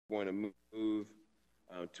going to move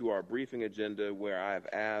to our briefing agenda, where I have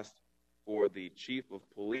asked for the chief of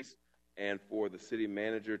police and for the city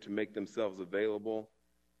manager to make themselves available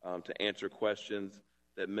to answer questions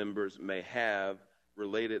that members may have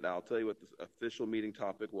related. I'll tell you what the official meeting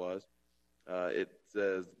topic was. It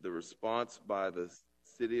says the response by the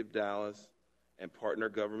City of Dallas and partner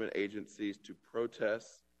government agencies to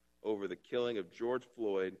protests over the killing of George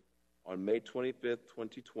Floyd on May 25th,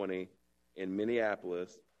 2020 in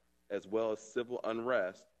Minneapolis, as well as civil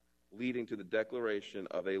unrest leading to the declaration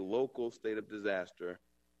of a local state of disaster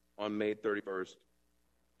on May 31st,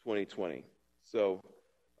 2020. So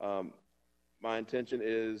my intention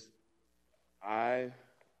is I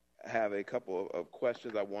have a couple of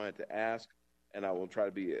questions I wanted to ask, and I will try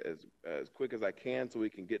to be as quick as I can so we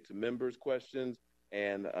can get to members' questions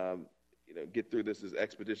and get through this as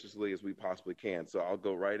expeditiously as we possibly can. So I'll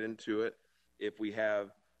go right into it. If we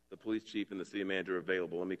have the police chief and the city manager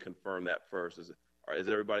available, let me confirm that first. Is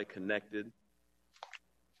everybody connected?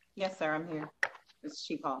 Yes, sir, I'm here. This is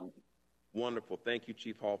Chief Hall. Wonderful. Thank you,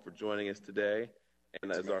 Chief Hall, for joining us today,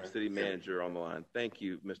 and as our city manager on the line. Thank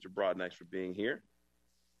you, Mr. Broadnax, for being here.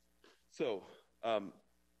 So,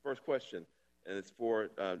 first question, and it's for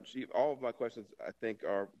Chief. All of my questions, I think,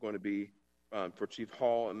 are going to be for Chief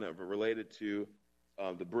Hall, and they're related to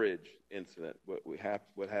the bridge incident.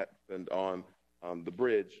 What happened on the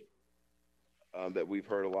bridge that we've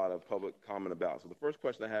heard a lot of public comment about. So the first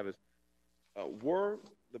question I have is, were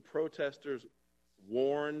the protesters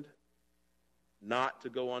warned not to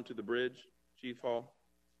go onto the bridge, Chief Hall?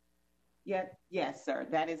 Yes, sir.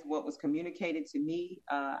 That is what was communicated to me.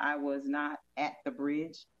 I was not at the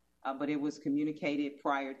bridge, but it was communicated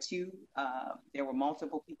prior to. There were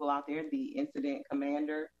multiple people out there. The incident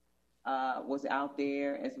commander was out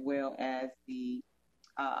there, as well as the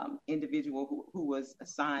individual who was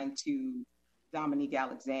assigned to Dominique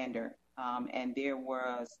Alexander. And there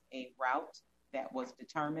was a route that was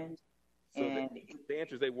determined. So the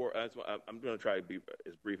answer is they were. I'm going to try to be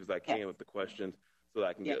as brief as I can with the questions so that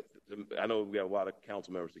I can get. I know we have a lot of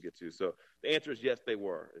council members to get to. So the answer is yes, they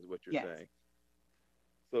were, is what you're saying.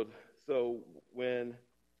 So when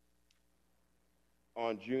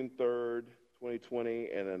on June 3rd, 2020,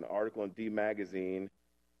 in an article in D Magazine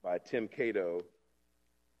by Tim Cato,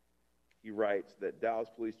 he writes that Dallas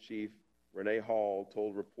Police Chief Renee Hall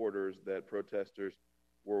told reporters that protesters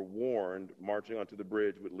were warned marching onto the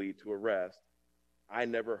bridge would lead to arrest. I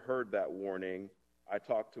never heard that warning. I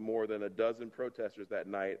talked to more than a dozen protesters that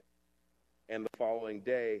night and the following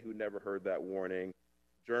day who never heard that warning.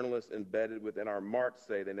 Journalists embedded within our march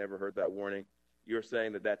say they never heard that warning. You're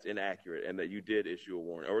saying that that's inaccurate and that you did issue a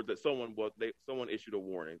warning, or that someone issued a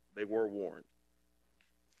warning. They were warned.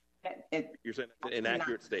 You're saying that's an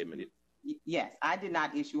inaccurate statement. Yes, I did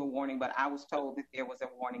not issue a warning, but I was told that there was a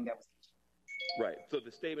warning that was issued. Right. So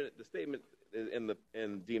the statement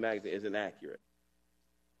in D Magazine is inaccurate.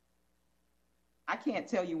 I can't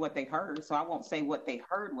tell you what they heard, so I won't say what they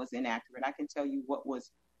heard was inaccurate. I can tell you what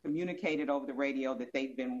was communicated over the radio, that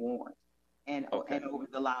they've been warned, and over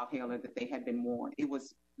the loud hailer that they had been warned. It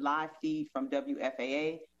was live feed from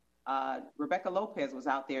WFAA. Rebecca Lopez was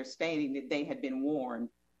out there stating that they had been warned,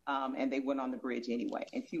 and they went on the bridge anyway,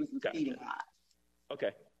 and she was feeding live.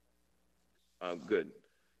 Okay. Good.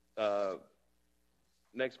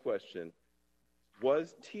 Next question.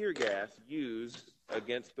 Was tear gas used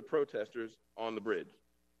against the protesters on the bridge?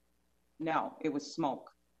 No, it was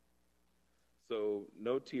smoke. So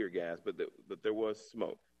no tear gas, but there was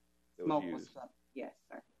smoke that smoke was used. Yes,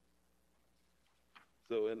 sir.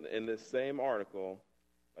 So in this same article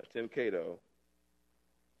by Tim Cato,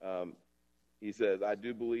 he says, I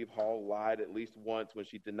do believe Hall lied at least once when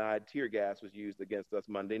she denied tear gas was used against us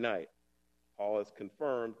Monday night. Hall has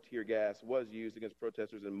confirmed tear gas was used against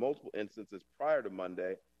protesters in multiple instances prior to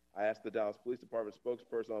Monday. I asked the Dallas Police Department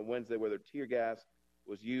spokesperson on Wednesday whether tear gas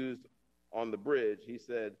was used on the bridge. He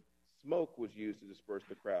said smoke was used to disperse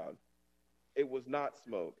the crowd. It was not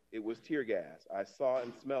smoke. It was tear gas. I saw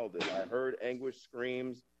and smelled it. I heard anguished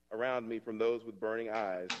screams around me from those with burning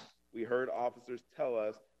eyes. We heard officers tell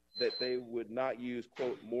us that they would not use,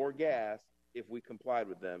 quote, more gas if we complied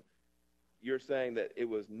with them. You're saying that it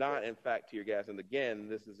was not, in fact, tear gas. And again,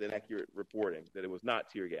 this is inaccurate reporting, that it was not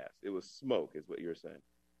tear gas. It was smoke is what you're saying.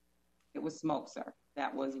 It was smoke, sir.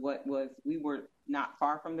 That was what was, we were not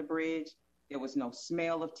far from the bridge. There was no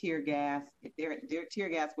smell of tear gas. If their tear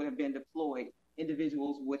gas would have been deployed,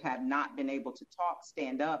 individuals would have not been able to talk,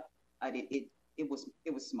 stand up. It was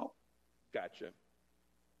smoke. Gotcha.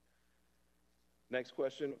 Next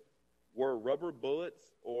question. Were rubber bullets,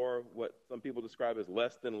 or what some people describe as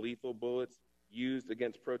less than lethal bullets, used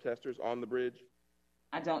against protesters on the bridge?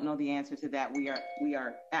 I don't know the answer to that. We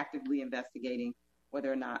are actively investigating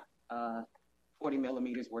whether or not 40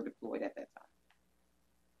 millimeters were deployed at that time.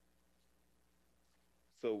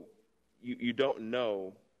 So you don't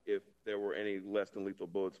know if there were any less than lethal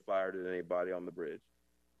bullets fired at anybody on the bridge?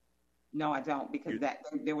 No, I don't, because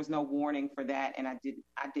there was no warning for that, and I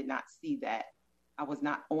did not see that. I was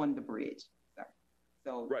not on the bridge, sir.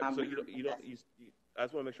 So right. So you don't. I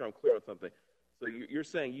just want to make sure I'm clear on something. So you're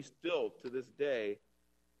saying you still, to this day,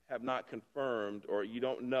 have not confirmed, or you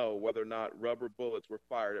don't know whether or not rubber bullets were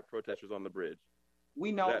fired at protesters on the bridge?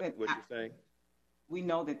 We know that what you're saying? We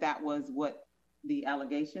know that was what the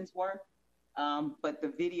allegations were. But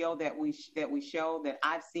the video that we show that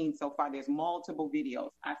I've seen so far, there's multiple videos.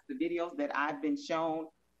 The videos that I've been shown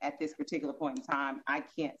at this particular point in time, I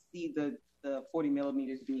can't see the 40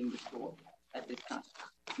 millimeters being destroyed at this time.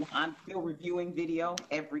 I'm still reviewing video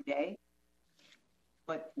every day,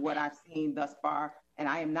 but what I've seen thus far, and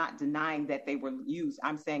I am not denying that they were used.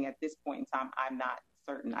 I'm saying at this point in time, I'm not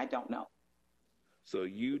certain. I don't know. So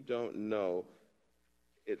you don't know.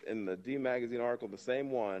 In the D Magazine article, the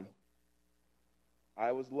same one,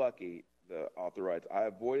 I was lucky, the author writes, I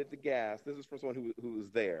avoided the gas. This is from someone who was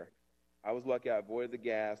there. I was lucky I avoided the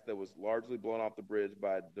gas that was largely blown off the bridge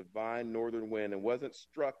by a divine northern wind and wasn't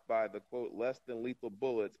struck by the, quote, less than lethal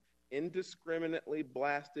bullets indiscriminately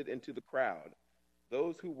blasted into the crowd.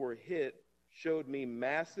 Those who were hit showed me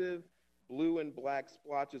massive blue and black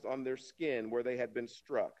splotches on their skin where they had been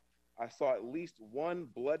struck. I saw at least one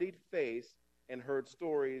bloodied face and heard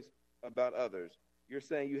stories about others. You're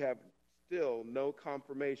saying you have still no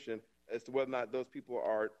confirmation as to whether or not those people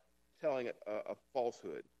are telling a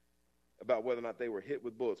falsehood about whether or not they were hit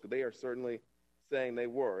with bullets, because they are certainly saying they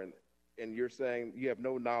were, and you're saying you have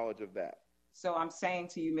no knowledge of that. So I'm saying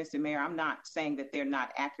to you, Mr. Mayor, I'm not saying that they're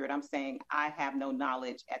not accurate. I'm saying I have no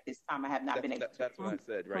knowledge at this time. I have not been able to That's what I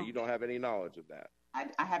said, right? You don't have any knowledge of that.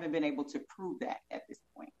 I haven't been able to prove that at this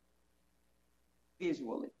point,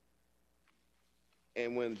 visually.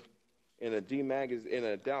 And when in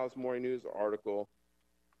a Dallas Morning News article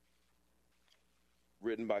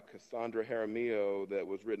written by Cassandra Jaramillo that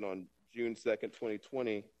was written on June 2nd,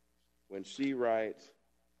 2020, when she writes,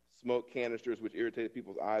 smoke canisters which irritated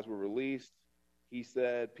people's eyes were released, he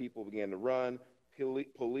said people began to run.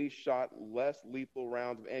 Police shot less lethal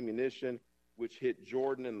rounds of ammunition, which hit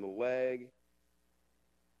Jordan in the leg.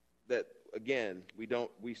 That, again,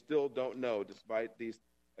 we still don't know, despite these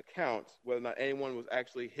accounts, whether or not anyone was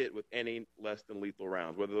actually hit with any less than lethal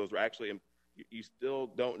rounds, whether those were actually, you still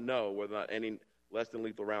don't know whether or not any less than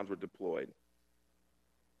lethal rounds were deployed.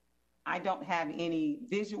 I don't have any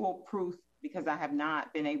visual proof because I have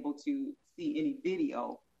not been able to see any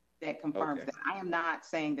video that confirms that. I am not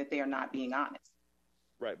saying that they are not being honest.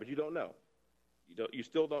 Right, but you don't know. You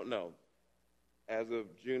still don't know. As of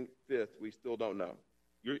June 5th, we still don't know.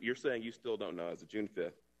 You're saying you still don't know as of June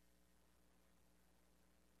 5th.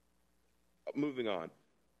 Moving on.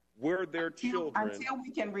 Were there children?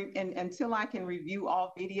 Until I can review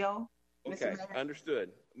all video. Okay,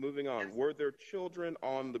 understood. Moving on. Yes. Were there children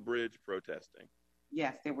on the bridge protesting?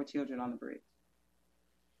 Yes, there were children on the bridge.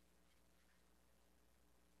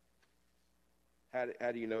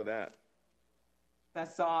 How do you know that? I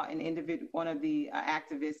saw an individual, one of the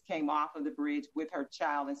activists came off of the bridge with her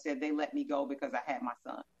child and said they let me go because I had my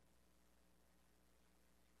son.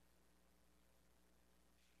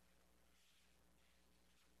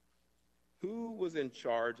 Who was in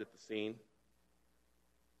charge at the scene?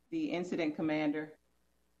 The incident commander,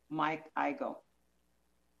 Mike Igo.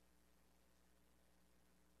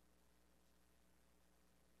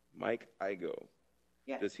 Mike Igo.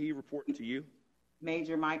 Yes. Does he report to you?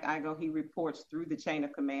 Major Mike Igo, he reports through the chain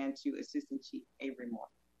of command to Assistant Chief Avery Moore.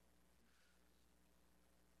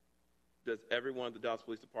 Does everyone at the Dallas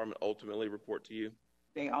Police Department ultimately report to you?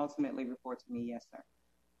 They ultimately report to me, yes, sir.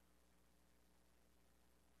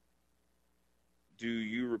 Do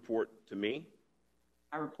you report to me?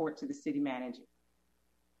 I report to the city manager.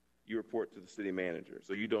 You report to the city manager.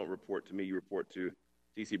 So you don't report to me, you report to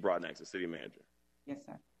T.C. Broadnax, the city manager. Yes,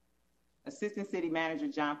 sir. Assistant City Manager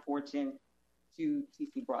John Fortune to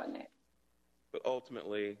T.C. Broadnax. But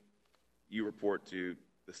ultimately, you report to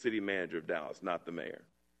the city manager of Dallas, not the mayor.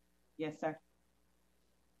 Yes, sir.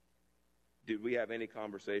 Did we have any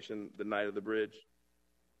conversation the night of the bridge?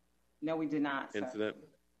 No, we did not, sir. Incident?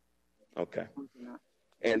 Okay. We did not.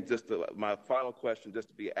 And my final question, just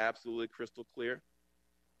to be absolutely crystal clear,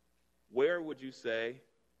 where would you say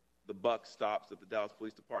the buck stops at the Dallas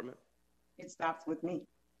Police Department? It stops with me.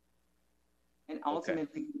 And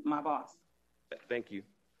ultimately, my boss. Thank you.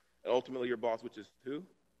 And ultimately, your boss, which is who?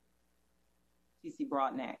 T.C.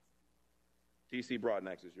 Broadnax. TC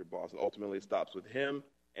Broadnax is your boss. Ultimately, it stops with him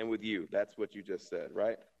and with you. That's what you just said,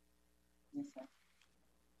 right? Yes, sir.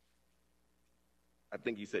 I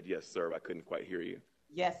think you said yes, sir. I couldn't quite hear you.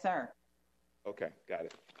 Yes, sir. Okay, got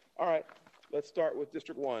it. All right, let's start with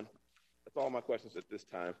District 1. That's all my questions at this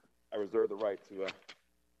time. I reserve the right to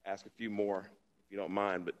ask a few more, if you don't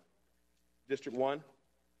mind, but District 1?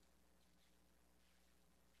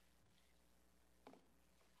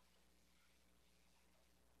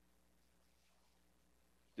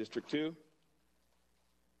 District 2?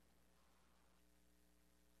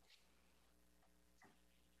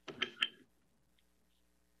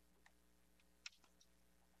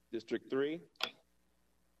 District 3?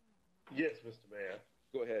 Yes, Mr. Mayor.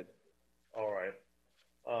 Go ahead. All right.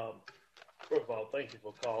 First of all, thank you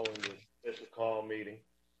for calling this special call meeting.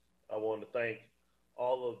 I want to thank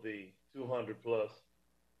all of the 200 plus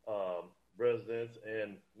residents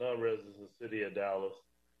and non-residents in the city of Dallas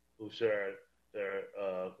who shared their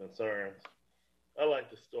concerns. I'd like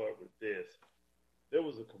to start with this. There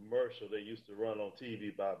was a commercial they used to run on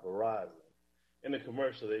TV by Verizon. In the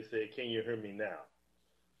commercial, they said, "Can you hear me now?"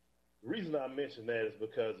 The reason I mention that is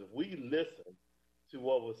because if we listen to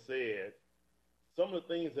what was said, some of the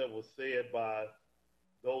things that were said by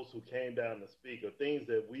those who came down to speak are things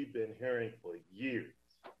that we've been hearing for years.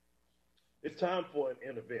 It's time for an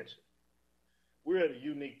intervention. We're at a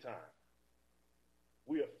unique time.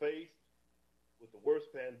 We are faced with the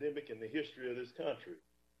worst pandemic in the history of this country.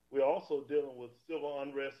 We're also dealing with civil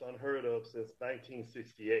unrest unheard of since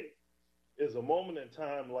 1968. It's a moment in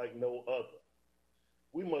time like no other.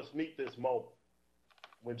 We must meet this moment.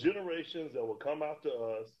 When generations that will come after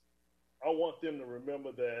us, I want them to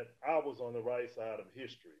remember that I was on the right side of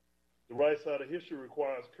history. The right side of history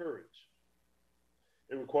requires courage.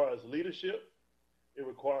 It requires leadership. It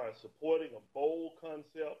requires supporting a bold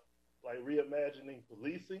concept like reimagining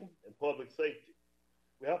policing and public safety.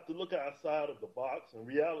 We have to look outside of the box and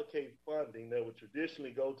reallocate funding that would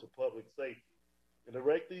traditionally go to public safety and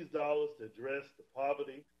direct these dollars to address the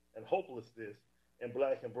poverty and hopelessness in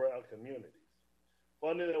Black and brown communities.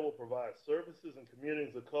 Funding that will provide services in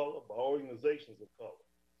communities of color by organizations of color.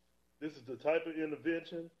 This is the type of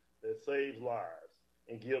intervention that saves lives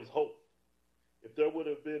and gives hope. If there would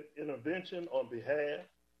have been intervention on behalf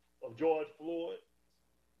of George Floyd,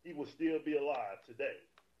 he would still be alive today.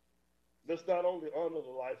 Let's not only honor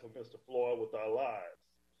the life of Mr. Floyd with our lives,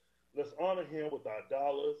 let's honor him with our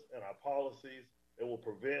dollars and our policies that will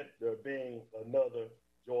prevent there being another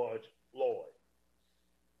George Floyd.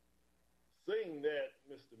 Saying that,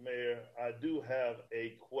 Mr. Mayor, I do have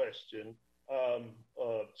a question.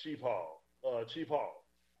 Chief Hall. Chief Hall.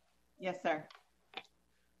 Yes, sir.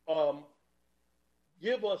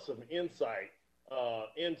 Give us some insight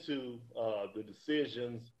into the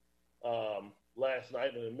decisions last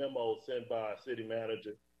night in a memo sent by our city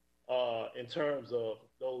manager in terms of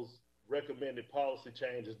those recommended policy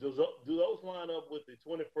changes. Do those line up with the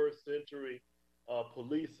 21st century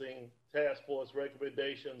policing task force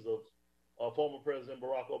recommendations of former President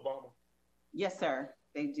Barack Obama? Yes, sir,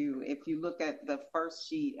 they do. If you look at the first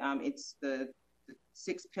sheet, it's the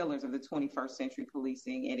 6 pillars of the 21st century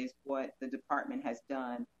policing. It is what the department has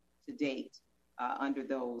done to date under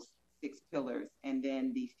those 6 pillars. And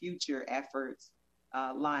then the future efforts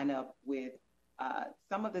line up with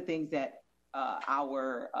some of the things that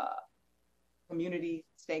our community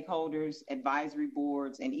stakeholders, advisory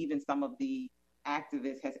boards, and even some of the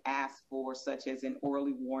activists has asked for, such as an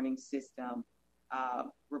early warning system,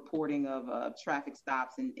 reporting of traffic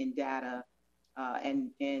stops and data,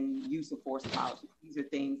 and use of force policy. These are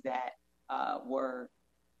things that were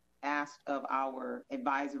asked of our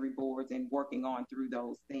advisory boards and working on through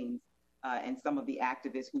those things, and some of the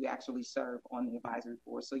activists who actually serve on the advisory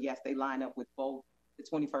board. So yes, they line up with both the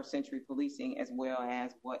 21st century policing as well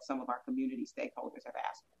as what some of our community stakeholders have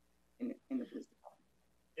asked for in the police department.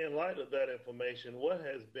 In light of that information, what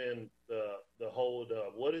has been the hold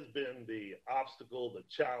up? What has been the obstacle, the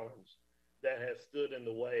challenge that has stood in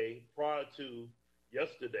the way prior to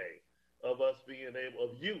yesterday of us being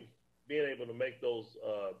able to make those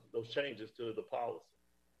changes to the policy?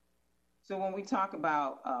 So when we talk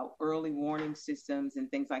about early warning systems and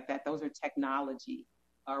things like that, those are technology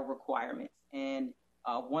requirements. And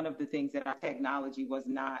one of the things that our technology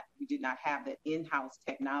we did not have the in-house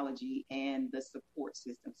technology and the support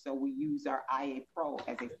system. So we use our IA Pro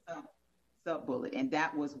as a sub-bullet. And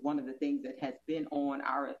that was one of the things that has been on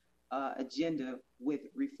our agenda with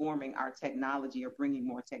reforming our technology or bringing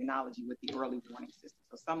more technology with the early warning system.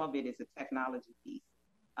 So some of it is a technology piece.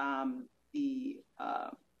 The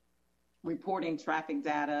reporting traffic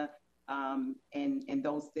data and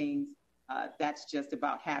those things That's just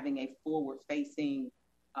about having a forward-facing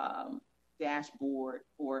dashboard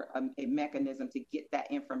or a mechanism to get that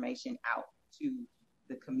information out to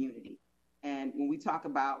the community. And when we talk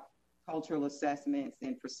about cultural assessments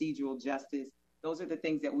and procedural justice, those are the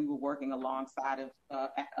things that we were working alongside of,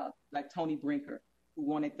 like Tony Brinker, who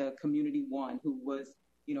wanted the Community One, who was,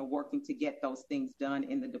 working to get those things done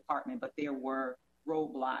in the department. But there were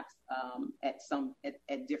roadblocks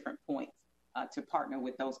at different points to partner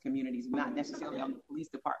with those communities, not necessarily on the police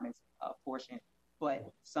department's portion,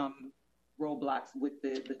 but some roadblocks with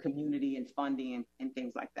the community and funding and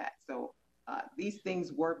things like that. So these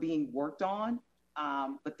things were being worked on,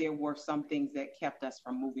 but there were some things that kept us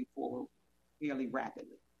from moving forward fairly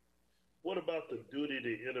rapidly. What about the duty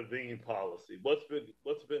to intervene policy? What's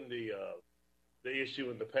been the issue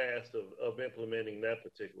in the past of implementing that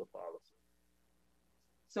particular policy?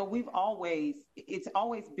 So it's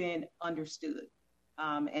always been understood,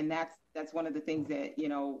 and that's one of the things that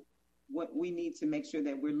what we need to make sure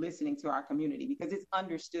that we're listening to our community, because it's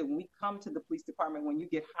understood. When we come to the police department, when you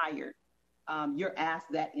get hired, you're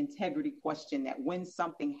asked that integrity question, that when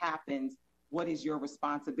something happens, what is your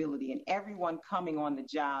responsibility? And everyone coming on the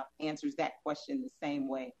job answers that question the same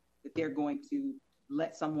way, that they're going to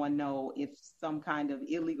let someone know if some kind of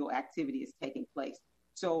illegal activity is taking place.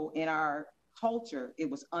 So in our culture, it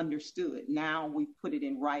was understood. Now we put it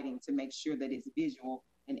in writing to make sure that it's visual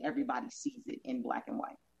and everybody sees it in black and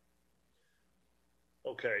white.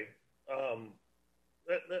 Okay.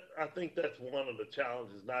 I think that's one of the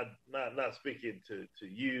challenges, not speaking to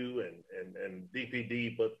you and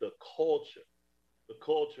DPD, but the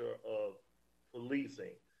culture of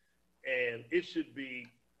policing. And it should be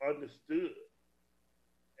understood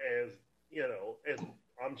as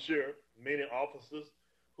I'm sure many officers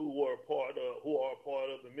who are part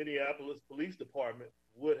of the Minneapolis Police Department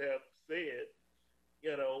would have said,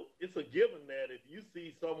 it's a given that if you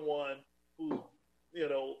see someone who's,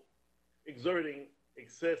 exerting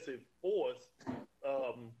excessive force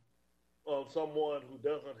on someone who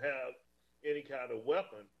doesn't have any kind of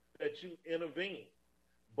weapon, that you intervene.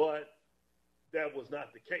 But that was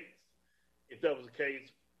not the case. If that was the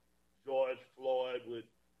case, George Floyd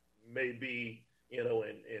may be, in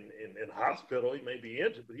hospital. He may be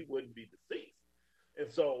injured, but he wouldn't be deceased. And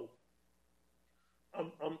so,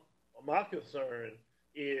 my concern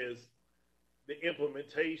is the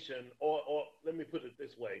implementation, or let me put it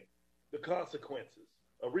this way, the consequences,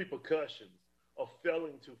 repercussions of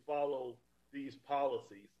failing to follow these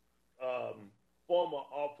policies. Former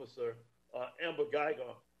officer Amber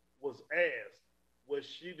Geiger was asked,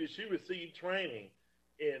 did she receive training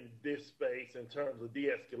in this space in terms of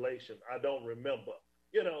de-escalation? I don't remember,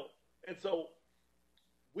 and so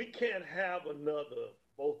we can't have another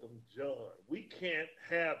Botham Jean.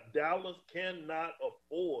 Dallas cannot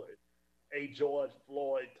afford a George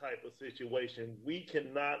Floyd type of situation. We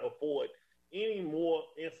cannot afford any more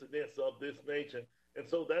incidents of this nature. And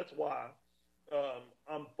so that's why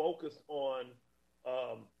I'm focused on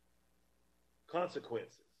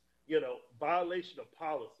consequences, violation of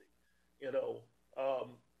policy,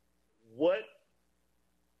 what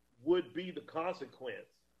would be the consequence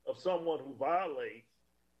of someone who violates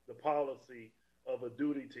the policy of a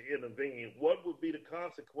duty to intervene? What would be the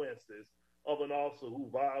consequences of an officer who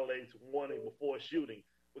violates warning before shooting?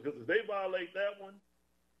 Because if they violate that one,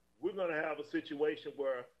 we're going to have a situation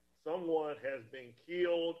where someone has been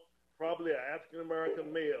killed, probably an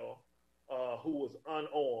African-American male who was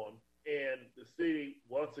unarmed, and the city,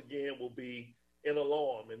 once again, will be in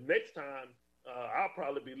alarm. And next time, I'll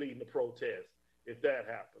probably be leading the protest if that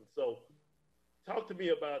happens. So talk to me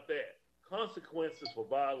about that. Consequences for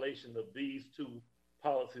violation of these two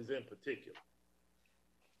policies in particular.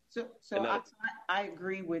 So I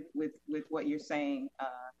agree with what you're saying,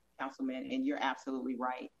 Councilman, and you're absolutely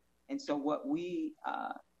right. And so what we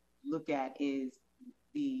look at is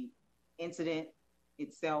the incident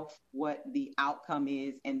itself, what the outcome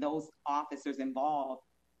is, and those officers involved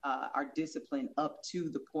are disciplined up to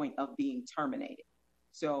the point of being terminated.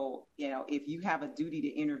 So, if you have a duty to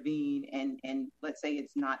intervene and let's say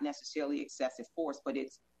it's not necessarily excessive force, but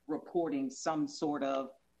it's reporting some sort of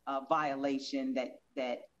violation that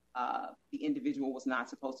the individual was not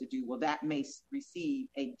supposed to do, well, that may receive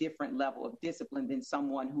a different level of discipline than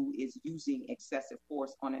someone who is using excessive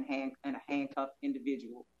force on a handcuffed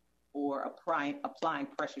individual or applying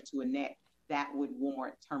pressure to a neck that would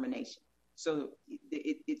warrant termination. So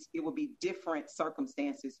it will be different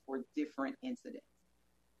circumstances for different incidents.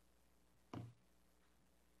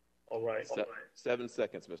 All right. 7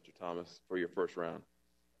 seconds, Mr. Thomas, for your first round.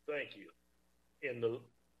 Thank you. In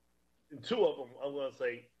two of them, I'm going to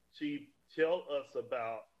say, Chief, tell us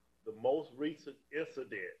about the most recent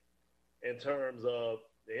incident in terms of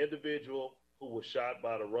the individual who was shot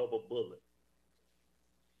by the rubber bullet?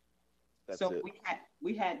 That's So it.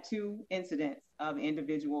 we had two incidents of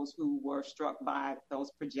individuals who were struck by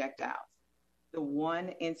those projectiles. The one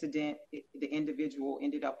incident, the individual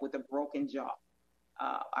ended up with a broken jaw.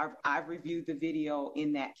 I've reviewed the video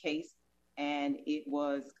in that case, and it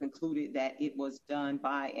was concluded that it was done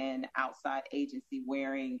by an outside agency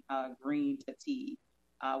wearing green fatigue.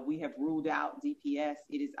 We have ruled out DPS.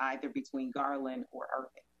 It is either between Garland or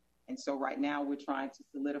Irving. And so right now we're trying to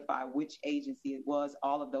solidify which agency it was.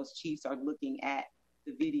 All of those chiefs are looking at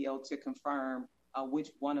the video to confirm which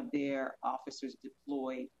one of their officers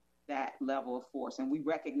deployed that level of force. And we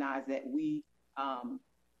recognize that we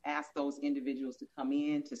asked those individuals to come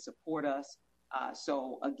in to support us.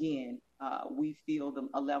 So again, we feel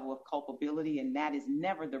a level of culpability, and that is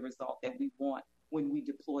never the result that we want when we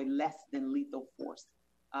deploy less than lethal force.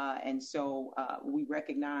 And so we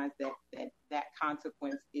recognize that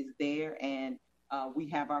consequence is there, and we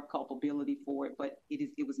have our culpability for it, but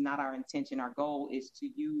it was not our intention. Our goal is to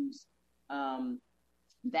use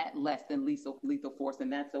that less than lethal force,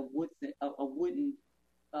 and that's a wooden,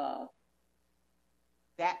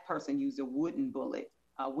 that person used a wooden bullet.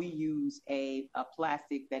 We use a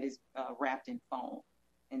plastic that is wrapped in foam.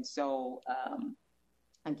 And so,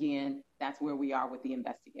 again, that's where we are with the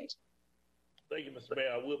investigation. Thank you, Mr.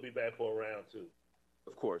 Mayor. I will be back for a round two.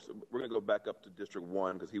 Of course. We're going to go back up to District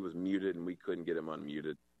 1 because he was muted and we couldn't get him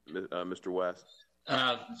unmuted. Mr. West.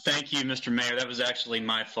 Thank you, Mr. Mayor. That was actually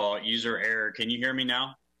my fault. User error. Can you hear me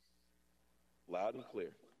now? Loud and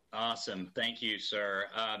clear. Awesome. Thank you, sir.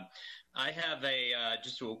 I have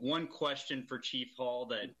just one question for Chief Hall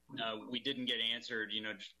that we didn't get answered,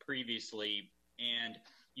 just previously. And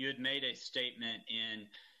you had made a statement in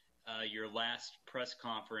your last press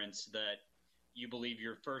conference that you believe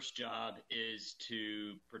your first job is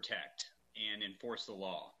to protect and enforce the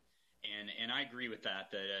law. And I agree with that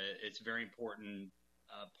it's a very important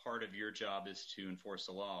part of your job is to enforce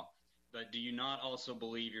the law. But do you not also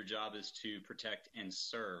believe your job is to protect and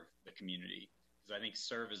serve the community? Because I think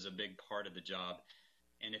serve is a big part of the job.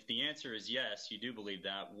 And if the answer is yes, you do believe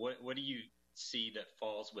that, what do you see that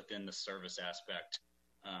falls within the service aspect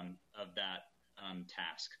of that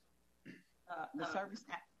task?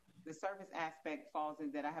 The service aspect falls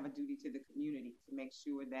in that I have a duty to the community to make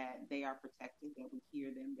sure that they are protected, that we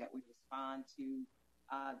hear them, that we respond to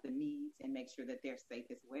the needs and make sure that they're safe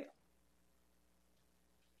as well.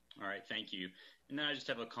 All right, thank you. And then I just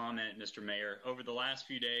have a comment, Mr. Mayor. Over the last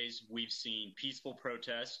few days, we've seen peaceful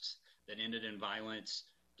protests that ended in violence,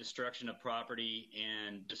 destruction of property,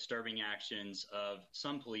 and disturbing actions of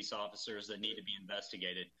some police officers that need to be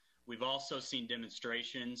investigated. We've also seen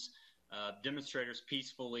demonstrations, demonstrators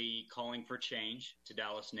peacefully calling for change to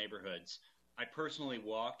Dallas neighborhoods. I personally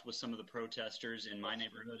walked with some of the protesters in my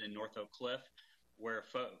neighborhood in North Oak Cliff, where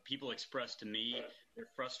people expressed to me their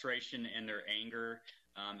frustration and their anger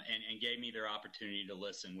and gave me their opportunity to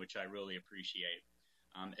listen, which I really appreciate.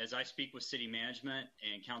 As I speak with city management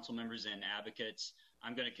and council members and advocates,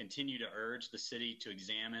 I'm going to continue to urge the city to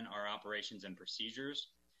examine our operations and procedures.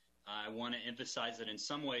 I want to emphasize that in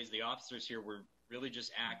some ways, the officers here were really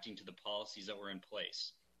just acting to the policies that were in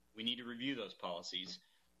place. We need to review those policies,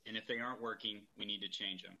 and if they aren't working, we need to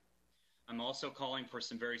change them. I'm also calling for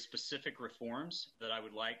some very specific reforms that I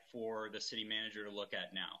would like for the city manager to look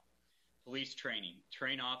at now. Police training.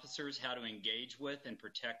 Train officers how to engage with and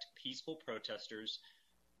protect peaceful protesters.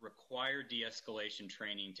 Require de-escalation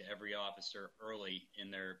training to every officer early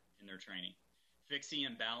in their training. Fix the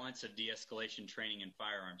imbalance of de-escalation training and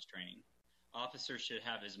firearms training. Officers should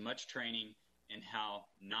have as much training in how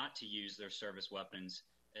not to use their service weapons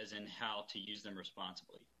as in how to use them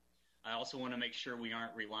responsibly. I also want to make sure we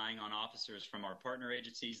aren't relying on officers from our partner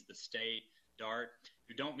agencies, the state, DART,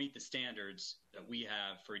 who don't meet the standards that we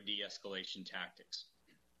have for de-escalation tactics.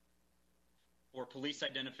 For police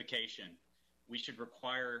identification, we should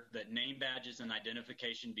require that name badges and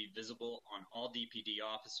identification be visible on all DPD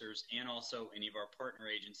officers and also any of our partner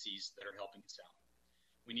agencies that are helping us out.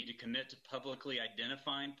 We need to commit to publicly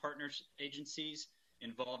identifying partner agencies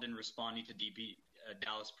involved in responding to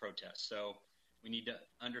Dallas protests. So we need to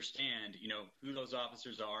understand, who those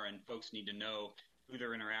officers are, and folks need to know who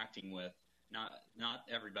they're interacting with. Not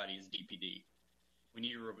everybody is DPD. We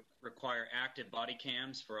need to require active body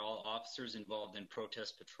cams for all officers involved in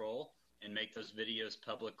protest patrol and make those videos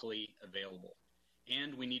publicly available.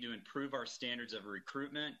 And we need to improve our standards of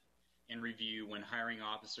recruitment and review when hiring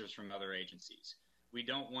officers from other agencies. We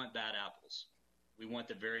don't want bad apples. We want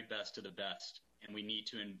the very best of the best, and we need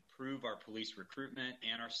to improve our police recruitment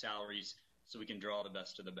and our salaries so we can draw the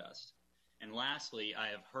best of the best. And lastly, I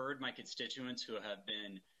have heard my constituents who have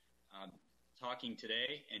been talking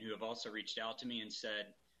today and who have also reached out to me and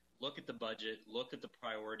said, look at the budget, look at the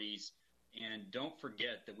priorities, and don't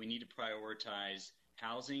forget that we need to prioritize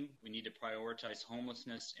housing, we need to prioritize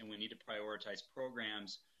homelessness, and we need to prioritize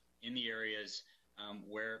programs in the areas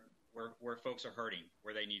where folks are hurting,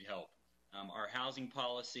 where they need help. Our housing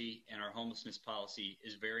policy and our homelessness policy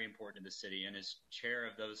is very important to the city, and as chair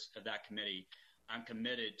of that committee, I'm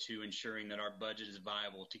committed to ensuring that our budget is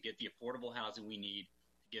viable to get the affordable housing we need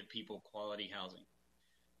to give people quality housing.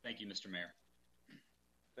 Thank you, Mr. Mayor.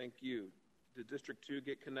 Thank you. Did District 2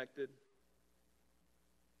 get connected?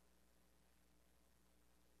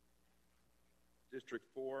 District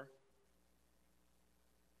 4?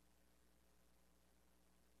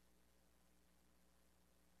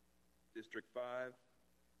 District 5?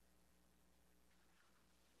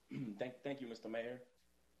 Thank you, Mr. Mayor.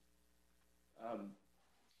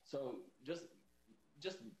 So just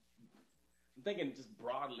thinking just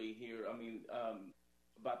broadly here, I mean,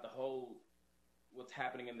 about the whole what's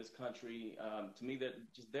happening in this country. To me,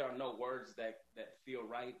 there are no words that feel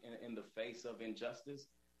right in the face of injustice.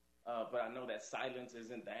 But I know that silence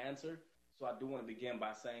isn't the answer. So I do want to begin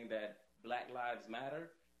by saying that Black Lives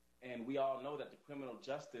Matter, and we all know that the criminal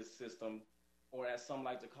justice system, or as some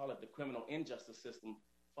like to call it, the criminal injustice system,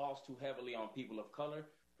 falls too heavily on people of color,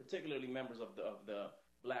 particularly members of the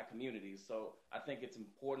Black communities. So I think it's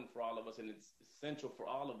important for all of us, and it's essential for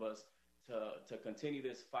all of us to continue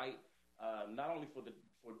this fight, not only for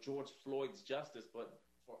George Floyd's justice, but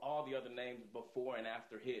for all the other names before and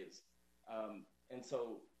after his. And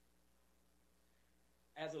so,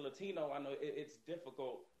 as a Latino, I know it's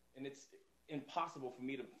difficult and it's impossible for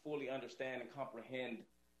me to fully understand and comprehend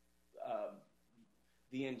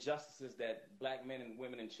the injustices that Black men and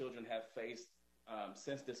women and children have faced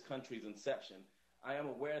since this country's inception. I am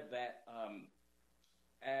aware that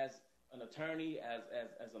as an attorney,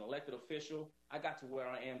 as an elected official, I got to where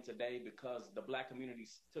I am today because the Black community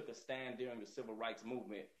took a stand during the Civil Rights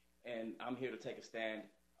Movement, and I'm here to take a stand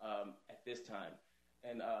at this time.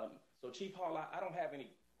 And so, Chief Hall, I don't have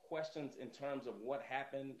any questions in terms of what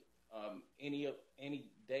happened any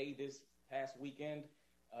day this past weekend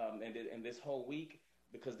and this whole week,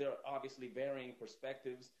 because there are obviously varying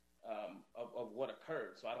perspectives of what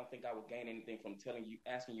occurred. So I don't think I would gain anything from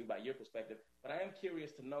asking you about your perspective. But I am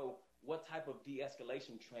curious to know, what type of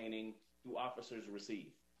de-escalation training do officers receive?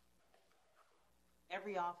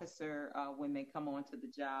 Every officer, when they come onto the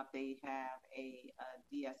job, they have a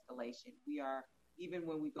de-escalation. Even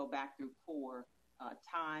when we go back through core,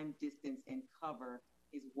 time, distance, and cover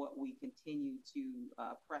is what we continue to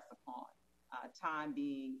press upon. Time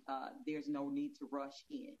being, there's no need to rush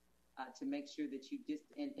in, to make sure that you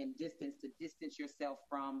distance yourself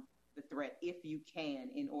from the threat if you can,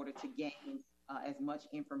 in order to gain as much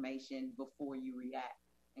information before you react.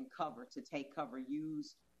 And cover, to take cover,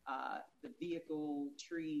 use the vehicle,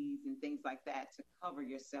 trees, and things like that to cover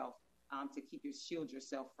yourself, to shield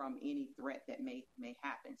yourself from any threat that may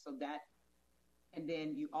happen. So that, and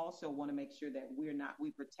then you also want to make sure that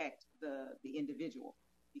we protect the individual,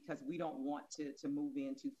 because we don't want to move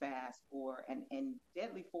in too fast, and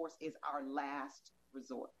deadly force is our last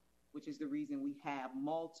resort, which is the reason we have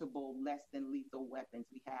multiple less than lethal weapons.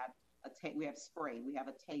 We have spray, we have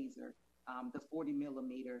a taser, the 40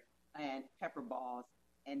 millimeter, and pepper balls,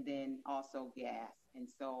 and then also gas. And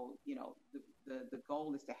so, the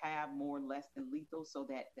goal is to have more less than lethal, so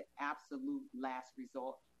that the absolute last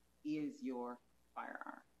resort is your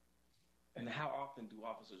firearm. And how often do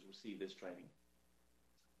officers receive this training?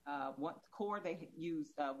 They use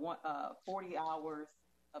 40 hours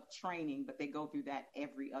of training, but they go through that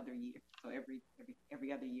every other year. So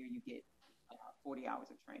every other year you get 40 hours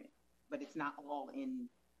of training, but it's not all in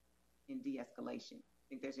de-escalation. I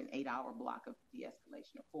think there's an 8-hour block of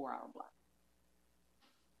de-escalation, a 4-hour block.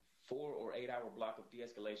 4 or 8-hour block of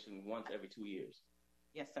de-escalation once every 2 years.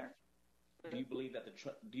 Yes, sir. Do you believe that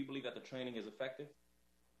the training is effective?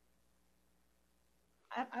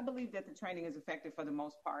 I believe that the training is effective for the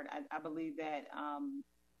most part. I believe that,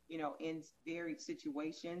 in varied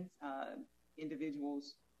situations,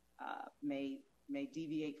 individuals may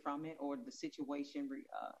deviate from it, or the situation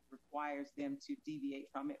requires them to deviate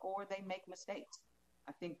from it, or they make mistakes.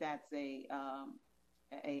 I think that's a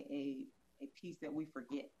piece that we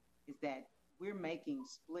forget, is that we're making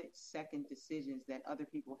split-second decisions that other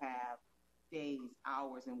people have days,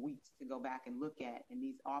 hours, and weeks to go back and look at. And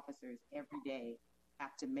these officers every day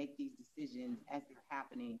have to make these decisions as they're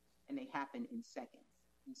happening, and they happen in seconds.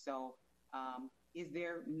 And so, is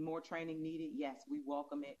there more training needed? Yes, we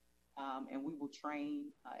welcome it. and we will train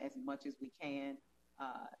as much as we can,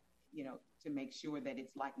 to make sure that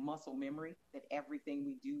it's like muscle memory, that everything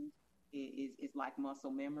we do is like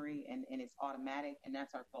muscle memory and it's automatic, and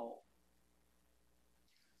that's our goal.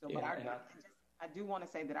 So, yeah, but I do want to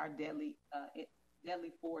say that our deadly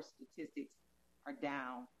force statistics are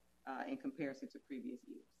down in comparison to previous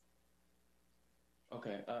years.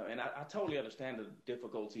 Okay, and I totally understand the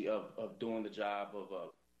difficulty of doing the job of a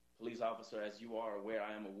police officer. As you are aware,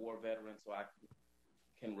 I am a war veteran, so I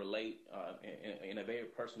can relate in a very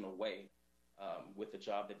personal way with the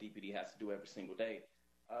job that DPD has to do every single day.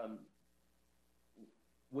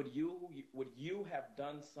 Would you have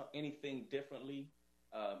done anything differently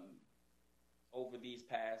over these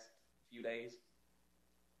past few days?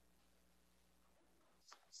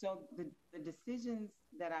 So the decisions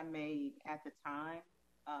that I made at the time,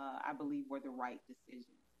 I believe were the right decisions.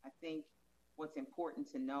 I think what's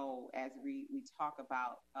important to know as we talk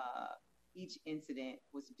about each incident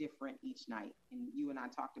was different each night. And you and I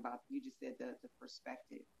talked about, you just said the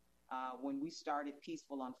perspective. When we started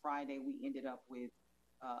peaceful on Friday, we ended up with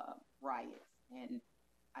riots. And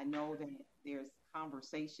I know that there's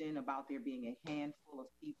conversation about there being a handful of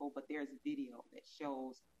people, but there's video that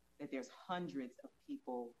shows that there's hundreds of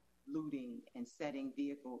people looting and setting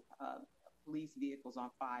police vehicles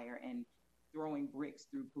on fire and throwing bricks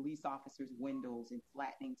through police officers' windows and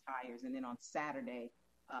flattening tires. And then on Saturday,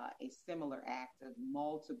 a similar act of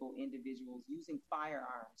multiple individuals using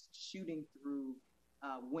firearms, shooting through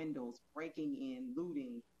windows, breaking in,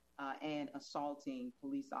 looting, and assaulting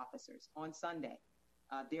police officers. On Sunday,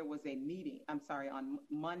 there was a meeting. On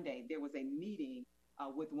Monday, there was a meeting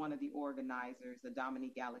with one of the organizers,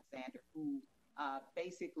 Dominique Alexander, who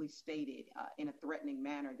basically stated in a threatening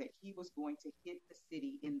manner that he was going to hit the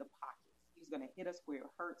city in the pockets. He was going to hit us where it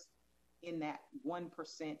hurts in that 1%,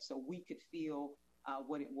 so we could feel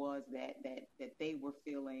what it was that they were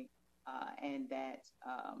feeling, and that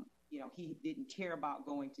he didn't care about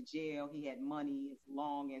going to jail. He had money as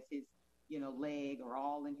long as his leg or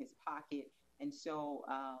all in his pocket, and so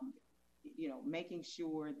making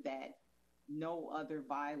sure that no other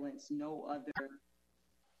violence, no other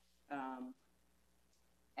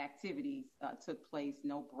activities took place,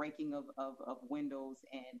 no breaking of windows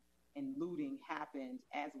and looting happened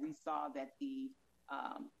as we saw that the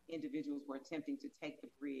individuals were attempting to take the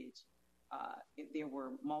bridge. There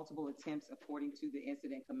were multiple attempts, according to the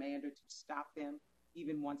incident commander, to stop them,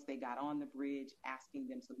 even once they got on the bridge, asking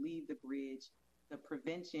them to leave the bridge. The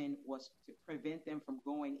prevention was to prevent them from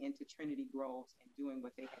going into Trinity Groves and doing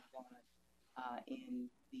what they had done in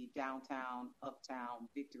the downtown, uptown,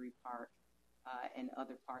 Victory Park, and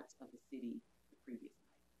other parts of the city the previous night.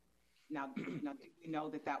 Now, do we know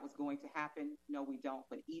that was going to happen? No, we don't.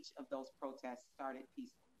 But each of those protests started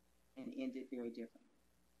peaceful and ended very differently.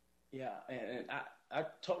 Yeah, and I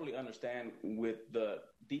totally understand with the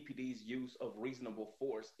DPD's use of reasonable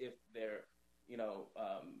force if they're,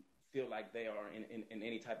 feel like they are in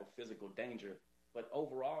any type of physical danger. But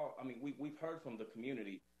overall, I mean, we've heard from the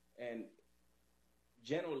community, and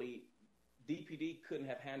generally, DPD couldn't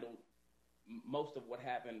have handled most of what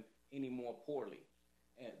happened any more poorly,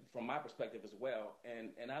 and from my perspective as well.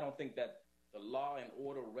 And I don't think that the law and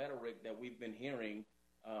order rhetoric that we've been hearing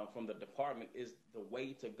from the department is the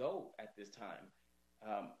way to go at this time.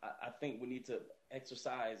 I think we need to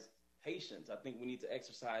exercise patience. I think we need to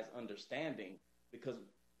exercise understanding, because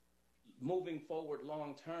moving forward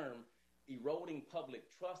long term, eroding public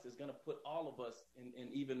trust is going to put all of us in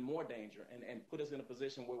even more danger and put us in a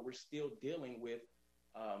position where we're still dealing with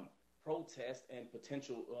protest and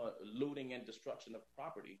potential looting and destruction of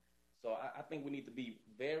property. So I think we need to be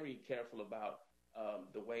very careful about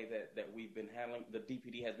the way that we've been handling, the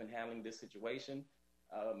DPD has been handling this situation.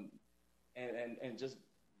 And just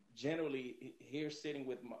generally here sitting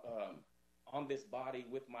with on this body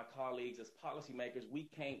with my colleagues as policymakers, we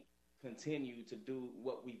can't continue to do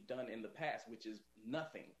what we've done in the past, which is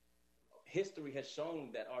nothing. History has shown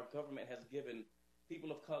that our government has given people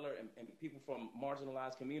of color and people from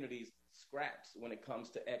marginalized communities scraps when it comes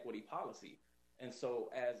to equity policy. And so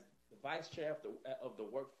as the vice chair of the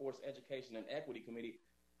Workforce Education and Equity Committee,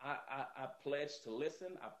 I pledge to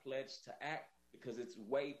listen, I pledge to act, because it's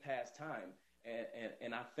way past time.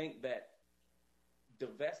 And I think that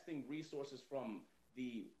divesting resources from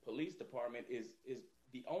the police department is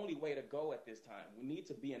the only way to go at this time. We need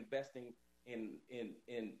to be investing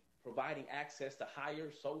in providing access to higher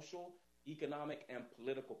social, economic, and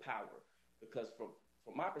political power. Because from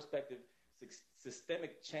my perspective,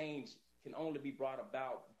 systemic change can only be brought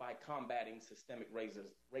about by combating systemic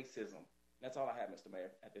racism. That's all I have, Mr.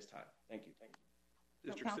 Mayor, at this time. Thank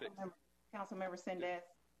you. Councilmember Sendez.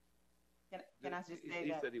 Can I just say he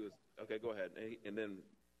that? said he was, okay, go ahead. And then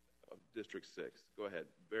District 6. Go ahead,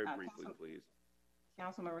 very briefly, please.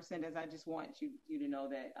 Councilman Resendez, I just want you to know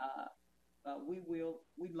that we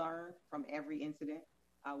learn from every incident.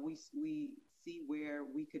 We see where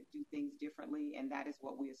we could do things differently, and that is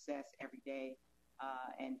what we assess every day.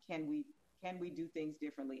 And can we do things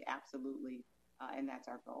differently? Absolutely, and that's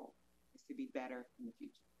our goal, is to be better in the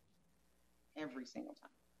future, every single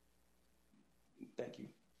time. Thank you.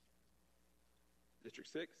 District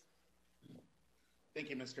 6. Thank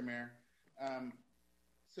you, Mr. Mayor.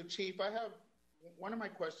 So, Chief, I have one of my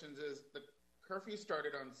questions is the curfew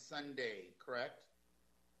started on Sunday, correct?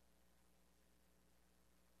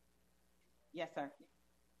 Yes, sir.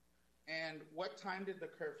 And what time did the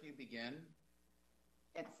curfew begin?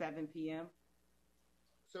 At 7 p.m.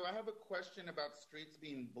 So I have a question about streets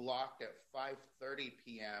being blocked at 5:30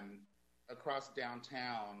 p.m. across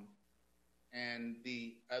downtown and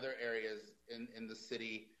the other areas in the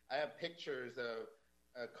city. I have pictures of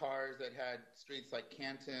cars that had streets like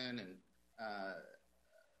Canton and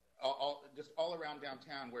all around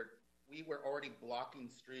downtown where we were already blocking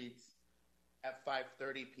streets at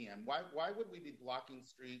 5:30 p.m. Why would we be blocking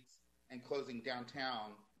streets and closing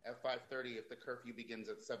downtown at 5:30 if the curfew begins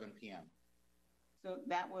at 7 p.m.? So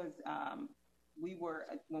that was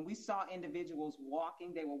when we saw individuals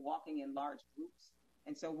walking, they were walking in large groups,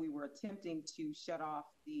 and so we were attempting to shut off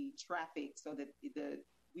the traffic so that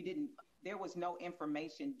there was no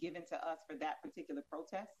information given to us for that particular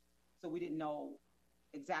protest, so we didn't know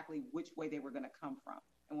exactly which way they were going to come from.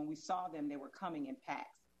 And when we saw them, they were coming in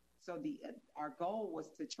packs. So our goal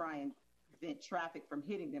was to try and prevent traffic from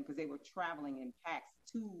hitting them because they were traveling in packs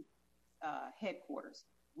to headquarters.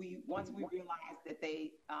 Once we realized that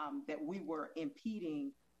we were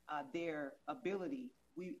impeding their ability,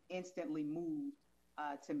 we instantly moved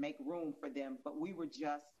to make room for them. But we were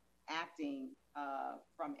just acting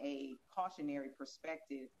from a cautionary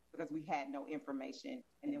perspective because we had no information.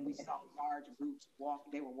 And then we saw large groups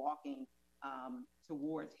they were walking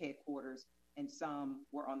towards headquarters, and some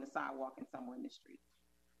were on the sidewalk and some were in the street.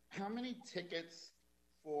 How many tickets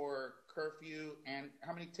for curfew and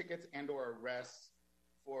how many tickets and/or arrests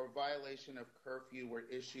for violation of curfew were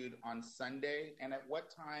issued on Sunday? And at what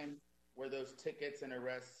time were those tickets and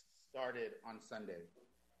arrests started on Sunday?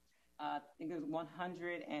 I think it was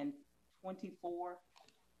 124,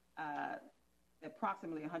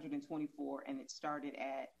 approximately 124, and it started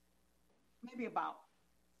at maybe about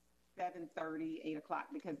 7:30, 8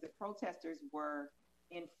 o'clock, because the protesters were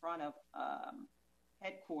in front of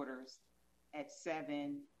headquarters at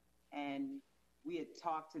 7, and we had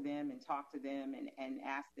talked to them and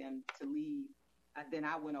asked them to leave. Then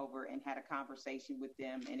I went over and had a conversation with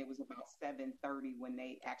them, and it was about 7:30 when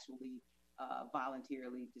they actually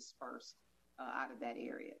voluntarily dispersed out of that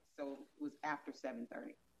area. So it was after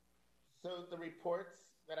 7:30. So the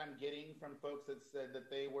reports that I'm getting from folks that said that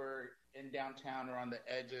they were in downtown or on the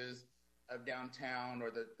edges of downtown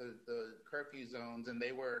or the curfew zones, and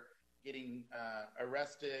they were getting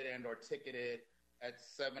arrested and or ticketed at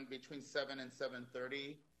between 7 and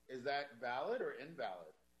 7:30. Is that valid or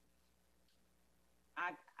invalid?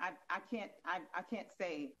 I can't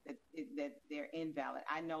say that they're invalid.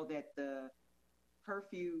 I know that the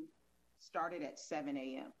curfew started at 7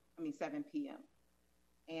 p.m.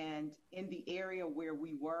 And in the area where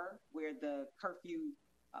we were, where the curfew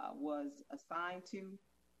was assigned to,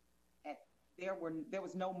 there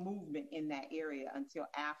was no movement in that area until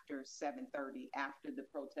after 7:30, after the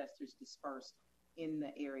protesters dispersed in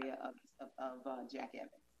the area of Jack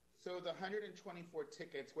Evans. So the 124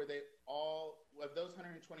 tickets, were they all, of those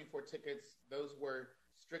 124 tickets, those were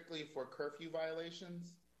strictly for curfew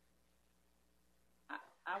violations?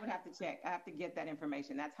 I would have to check. I have to get that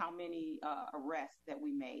information. That's how many arrests that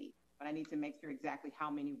we made, but I need to make sure exactly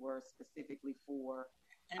how many were specifically for.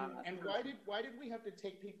 And why did we have to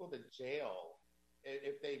take people to jail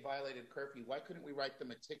if they violated curfew? Why couldn't we write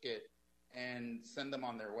them a ticket and send them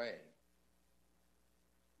on their way?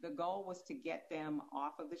 The goal was to get them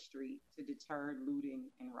off of the street to deter looting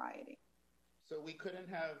and rioting. So we couldn't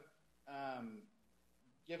have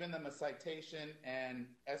given them a citation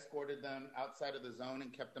and escorted them outside of the zone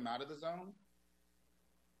and kept them out of the zone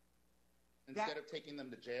instead of taking them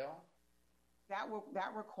to jail? That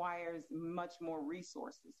requires much more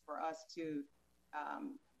resources for us to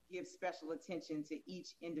give special attention to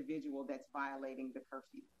each individual that's violating the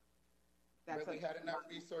curfew. But we had enough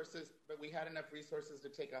resources to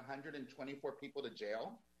take 124 people to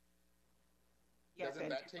jail? Yes, doesn't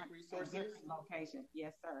that take resources? Location,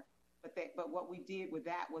 yes, sir. But what we did with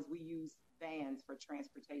that was we used vans for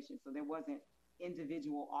transportation, so there wasn't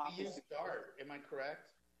individual officers. We used DART, am I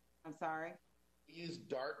correct? I'm sorry? We use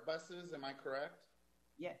DART buses, am I correct?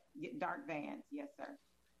 Yeah, dark vans. Yes, sir.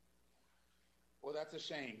 Well, that's a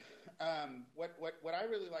shame. What I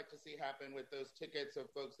really like to see happen with those tickets of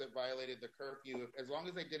folks that violated the curfew, as long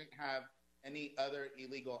as they didn't have any other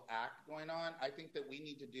illegal act going on, I think that we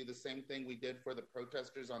need to do the same thing we did for the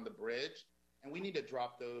protesters on the bridge, and we need to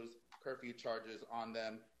drop those curfew charges on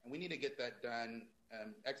them, and we need to get that done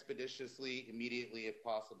expeditiously, immediately, if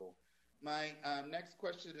possible. My next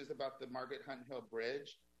question is about the Margaret Hunt Hill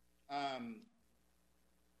Bridge.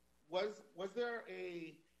 Was there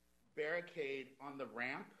a barricade on the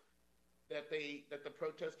ramp that the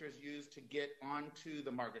protesters used to get onto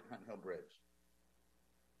the Margaret Hunt Hill Bridge?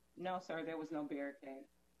 No, sir, there was no barricade.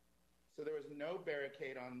 So there was no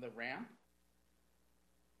barricade on the ramp?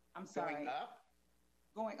 I'm sorry. Going up?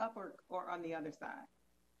 Going up or on the other side?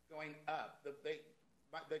 Going up.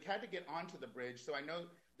 They had to get onto the bridge. So I know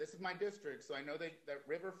this is my district. So I know that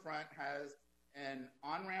Riverfront has an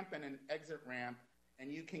on-ramp and an exit ramp,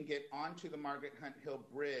 and you can get onto the Margaret Hunt Hill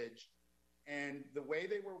Bridge. And the way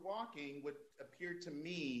they were walking would appear to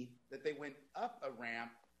me that they went up a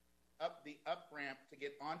ramp, up the up ramp to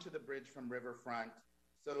get onto the bridge from Riverfront.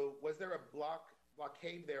 So was there a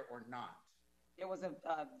blockade there or not? There was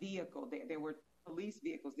a vehicle there. There were police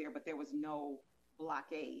vehicles there, but there was no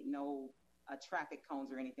blockade, no traffic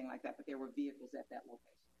cones or anything like that. But there were vehicles at that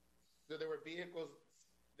location. So there were vehicles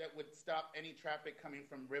that would stop any traffic coming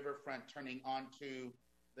from Riverfront turning onto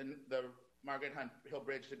the Margaret Hunt Hill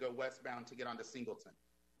Bridge to go westbound to get onto Singleton.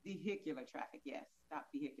 Vehicular traffic, yes. Stop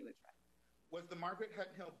vehicular traffic. Was the Margaret Hunt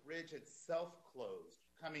Hill Bridge itself closed,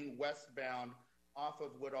 coming westbound off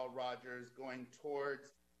of Woodall Rogers, going towards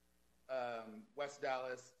West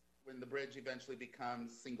Dallas when the bridge eventually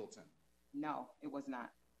becomes Singleton? No, it was not.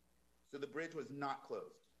 So the bridge was not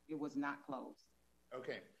closed? It was not closed.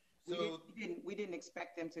 Okay. So we didn't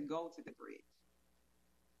expect them to go to the bridge.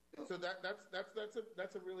 So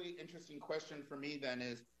that's a really interesting question for me then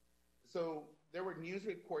is, so there were news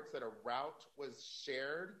reports that a route was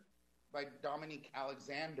shared by Dominique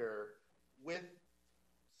Alexander with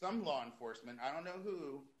some law enforcement. I don't know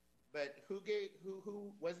who, but who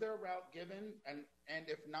was there a route given? And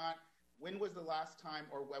if not, when was the last time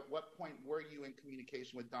or at what point were you in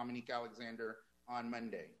communication with Dominique Alexander on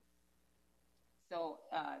Monday? So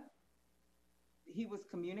he was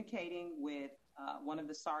communicating with one of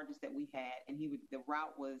the sergeants that we had, and the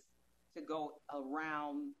route was to go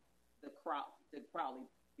around the Crowley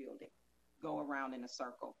building, go around in a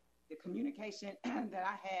circle. The communication that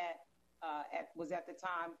I had was at the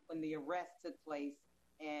time when the arrest took place,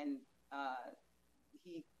 and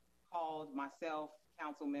he called myself,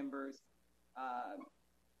 council members,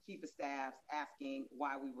 chief of staff, asking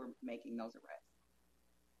why we were making those arrests.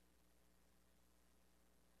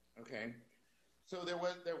 Okay. So there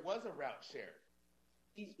was a route shared.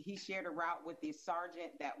 He shared a route with the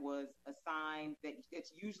sergeant that was assigned,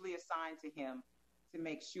 that's usually assigned to him to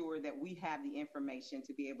make sure that we have the information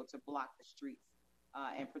to be able to block the streets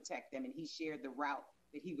and protect them. And he shared the route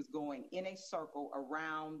that he was going in a circle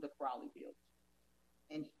around the Crowley building.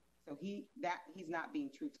 And so he's not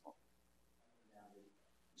being truthful.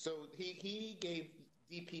 So he gave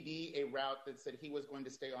DPD a route that said he was going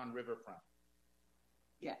to stay on Riverfront.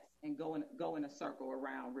 Yes, and go in a circle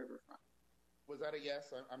around Riverfront. Was that a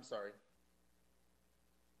yes? I'm sorry.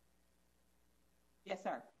 Yes,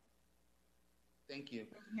 sir. Thank you.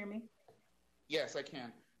 Can you hear me? Yes, I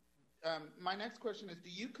can. My next question is, do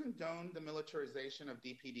you condone the militarization of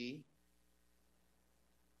DPD?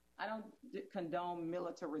 I don't condone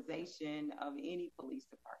militarization of any police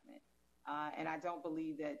department. And I don't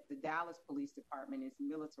believe that the Dallas Police Department is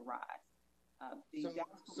militarized.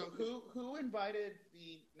 So who invited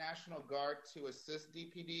the National Guard to assist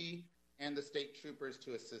DPD and the state troopers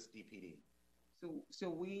to assist DPD? So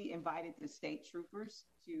we invited the state troopers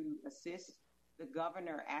to assist. The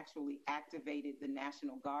governor actually activated the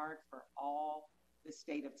National Guard for all the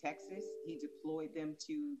state of Texas. He deployed them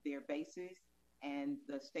to their bases, and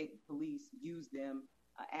the state police used them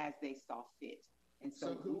as they saw fit. And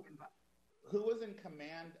so who was in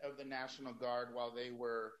command of the National Guard while they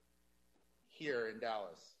were here in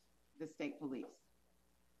Dallas? The state police.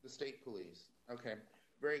 The state police. Okay,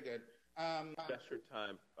 very good. That's your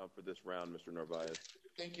time for this round, Mr. Narvaez.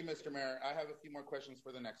 Thank you, Mr. Mayor. I have a few more questions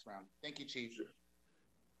for the next round. Thank you, Chief. Sure.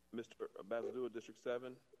 Mr. Bazadua, District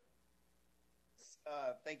 7.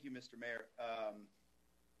 Thank you, Mr. Mayor.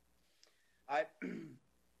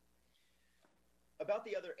 About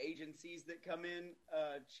the other agencies that come in,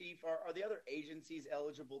 Chief, are the other agencies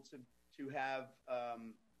eligible to have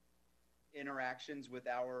interactions with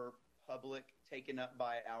our public taken up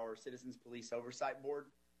by our Citizens Police Oversight Board?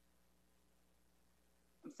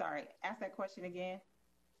 I'm sorry, ask that question again.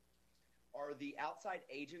 Are the outside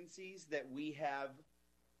agencies that we have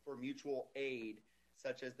for mutual aid,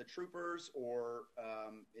 such as the troopers or,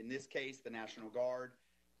 in this case, the National Guard,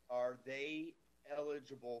 are they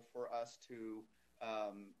eligible for us to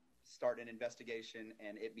start an investigation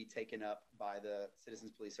and it be taken up by the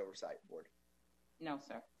Citizens Police Oversight Board? No,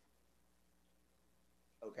 sir.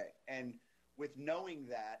 Okay. And with knowing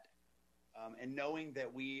that, and knowing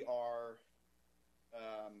that we are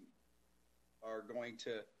going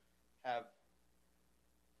to have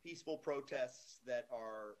peaceful protests that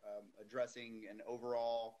are addressing an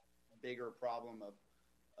overall bigger problem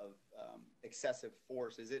of excessive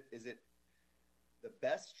force, is it the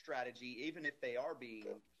best strategy, even if they are being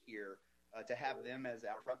here, to have them as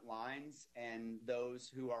our front lines and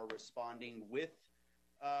those who are responding with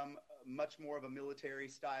much more of a military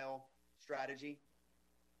style strategy?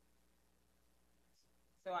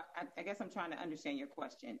 So I guess I'm trying to understand your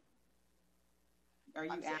question. Are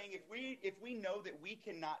you I'm saying if we know that we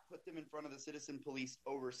cannot put them in front of the Citizen Police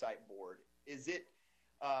Oversight Board, is it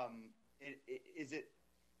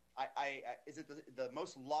the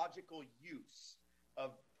most logical use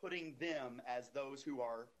of putting them as those who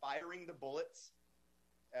are firing the bullets,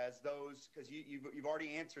 as those, because you've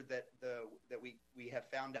already answered that we have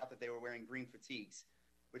found out that they were wearing green fatigues,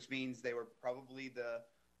 which means they were probably the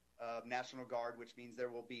National Guard, which means there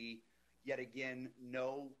will be yet again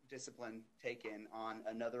no discipline taken on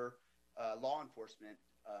another law enforcement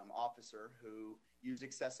officer who used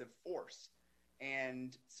excessive force.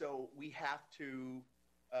 And so we have to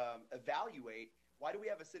evaluate, why do we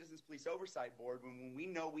have a Citizens Police Oversight Board when we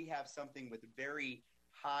know we have something with very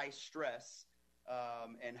high stress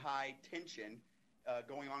and high tension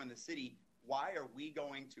going on in the city? Why are we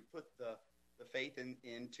going to put the faith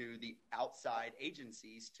into the outside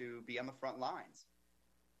agencies to be on the front lines?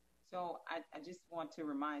 So I just want to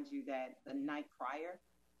remind you that the night prior,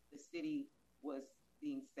 the city was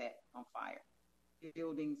being set on fire.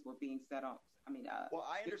 Buildings were being set on. Well,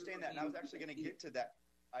 I understand that, and I was actually going to get to that.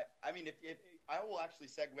 I mean, if I will actually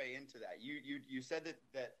segue into that. You said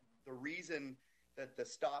that the reason that the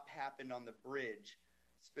stop happened on the bridge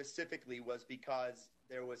specifically was because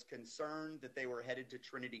there was concern that they were headed to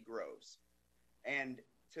Trinity Groves. And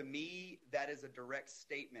to me, that is a direct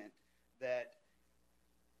statement that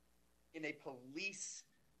in a police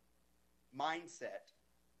mindset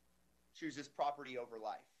chooses property over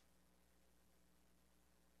life.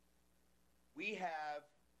 We have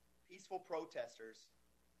peaceful protesters,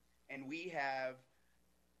 and we have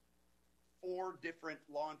 4 different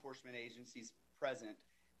law enforcement agencies present,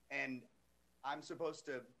 and I'm supposed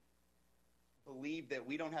to believe that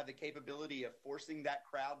we don't have the capability of forcing that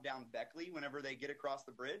crowd down Beckley whenever they get across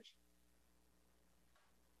the bridge?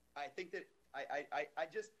 I think that I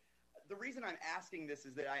just, the reason I'm asking this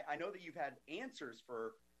is that I know that you've had answers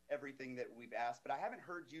for everything that we've asked, but I haven't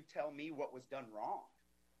heard you tell me what was done wrong.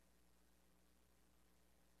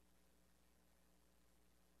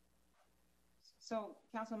 So,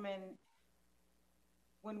 Councilman,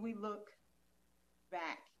 when we look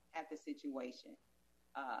back at the situation,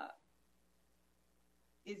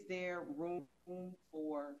 is there room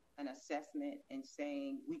for an assessment and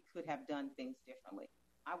saying we could have done things differently?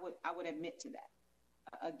 I would admit to that.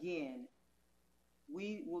 Again,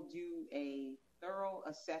 we will do a thorough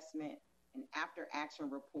assessment and after action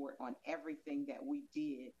report on everything that we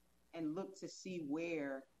did and look to see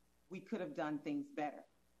where we could have done things better.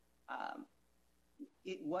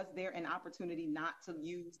 Was there an opportunity not to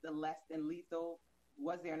use the less than lethal?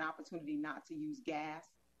 Was there an opportunity not to use gas?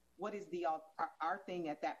 What is our thing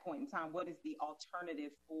at that point in time? What is the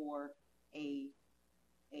alternative for a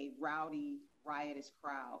rowdy, riotous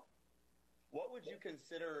crowd? What would you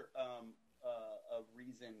consider a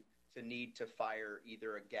reason to need to fire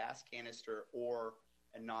either a gas canister or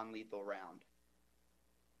a non-lethal round?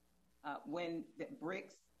 When the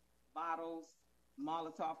bricks, bottles,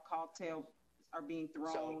 Molotov cocktails are being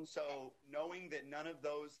thrown. So knowing that none of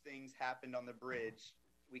those things happened on the bridge,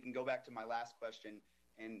 we can go back to my last question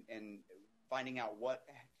and finding out what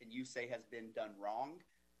can you say has been done wrong.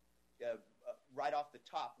 Right off the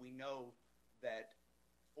top, we know that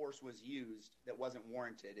force was used that wasn't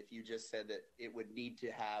warranted if you just said that it would need to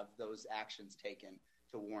have those actions taken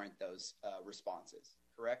to warrant those responses,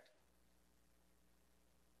 correct?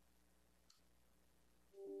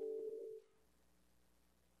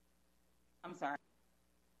 I'm sorry,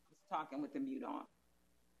 I was talking with the mute on.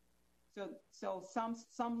 So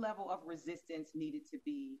some level of resistance needed to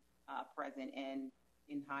be present, and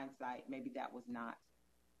in hindsight, maybe that was not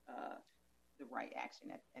the right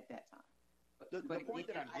action at that time. The point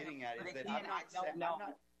that I'm getting at is that I'm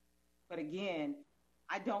not. But again,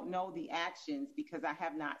 I don't know the actions because I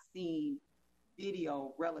have not seen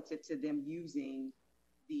video relative to them using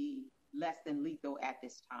the less than lethal at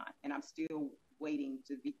this time. And I'm still waiting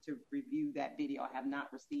to review that video. I have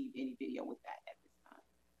not received any video with that at this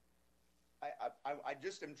time. I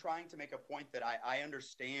just am trying to make a point that I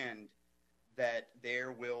understand that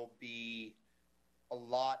there will be a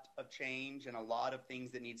lot of change and a lot of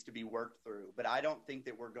things that needs to be worked through. But I don't think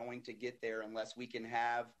that we're going to get there unless we can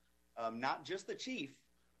have not just the chief,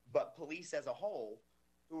 but police as a whole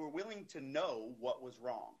who are willing to know what was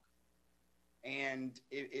wrong. And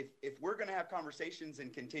if we're going to have conversations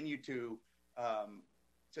and continue to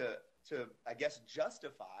I guess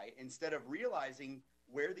justify instead of realizing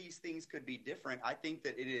where these things could be different, I think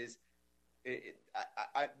that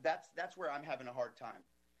that's where I'm having a hard time.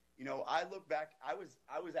 You know, I look back. I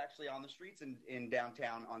was actually on the streets in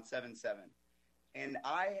downtown on 7/7, and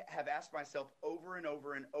I have asked myself over and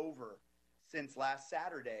over and over since last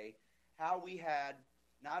Saturday how we had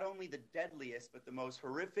not only the deadliest but the most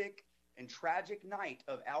horrific and tragic night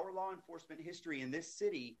of our law enforcement history in this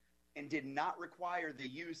city and did not require the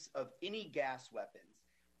use of any gas weapons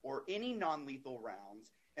or any non-lethal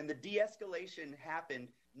rounds. And the de-escalation happened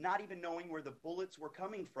not even knowing where the bullets were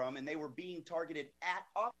coming from, and they were being targeted at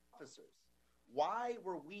officers. Why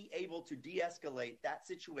were we able to de-escalate that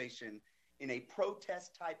situation in a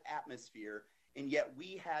protest-type atmosphere, and yet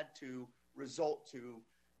we had to resort to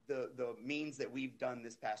the means that we've done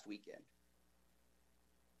this past weekend?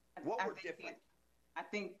 What were different? I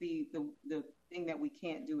think the thing that we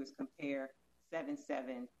can't do is compare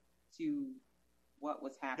 7/7 to what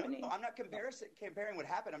was happening. No, I'm not comparing what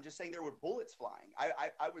happened. I'm just saying there were bullets flying.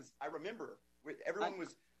 I remember everyone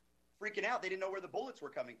was freaking out. They didn't know where the bullets were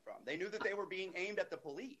coming from. They knew that they were being aimed at the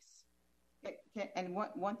police. And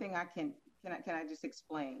one thing can I just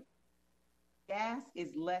explain? Gas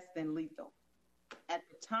is less than lethal. At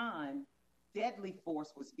the time, deadly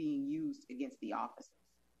force was being used against the officers.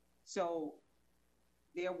 So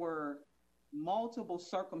there were multiple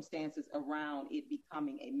circumstances around it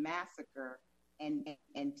becoming a massacre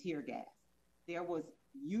and tear gas. There was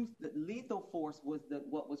the lethal force was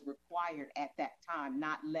what was required at that time,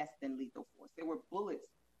 not less than lethal force. There were bullets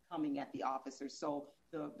coming at the officers. So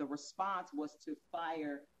the response was to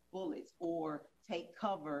fire bullets or take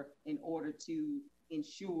cover in order to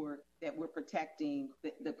ensure that we're protecting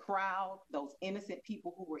the crowd, those innocent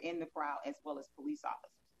people who were in the crowd, as well as police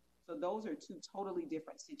officers. So those are two totally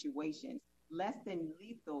different situations. Less than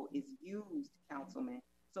lethal is used, Councilman,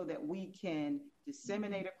 so that we can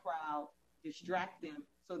disseminate a crowd, distract them,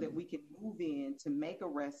 so that we can move in to make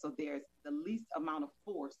arrests. So there's the least amount of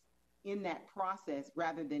force in that process,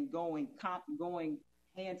 rather than going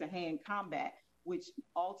hand-to-hand combat, which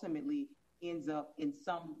ultimately ends up in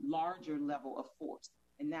some larger level of force.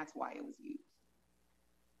 And that's why it was used.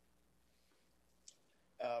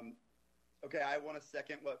 Okay, I want to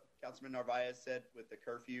second what Councilman Narvaez said with the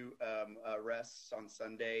curfew arrests on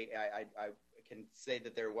Sunday. I can say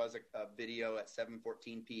that there was a video at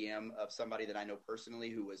 7:14 p.m. of somebody that I know personally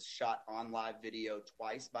who was shot on live video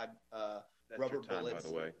twice by rubber bullets, by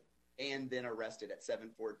the way, and then arrested at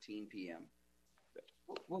 7:14 p.m.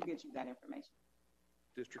 We'll get you that information.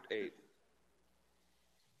 District 8.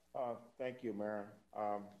 Thank you, Mayor.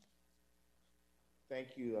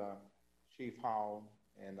 Thank you, Chief Hall,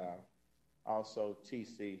 and also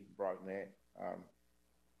TC Brocknett.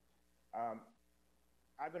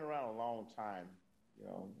 I've been around a long time. You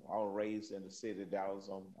know, I was raised in the city of Dallas.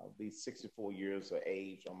 I'll be 64 years of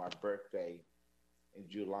age on my birthday in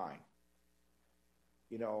July.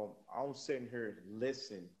 You know, I'm sitting here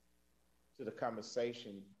listening to the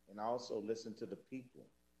conversation and also listen to the people.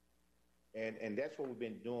 And that's what we've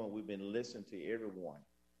been doing. We've been listening to everyone.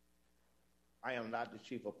 I am not the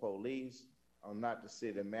chief of police. I'm not the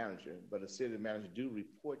city manager, but the city manager do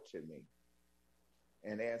report to me.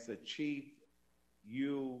 And as a chief,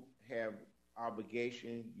 you have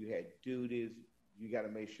obligation, you have duties, you got to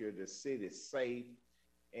make sure the city is safe,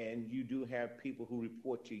 and you do have people who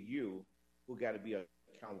report to you who got to be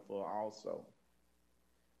accountable also.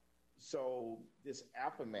 So this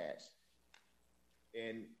aftermath,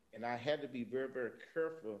 and I had to be very, very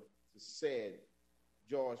careful to say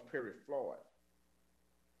George Floyd.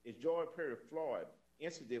 If George Floyd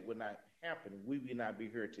incident would not happen, we would not be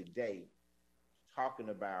here today talking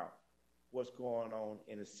about what's going on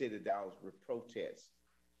in the city of Dallas with protests.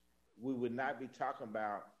 We would not be talking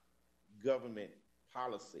about government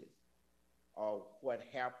policies or what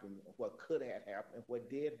happened, what could have happened, and what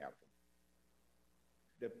did happen.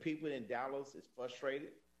 The people in Dallas is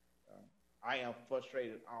frustrated. I am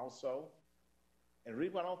frustrated also. And the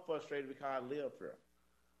reason why I'm frustrated is because I live here.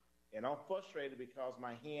 And I'm frustrated because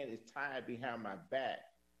my hand is tied behind my back.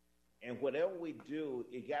 And whatever we do,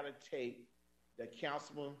 it got to take the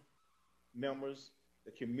council members,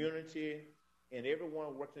 the community, and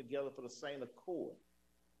everyone working together for the same accord.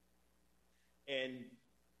 And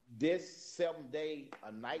this 7-day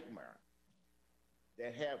a nightmare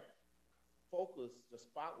that have focused the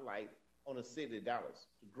spotlight on the city of Dallas,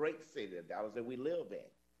 the great city of Dallas that we live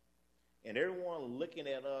in. And everyone looking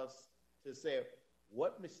at us to say,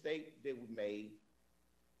 what mistake did we make?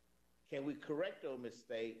 Can we correct those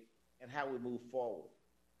mistakes and how we move forward?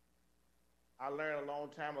 I learned a long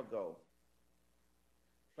time ago,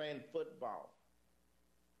 playing football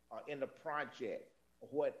or in the project or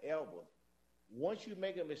whatever, once you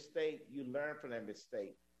make a mistake, you learn from that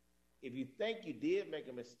mistake. If you think you did make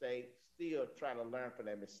a mistake, still try to learn from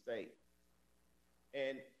that mistake.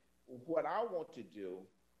 And what I want to do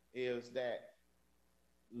is that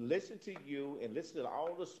listen to you and listen to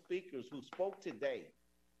all the speakers who spoke today.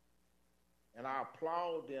 And I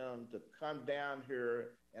applaud them to come down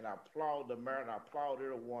here, and I applaud the mayor, and I applaud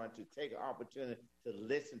everyone to take an opportunity to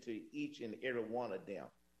listen to each and every one of them.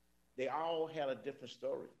 They all had a different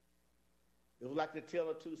story. It was like the tale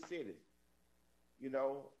of two cities. You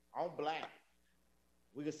know, I'm black.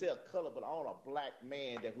 We can say a color, but I'm a black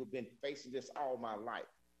man that who's been facing this all my life.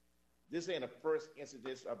 This ain't the first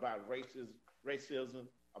incident about racism,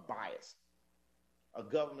 a bias, a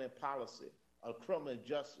government policy, a criminal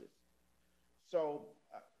justice. So,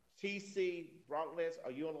 TC Brockless,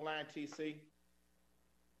 are you on the line, TC?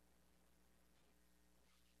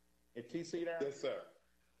 Is TC there? Yes, sir.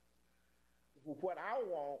 What I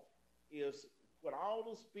want is when all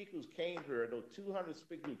those speakers came here, those 200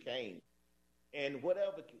 speakers who came, and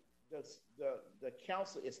whatever the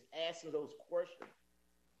council is asking those questions,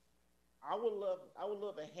 I would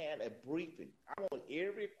love to have a briefing. I want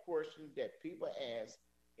every question that people ask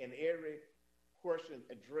and every question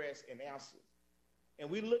addressed and answered. And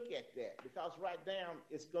we look at that because right now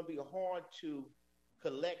it's going to be hard to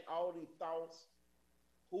collect all these thoughts.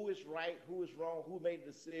 Who is right? Who is wrong? Who made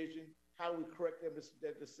the decision? How do we correct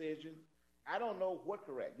that decision? I don't know what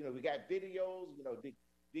correct. You know, we got videos. You know, did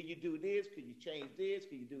you do this? Could you change this?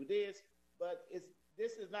 Could you do this? But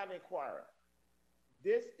this is not an inquiry.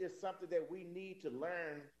 This is something that we need to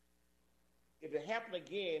learn. If it happened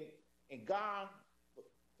again, and God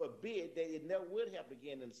forbid that it never would happen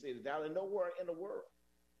again in the city of Dallas, nowhere in the world.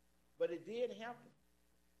 But it did happen.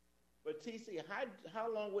 But TC,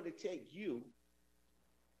 how long would it take you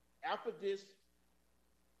after this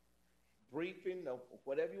briefing, or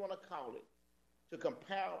whatever you want to call it, to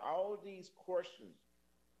compile all these questions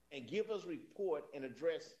and give us a report and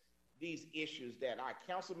address these issues that our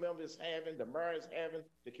council members having, the mayor is having,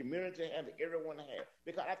 the community having, everyone have?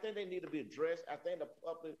 Because I think they need to be addressed. I think the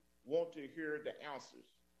public want to hear the answers.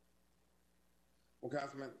 Well,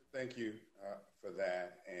 Councilman, thank you for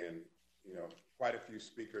that. And, you know, quite a few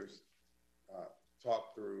speakers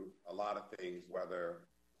talked through a lot of things, whether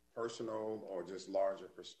personal or just larger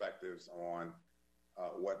perspectives on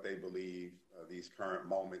what they believe these current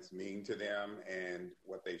moments mean to them and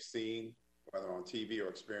what they've seen, whether on TV or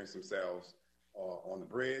experienced themselves on the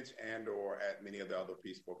bridge and or at many of the other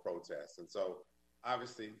peaceful protests. And so,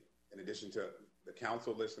 obviously, in addition to the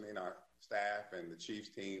council listening, our staff and the Chiefs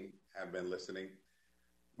team have been listening.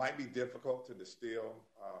 Might be difficult to distill,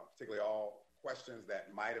 particularly all questions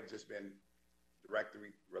that might have just been directly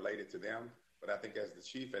related to them. But I think as the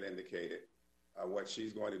chief had indicated, what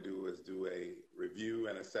she's going to do is do a review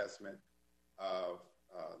and assessment of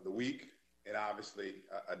the week and obviously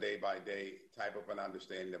a day-by-day type of an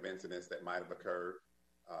understanding of incidents that might have occurred,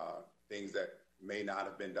 things that may not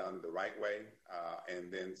have been done the right way,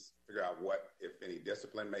 and then figure out what, if any,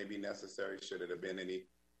 discipline may be necessary, should it have been any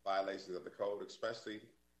violations of the code, especially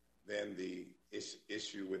then the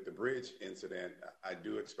issue with the bridge incident. I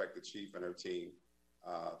do expect the chief and her team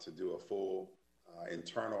to do a full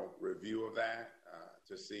internal review of that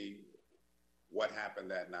to see what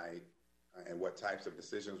happened that night and what types of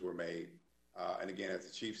decisions were made. And again, as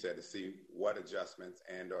the chief said, to see what adjustments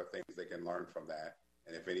and or things they can learn from that.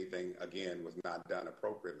 And if anything, again, was not done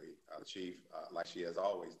appropriately, the chief, like she has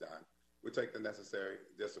always done, would take the necessary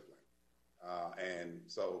discipline. And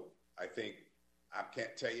so I think I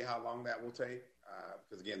can't tell you how long that will take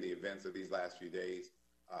because, again, the events of these last few days,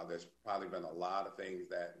 there's probably been a lot of things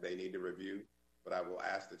that they need to review. But I will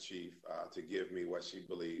ask the chief to give me what she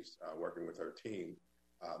believes, working with her team,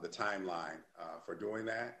 the timeline for doing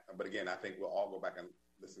that. But again, I think we'll all go back and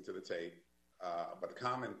listen to the tape. But the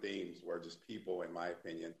common themes were just people, in my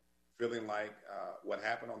opinion, feeling like what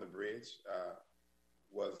happened on the bridge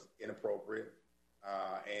was inappropriate,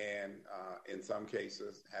 and in some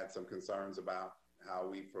cases had some concerns about how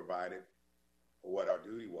we provided what our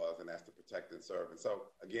duty was, and that's to protect and serve. And so,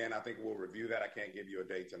 again, I think we'll review that. I can't give you a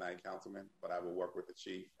date tonight, Councilman, but I will work with the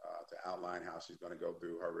chief to outline how she's going to go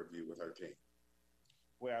through her review with her team.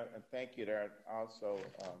 Well, thank you there also,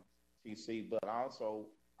 TC, but also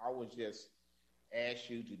I would just ask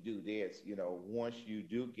you to do this, once you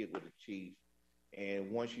do get with the chief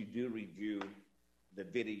and once you do review the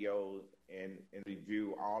video and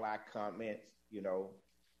review all our comments,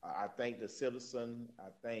 I think the citizen, I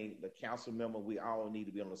think the council member, we all need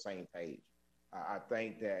to be on the same page. I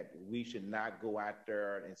think that we should not go out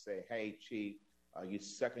there and say, hey, chief, you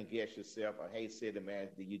second guess yourself, or hey, city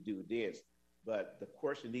manager, did you do this? But the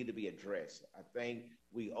question need to be addressed. I think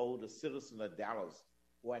we owe the citizen of Dallas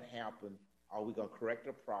what happened. Are we going to correct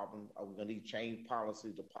the problem? Are we going to need to change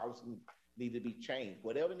policy? The policy need to be changed.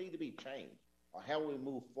 Whatever need to be changed, or how we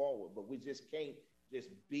move forward. But we just can't just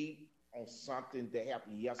beat on something that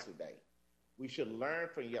happened yesterday. We should learn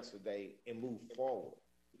from yesterday and move forward.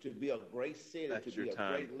 To be a great city, to be a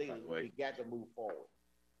great leader, we got to move forward.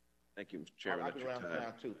 Thank you, Mr. Chairman. I'll be around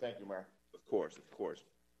time too. Thank you, Mayor. Of course.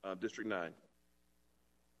 District 9.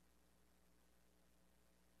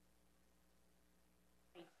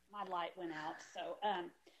 My light went out,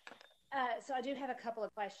 so I do have a couple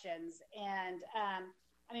of questions, and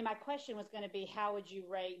my question was going to be, how would you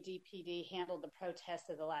rate DPD handled the protests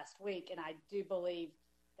of the last week? And I do believe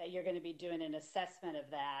that you're going to be doing an assessment of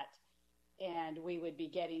that, and we would be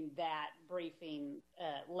getting that briefing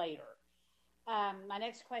later. My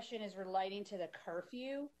next question is relating to the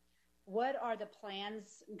curfew. What are the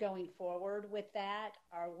plans going forward with that?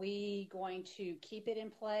 Are we going to keep it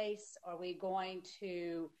in place? Are we going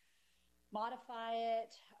to modify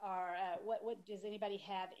it? Or what does anybody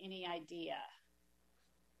have any idea?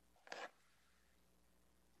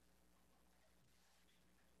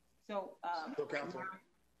 So, Council.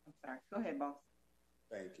 I'm sorry. Go ahead, boss.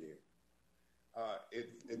 Thank you.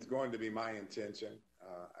 It's going to be my intention,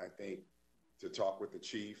 I think, to talk with the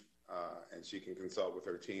chief, and she can consult with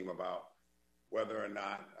her team about whether or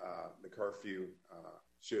not the curfew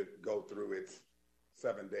should go through its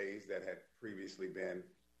 7 days that had previously been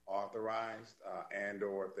authorized, and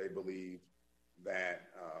or if they believe that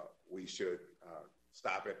we should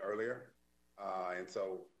stop it earlier. And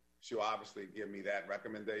so she'll obviously give me that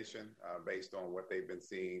recommendation based on what they've been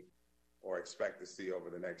seeing or expect to see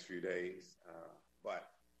over the next few days.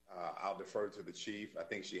 But I'll defer to the chief. I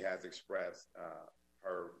think she has expressed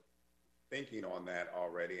her thinking on that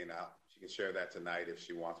already, and she can share that tonight if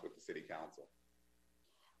she wants with the city council.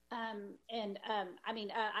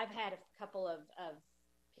 I've had a couple of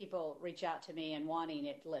people reach out to me and wanting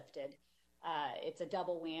it lifted. It's a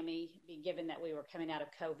double whammy, given that we were coming out of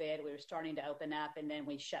COVID, we were starting to open up, and then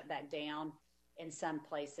we shut back down in some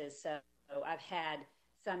places. So I've had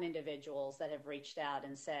some individuals that have reached out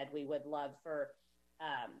and said we would love to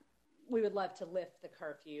lift the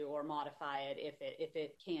curfew or modify it if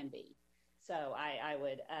it can be. So I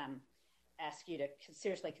would ask you to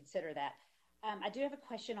seriously consider that. I do have a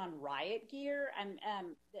question on riot gear.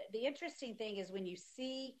 The interesting thing is when you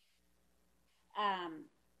see,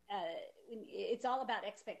 it's all about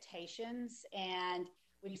expectations, and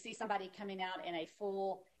when you see somebody coming out in a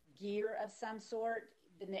full gear of some sort,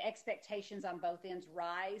 then the expectations on both ends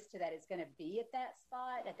rise to that it's going to be at that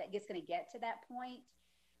spot, that it's going to get to that point.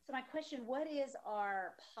 So my question, what is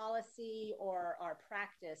our policy or our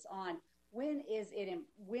practice on when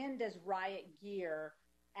does riot gear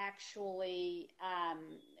actually,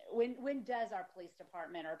 when does our police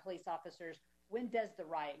department or police officers, when does the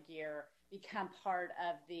riot gear become part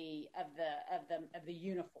of the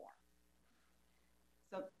uniform?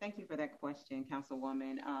 So thank you for that question,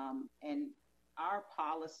 Councilwoman. And our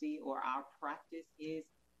policy or our practice is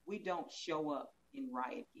we don't show up in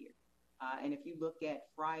riot gear. And if you look at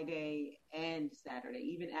Friday and Saturday,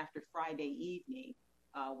 even after Friday evening,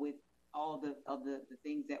 with all the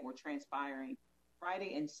things that were transpiring,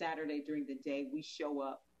 Friday and Saturday during the day, we show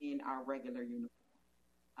up in our regular uniform.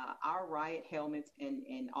 Our riot helmets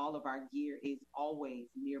and all of our gear is always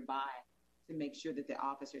nearby to make sure that the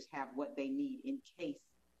officers have what they need in case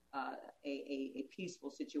a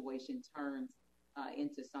peaceful situation turns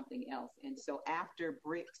into something else. And so after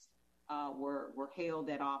bricks were hailed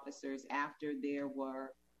at officers, after there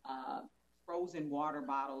were frozen water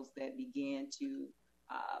bottles that began to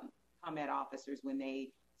come at officers when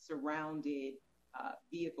they surrounded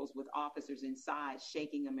vehicles with officers inside,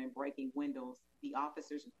 shaking them and breaking windows, the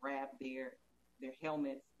officers grabbed their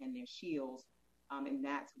helmets and their shields, and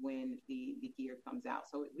that's when the gear comes out.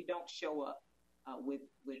 So we don't show up with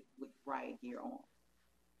riot gear on.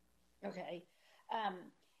 Okay.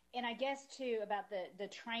 And I guess too about the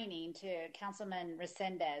training to Councilman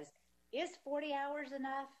Resendez, is 40 hours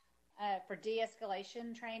enough for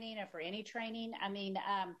de-escalation training or for any training? I mean,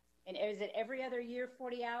 and is it every other year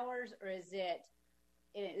 40 hours, or is it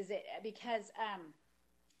because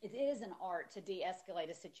it is an art to de-escalate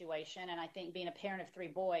a situation, and I think being a parent of 3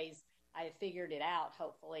 boys, I have figured it out,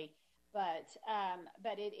 hopefully.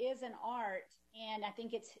 But it is an art, and I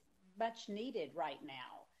think it's much needed right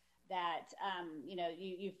now. That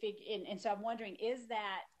you figure, and so I'm wondering, is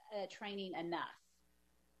that training enough?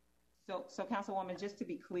 So Councilwoman, just to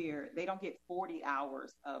be clear, they don't get 40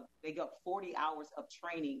 hours of. They get 40 hours of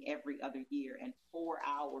training every other year, and 4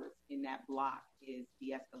 hours in that block is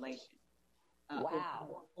de-escalation.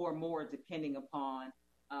 Wow. Or more, depending upon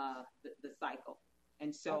the cycle.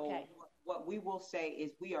 And so what we will say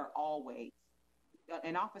is we are always,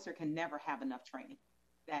 an officer can never have enough training.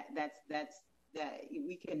 That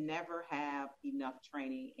we can never have enough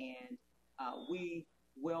training, and we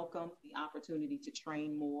welcome the opportunity to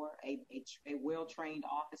train more. A well-trained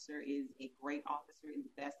officer is a great officer and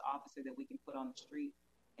the best officer that we can put on the street.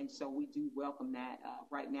 And so we do welcome that.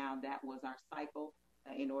 Right now, that was our cycle.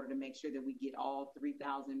 In order to make sure that we get all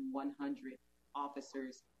 3,100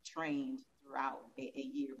 officers trained throughout a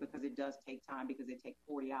year, because it does take time, because it takes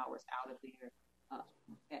 40 hours out of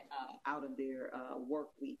their work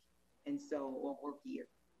week, and so, or work year.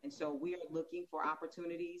 And so we are looking for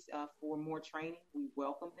opportunities for more training. We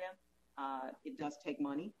welcome them. It does take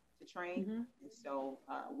money to train, and so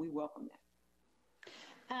we welcome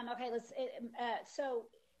that. Okay, so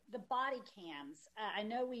the body cams, I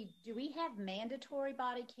know do we have mandatory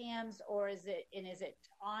body cams, or is it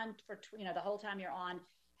on for, the whole time you're on?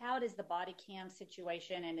 How does the body cam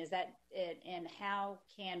situation, and and how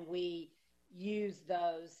can we use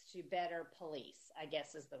those to better police, I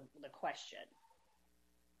guess is the question.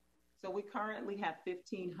 So we currently have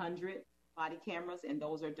 1,500 body cameras, and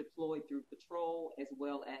those are deployed through patrol as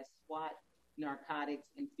well as SWAT, narcotics,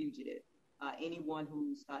 and fugitive. Anyone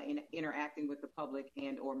who's interacting with the public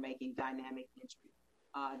and or making dynamic entry.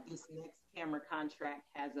 This next camera contract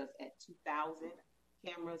has us at 2,000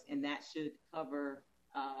 cameras, and that should cover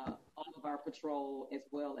all of our patrol as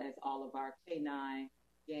well as all of our K9,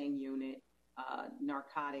 gang unit,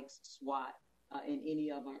 narcotics, SWAT, and any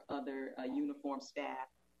of our other uniformed staff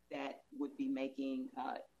that would be making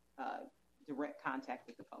direct contact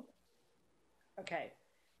with the public. Okay.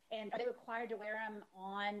 And are they required to wear them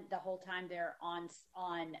on the whole time they're on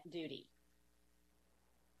duty?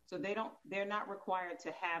 So they're not required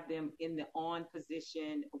to have them in the on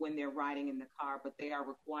position when they're riding in the car, but they are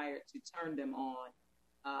required to turn them on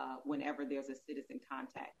whenever there's a citizen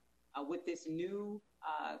contact. With the new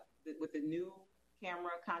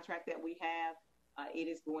camera contract that we have, it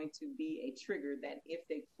is going to be a trigger that if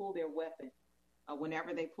they pull their weapon,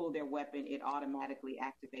 whenever they pull their weapon, it automatically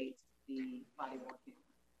activates the body-worn camera.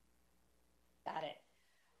 Got it.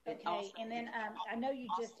 Okay, and then I know you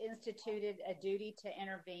just instituted a duty to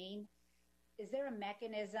intervene. Is there a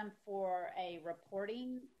mechanism for a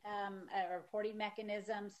reporting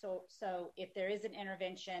mechanism? So if there is an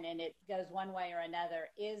intervention and it goes one way or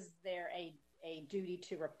another, is there a duty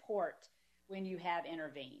to report when you have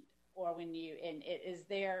intervened, or when is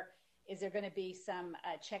there going to be some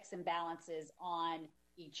checks and balances on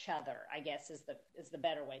each other, I guess is the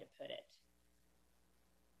better way to put it.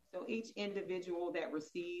 So each individual that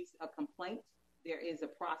receives a complaint, there is a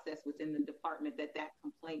process within the department that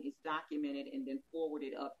complaint is documented and then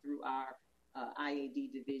forwarded up through our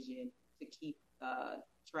IAD division to keep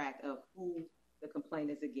track of who the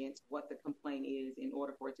complaint is against, what the complaint is, in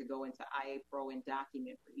order for it to go into IA Pro and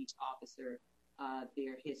document for each officer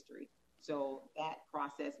their history. So that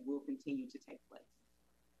process will continue to take place.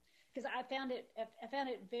 Because I found it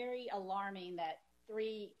very alarming that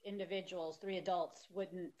 3 adults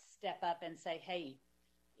wouldn't step up and say, hey,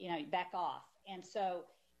 back off. And so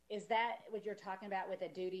is that what you're talking about with a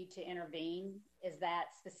duty to intervene? Is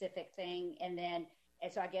that specific thing? And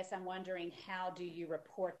so I guess I'm wondering, how do you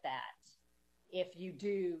report that if you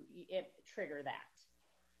do trigger that?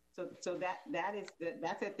 So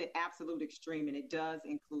that's at the absolute extreme, and it does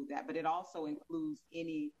include that, but it also includes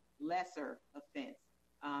any lesser offense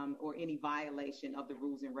or any violation of the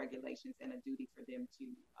rules and regulations, and a duty for them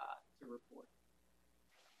to report.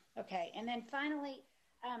 Okay, and then finally,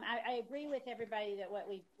 I agree with everybody that what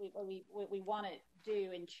we want to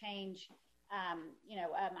do and change.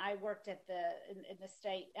 I worked in the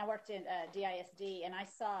state. I worked in DISD, and I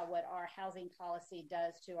saw what our housing policy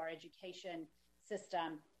does to our education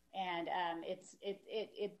system, and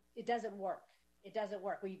it doesn't work. It doesn't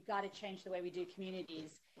work. We've got to change the way we do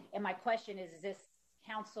communities. And my question is this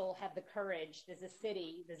council have the courage, does the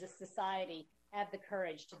city, does the society have the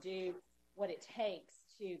courage to do what it takes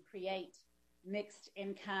to create mixed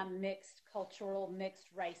income, mixed cultural, mixed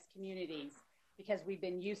race communities? Because we've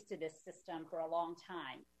been used to this system for a long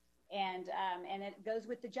time. And it goes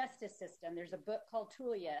with the justice system. There's a book called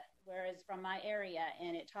Tulia, whereas from my area,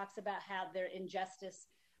 and it talks about how their injustice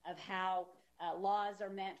of how laws are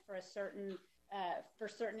meant for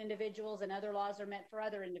certain individuals and other laws are meant for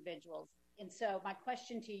other individuals. And so my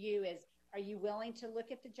question to you is, are you willing to look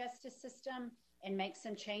at the justice system and make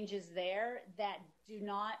some changes there that do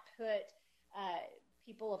not put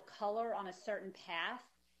people of color on a certain path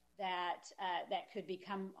that could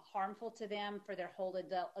become harmful to them for their whole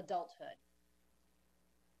adulthood?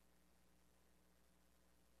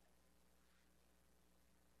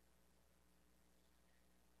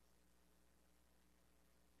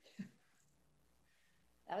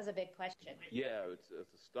 That was a big question. Yeah, it's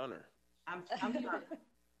a stunner. I'm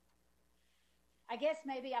I guess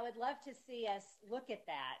maybe I would love to see us look at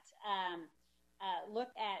that, look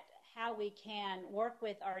at how we can work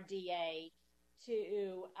with our DA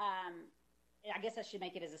to, I guess I should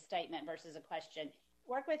make it as a statement versus a question,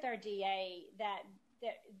 work with our DA that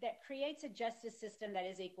creates a justice system that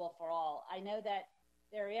is equal for all. I know that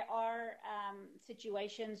there are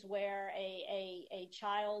situations where a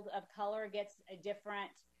child of color gets a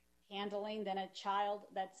different handling than a child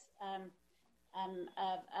that's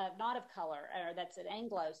not of color, or that's an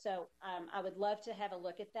Anglo. So I would love to have a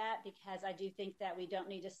look at that, because I do think that we don't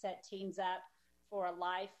need to set teens up for a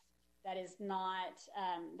life that is not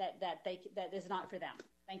that is not for them.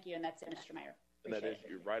 Thank you, and that's it, Mr. Mayor. And that is,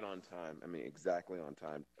 you're right on time. I mean, exactly on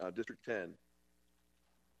time. District 10.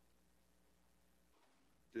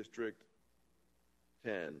 District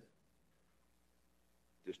 10.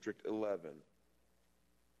 District 11.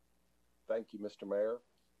 Thank you, Mr. Mayor.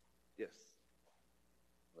 Yes.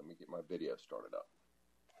 Let me get my video started up.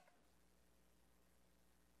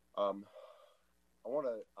 I want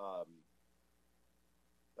to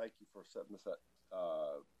thank you for setting this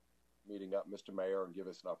meeting up, Mr. Mayor, and give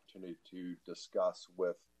us an opportunity to discuss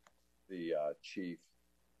with the chief.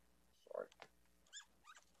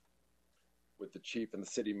 With the chief and the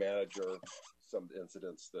city manager, some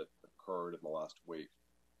incidents that occurred in the last week.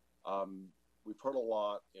 We've heard a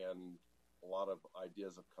lot, and a lot of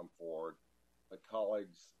ideas have come forward. But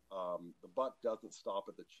colleagues, the buck doesn't stop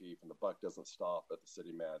at the chief, and the buck doesn't stop at the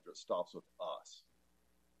city manager. It stops with us.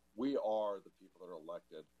 We are the people that are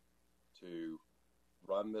elected to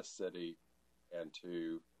run this city and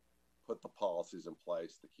to put the policies in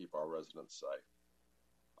place to keep our residents safe.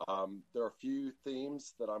 There are a few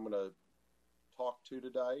themes that I'm going to talk to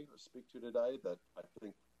today, or speak to today, that I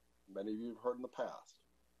think many of you have heard in the past.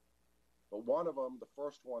 But one of them, the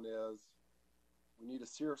first one, is we need to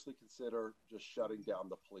seriously consider just shutting down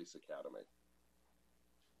the police academy.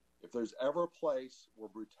 If there's ever a place where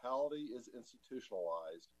brutality is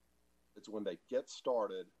institutionalized, it's when they get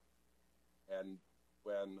started, and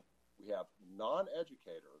when we have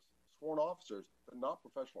non-educators, sworn officers, but not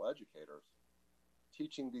professional educators,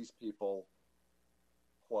 teaching these people,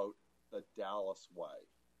 quote, the Dallas way.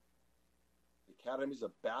 The academy is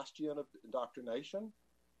a bastion of indoctrination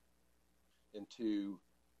into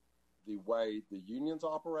the way the unions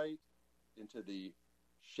operate, into the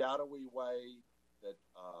shadowy way that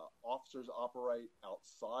officers operate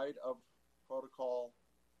outside of protocol,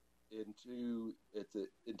 into it's an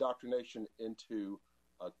indoctrination into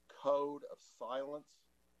a code of silence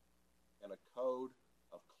and a code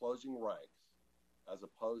of closing ranks, as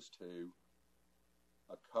opposed to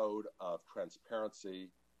a code of transparency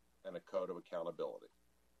and a code of accountability.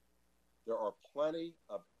 There are plenty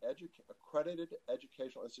of accredited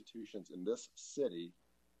educational institutions in this city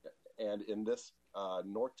and in this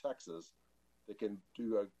North Texas that can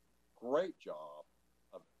do a great job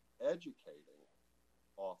of educating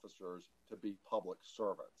officers to be public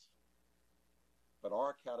servants. But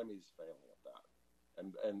our academy is failing at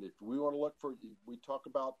that. And if we want to look for, we talk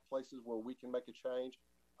about places where we can make a change,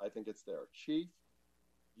 I think it's there. Chief,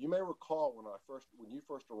 you may recall when you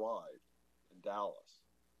first arrived in Dallas,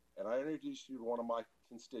 and I introduced you to one of my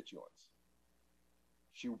constituents.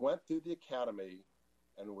 She went through the academy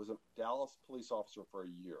and was a Dallas police officer for a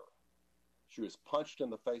year. She was punched in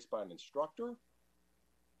the face by an instructor.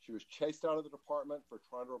 She was chased out of the department for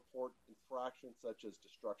trying to report infractions such as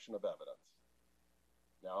destruction of evidence.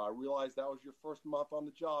 Now, I realize that was your first month on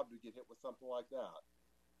the job to get hit with something like that.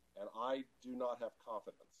 And I do not have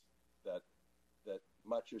confidence that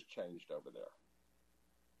much has changed over there.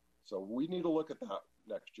 So we need to look at that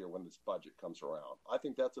next year when this budget comes around. I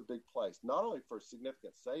think that's a big place, not only for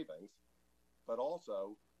significant savings, but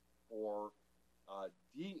also for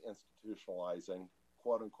deinstitutionalizing,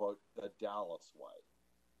 quote unquote, the Dallas way.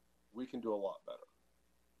 We can do a lot better.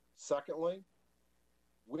 Secondly,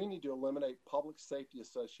 we need to eliminate public safety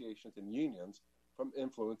associations and unions from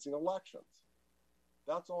influencing elections.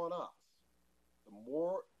 That's on us.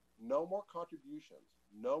 No more contributions,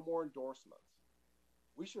 no more endorsements.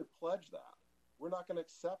 We should pledge that. We're not going to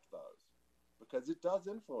accept those because it does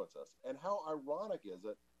influence us. And how ironic is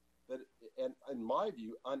it that, and in my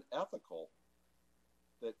view, unethical,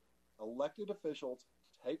 that elected officials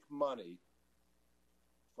take money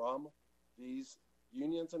from these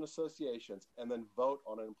unions and associations and then vote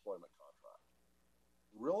on an employment contract.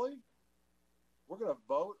 Really? We're going to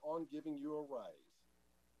vote on giving you a raise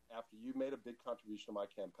after you made a big contribution to my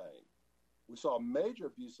campaign. We saw a major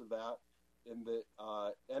abuse of that in the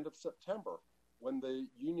end of September when the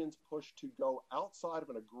unions pushed to go outside of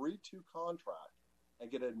an agreed-to contract and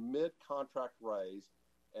get a mid-contract raise,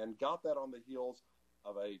 and got that on the heels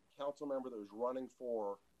of a council member that was running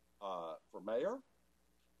for mayor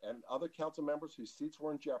and other council members whose seats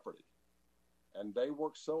were in jeopardy. And they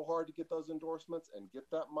worked so hard to get those endorsements and get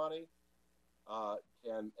that money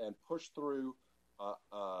and push through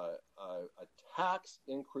a tax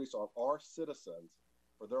increase on our citizens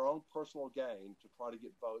for their own personal gain to try to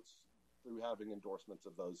get votes through having endorsements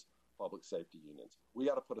of those public safety unions. We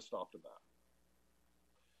got to put a stop to that.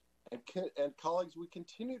 And colleagues, we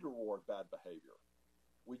continue to reward bad behavior.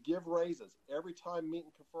 We give raises every time Meet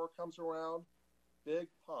and Confer comes around. Big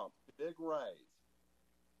pump, big raise.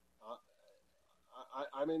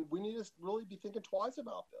 I mean, we need to really be thinking twice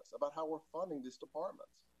about this, about how we're funding these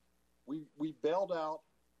departments. We bailed out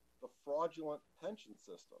the fraudulent pension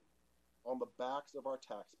system on the backs of our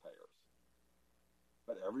taxpayers.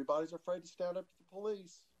 But everybody's afraid to stand up to the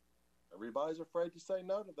police. Everybody's afraid to say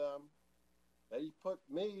no to them. They put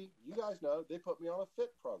me, you guys know, they put me on a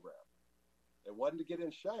FIT program. It wasn't to get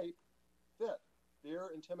in shape. FIT, fear,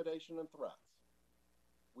 intimidation, and threats.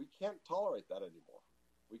 We can't tolerate that anymore.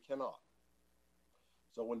 We cannot.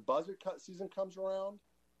 So when budget cut season comes around,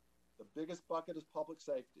 the biggest bucket is public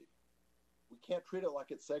safety. We can't treat it like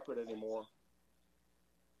it's sacred anymore.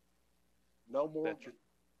 No more.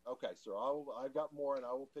 Okay, sir. I've got more, and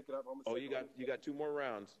I will pick it up on the. Oh, you got 2 more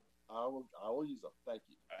rounds. I will use them. Thank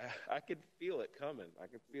you. I can feel it coming. I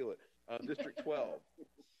can feel it. District 12.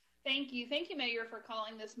 Thank you, Mayor, for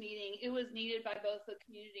calling this meeting. It was needed by both the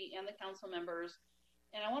community and the council members.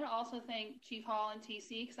 And I want to also thank Chief Hall and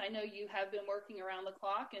TC, because I know you have been working around the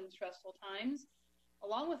clock in stressful times,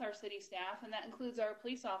 along with our city staff, and that includes our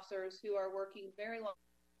police officers who are working very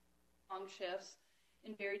long shifts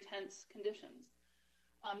in very tense conditions.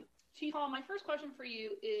 Chief Hall, my first question for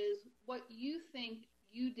you is what you think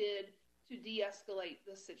you did to de-escalate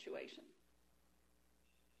this situation.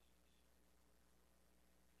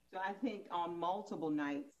 So I think on multiple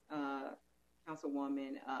nights,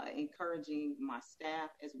 Councilwoman, encouraging my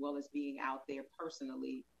staff as well as being out there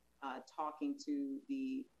personally, talking to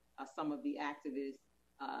some of the activists,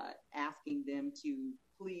 asking them to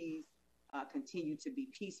please continue to be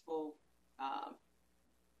peaceful,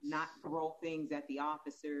 not throw things at the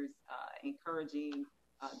officers, encouraging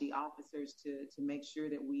the officers to make sure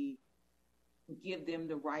that we give them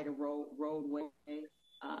the right of roadway,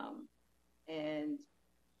 and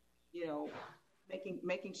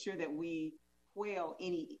making sure that we quell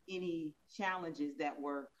any challenges that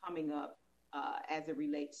were coming up as it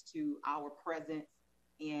relates to our presence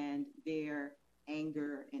and their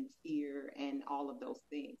anger and fear and all of those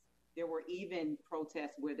things. There were even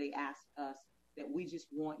protests where they asked us that we just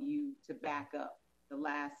want you to back up. The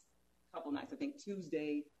last couple nights, I think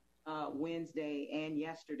Tuesday, Wednesday, and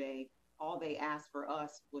yesterday, all they asked for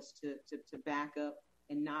us was to back up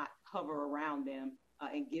and not hover around them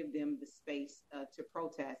and give them the space to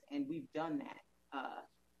protest, and we've done that.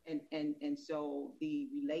 And so the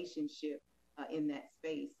relationship in that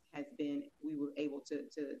space has been, we were able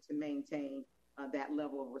to maintain that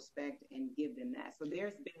level of respect and give them that. So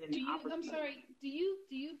there's been an opportunity. I'm sorry, do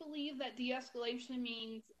you believe that de-escalation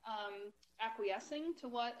means acquiescing to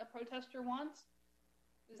what a protester wants?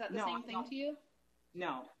 Is that the same thing to you?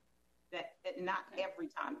 No, that not every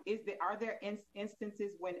time. Are there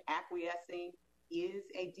instances when acquiescing is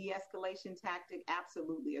a de-escalation tactic?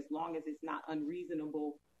 Absolutely, as long as it's not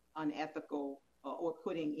unreasonable, unethical, or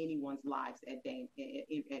putting anyone's lives at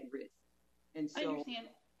risk. And so, I understand.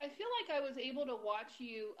 I feel like I was able to watch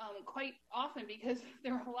you quite often because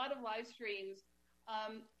there were a lot of live streams,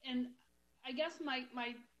 and I guess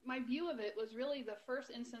my view of it was really the first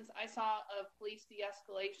instance I saw of police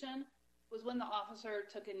de-escalation was when the officer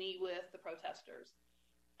took a knee with the protesters.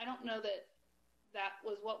 I don't know that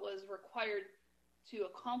was what was required to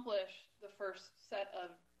accomplish the first set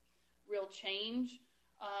of real change.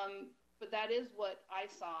 But that is what I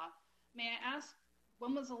saw. May I ask,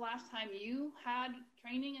 when was the last time you had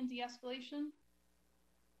training in de-escalation?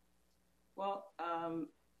 Well,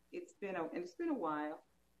 it's been a while.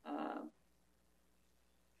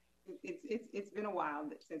 It's been a while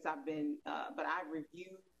since I've been, but I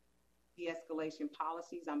reviewed de-escalation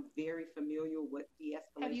policies. I'm very familiar with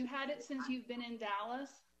de-escalation. Have you had it since you've been in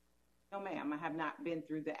Dallas? No, ma'am. I have not been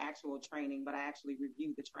through the actual training, but I actually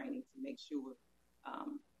reviewed the training to make sure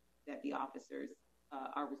that the officers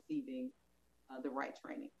are receiving the right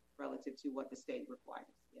training relative to what the state requires.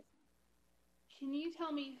 Yes. Can you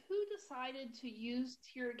tell me who decided to use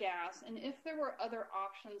tear gas and if there were other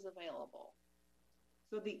options available?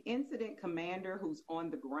 So the incident commander who's on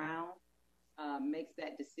the ground makes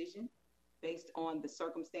that decision based on the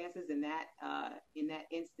circumstances. In that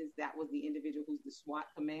instance, that was the individual who's the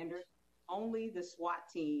SWAT commander. Only the SWAT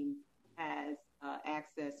team has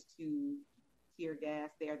access to tear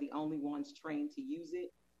gas. They are the only ones trained to use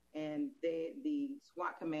it. And the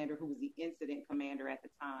SWAT commander, who was the incident commander at the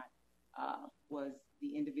time, was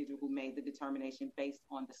the individual who made the determination based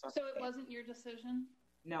on the circumstances. So it wasn't your decision?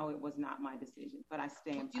 No, it was not my decision, but I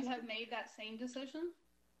stand. Would you have made that same decision?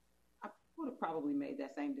 I would have probably made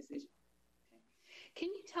that same decision. Okay. Can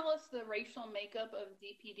you tell us the racial makeup of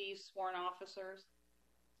DPD's sworn officers?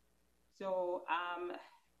 So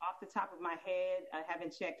off the top of my head, I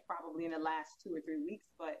haven't checked probably in the last 2 or 3 weeks,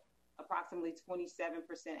 but approximately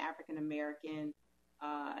 27% African American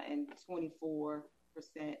and 24%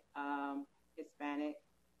 Hispanic,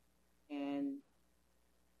 and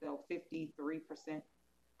so 53%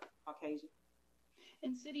 Caucasian.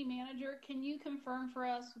 And city manager, can you confirm for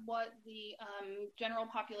us what the general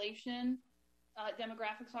population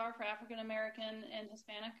demographics are for African American and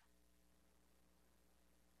Hispanic?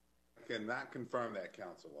 I cannot confirm that,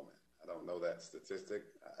 Councilwoman. I don't know that statistic.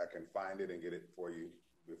 I can find it and get it for you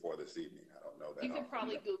before this evening. I don't know that. You could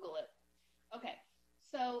probably Google it. Okay.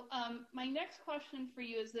 So my next question for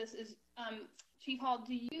you is this: Chief Hall,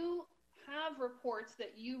 do you have reports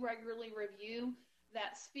that you regularly review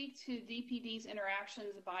that speak to DPD's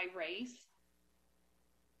interactions by race?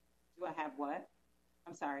 Do I have what?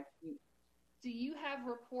 I'm sorry. Do you have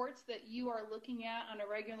reports that you are looking at on a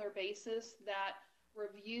regular basis that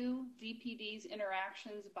review DPD's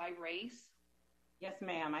interactions by race? Yes,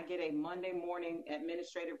 ma'am. I get a Monday morning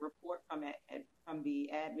administrative report from the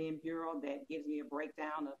admin bureau that gives me a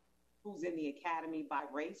breakdown of who's in the academy by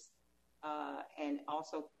race, and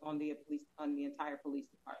also on the entire police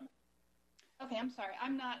department. Okay, I'm sorry.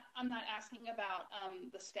 I'm not asking about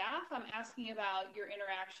the staff. I'm asking about your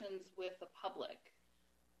interactions with the public.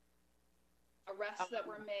 Arrests that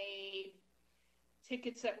were made,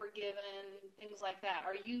 tickets that were given, things like that.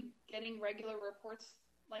 Are you getting regular reports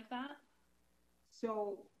like that?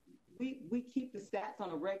 So we keep the stats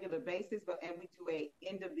on a regular basis, and we do a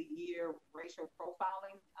end of the year racial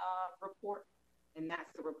profiling report, and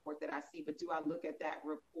that's the report that I see. But do I look at that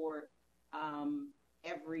report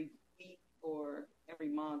every week or every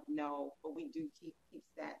month? No, but we do keep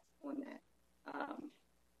stats on that.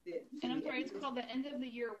 And I'm sorry, it's called the end of the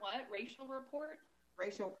year what? Racial report?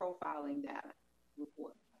 Racial profiling data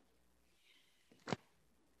report.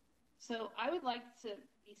 So I would like to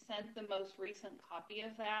be sent the most recent copy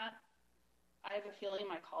of that. I have a feeling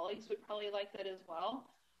my colleagues would probably like that as well.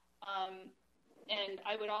 And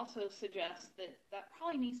I would also suggest that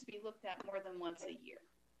probably needs to be looked at more than once a year.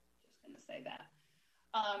 Just going to say that.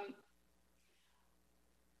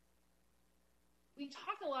 We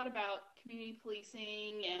talk a lot about community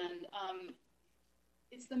policing, and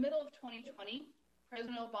it's the middle of 2020.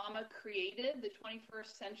 President Obama created the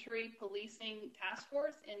 21st Century Policing Task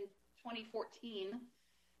Force in 2014.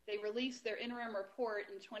 They released their interim report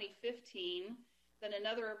in 2015, then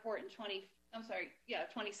another report in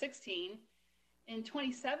 2016. In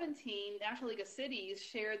 2017, National League of Cities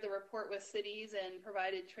shared the report with cities and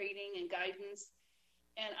provided training and guidance.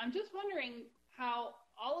 And I'm just wondering how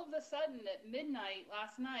all of a sudden at midnight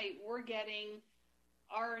last night, we're getting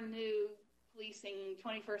our new policing,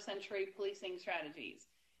 21st century policing strategies,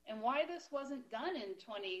 and why this wasn't done in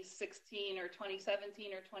 2016 or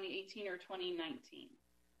 2017 or 2018 or 2019.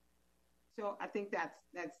 So I think that's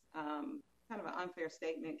kind of an unfair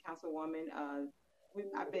statement, Councilwoman.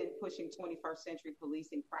 I've been pushing 21st century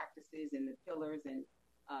policing practices and the pillars, and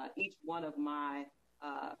each one of my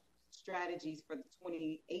strategies for the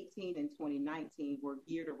 2018 and 2019 were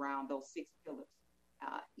geared around those 6 pillars,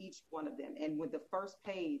 each one of them. And with the first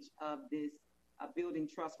page of this Building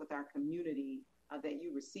Trust with Our Community that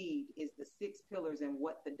you received is the 6 pillars and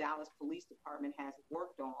what the Dallas Police Department has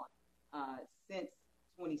worked on since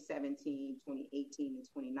 2017, 2018, and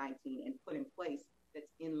 2019 and put in place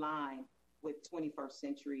that's in line with 21st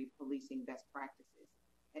century policing best practices.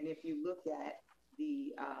 And if you look at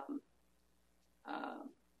the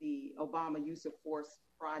Obama Use of Force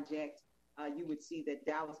project, you would see that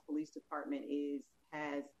Dallas Police Department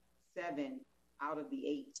has 7 out of the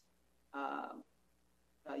 8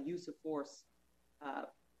 use of force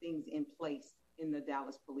things in place in the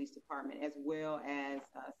Dallas Police Department, as well as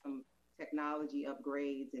some technology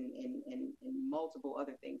upgrades and multiple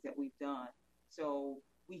other things that we've done. So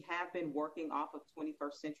we have been working off of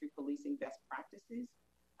 21st century policing best practices.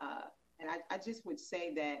 And I just would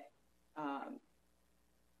say that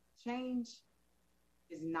change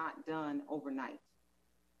is not done overnight.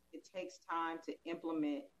 It takes time to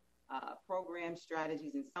implement program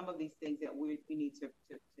strategies, and some of these things that we need to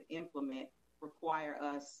implement require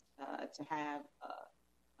us to have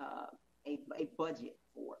a budget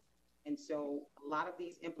for. And so a lot of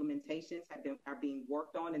these implementations are being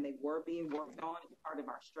worked on, and they were being worked on as part of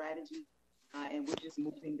our strategy, and we're just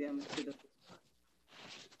moving them to the.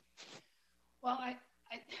 Well, I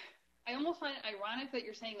almost find it ironic that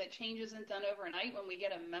you're saying that change isn't done overnight when we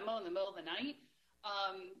get a memo in the middle of the night,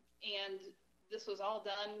 and this was all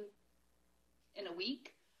done in a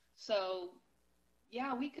week. So,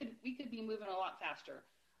 yeah, we could be moving a lot faster.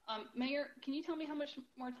 Mayor, can you tell me how much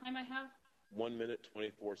more time I have? 1 minute,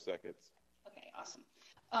 24 seconds. Okay, awesome.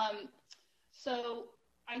 So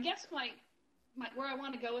I guess where I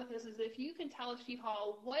want to go with this is if you can tell us, Chief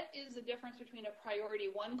Hall, what is the difference between a priority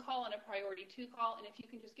 1 call and a priority 2 call, and if you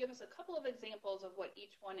can just give us a couple of examples of what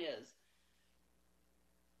each one is.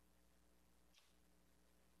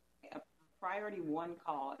 A priority 1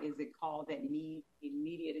 call is a call that needs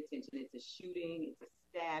immediate attention. It's a shooting, it's a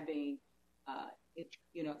stabbing,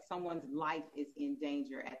 someone's life is in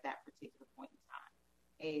danger at that particular point in time.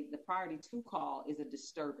 The priority 2 call is a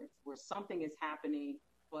disturbance where something is happening,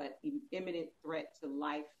 but imminent threat to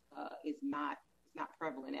life is not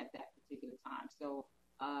prevalent at that particular time. So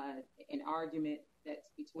an argument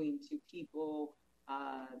that's between 2 people,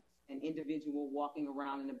 an individual walking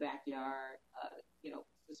around in the backyard,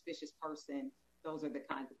 suspicious person, those are the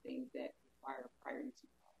kinds of things that require a priority 2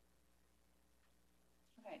 call.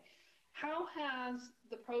 Okay. How has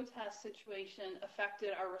the protest situation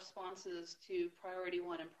affected our responses to priority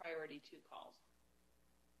 1 and priority 2 calls?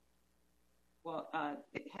 Well,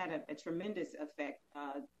 it had a tremendous effect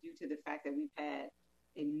due to the fact that we've had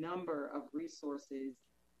a number of resources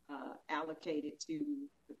allocated to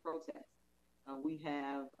the protest. We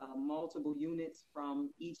have multiple units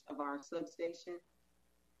from each of our substations,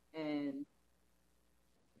 and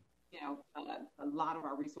a lot of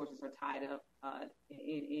our resources are tied up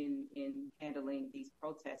in handling these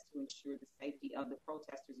protests to ensure the safety of the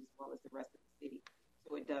protesters as well as the rest of the city.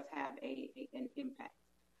 So it does have an impact.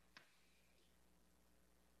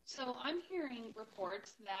 So I'm hearing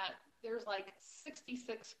reports that there's like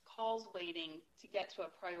 66 calls waiting to get to a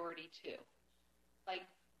priority 2. Like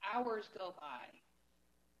hours go by.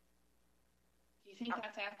 Do you think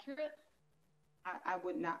that's accurate? I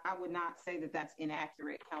would not say that that's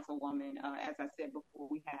inaccurate, Councilwoman. As I said before,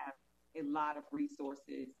 we have a lot of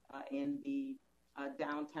resources in the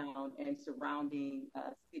downtown and surrounding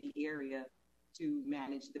city area to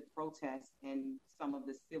manage the protests and some of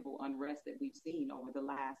the civil unrest that we've seen over the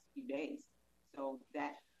last few days. So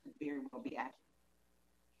that could very well be accurate.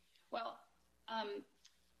 Well, I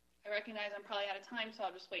recognize I'm probably out of time, so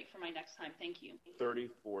I'll just wait for my next time. Thank you.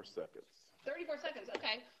 34 seconds. 34 seconds,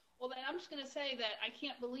 okay. Well, then I'm just going to say that I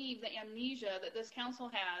can't believe the amnesia that this council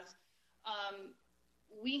has.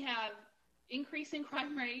 We have increasing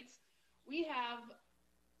crime rates. We have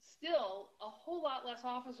still a whole lot less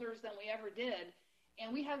officers than we ever did,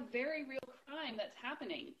 and we have very real crime that's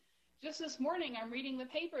happening. Just this morning, I'm reading the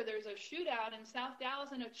paper. There's a shootout in South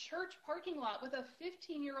Dallas in a church parking lot with a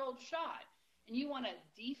 15-year-old shot, and you want to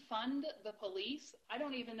defund the police? I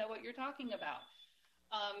don't even know what you're talking about.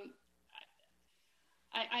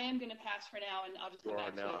 I am going to pass for now, and I'll just come back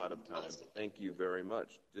to it. You are now out of time. Thank you very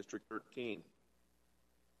much. District 13.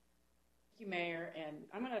 Thank you, Mayor. And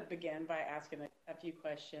I'm going to begin by asking a few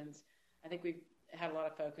questions. I think we've had a lot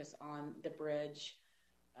of focus on the bridge.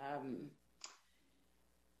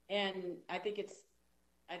 And I think it's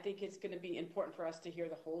going to be important for us to hear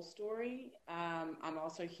the whole story. I'm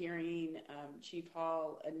also hearing Chief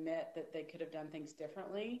Hall admit that they could have done things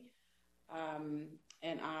differently.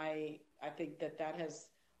 And I think that has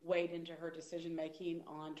weighed into her decision-making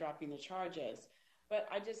on dropping the charges. But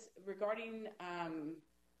regarding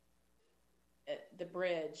the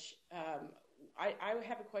bridge, I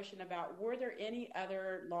have a question about, were there any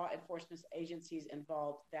other law enforcement agencies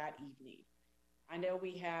involved that evening? I know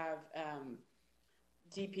we have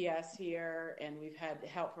DPS here, and we've had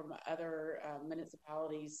help from other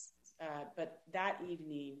municipalities, but that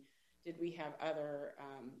evening, did we have other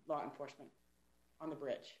law enforcement on the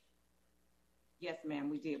bridge? Yes, ma'am,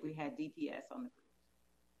 we did. We had DPS on the bridge.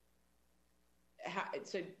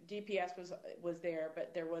 So DPS was there,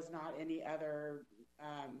 but there was not any other,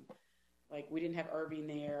 like we didn't have Irving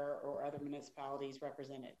there or other municipalities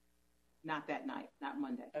represented? Not that night, not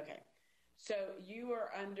Monday. Okay. So you are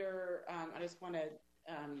under, I just want to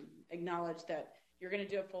acknowledge that you're going to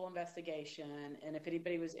do a full investigation, and if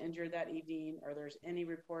anybody was injured that evening or there's any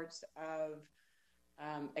reports of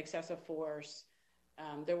excessive force,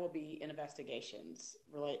 there will be investigations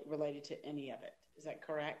related to any of it. Is that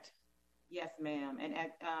correct? Yes, ma'am. And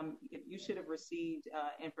you should have received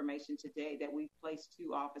information today that we placed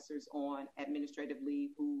 2 officers on administrative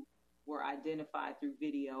leave who were identified through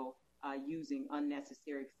video using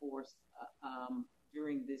unnecessary force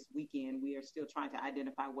during this weekend. We are still trying to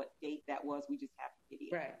identify what date that was. We just have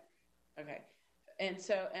video. Right. Okay. And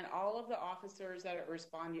so, and all of the officers that are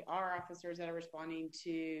responding, our officers that are responding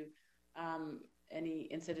to any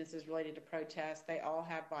incidences related to protests, they all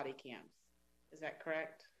have body cams. Is that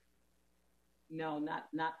correct? No, not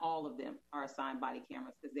all of them are assigned body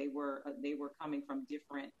cameras, because they were coming from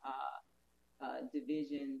different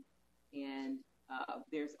divisions, and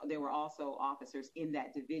there were also officers in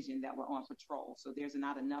that division that were on patrol. So there's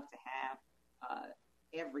not enough to have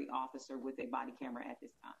every officer with a body camera at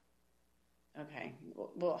this time. Okay.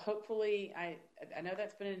 Well, hopefully, I know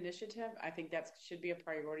that's been an initiative. I think that should be a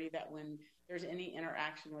priority, that when there's any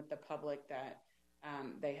interaction with the public, that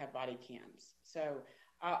they have body cams. So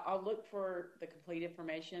I'll look for the complete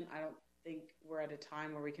information. I don't think we're at a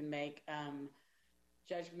time where we can make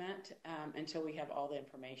judgment until we have all the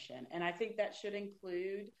information. And I think that should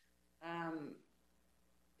include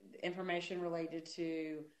information related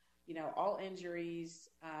to, all injuries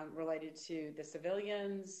related to the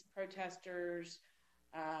civilians, protesters,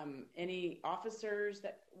 any officers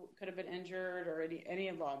that could have been injured, or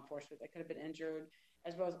any law enforcement that could have been injured,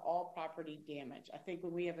 as well as all property damage. I think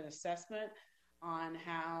when we have an assessment on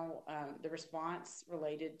how the response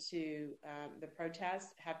related to the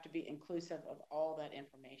protests have to be inclusive of all that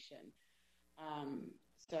information.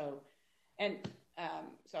 So I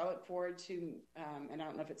look forward to, and I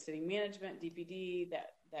don't know if it's city management, DPD,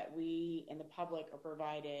 that we and the public are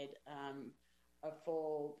provided a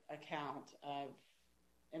full account of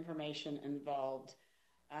information involved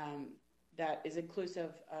that is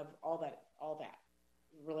inclusive of all that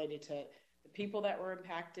related to the people that were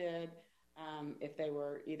impacted, if they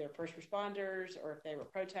were either first responders or if they were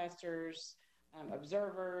protesters,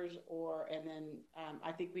 observers, and then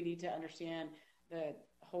I think we need to understand the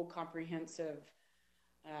whole comprehensive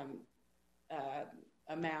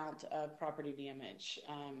amount of property damage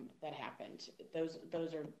that happened.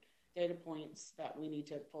 Those are data points that we need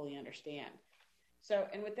to fully understand. So,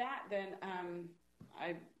 and with that, then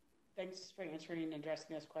thanks for answering and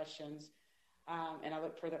addressing those questions. And I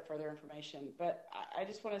look for that further information. But I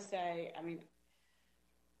just want to say,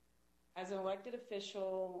 as an elected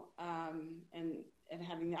official and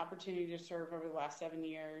having the opportunity to serve over the last 7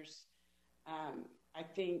 years, I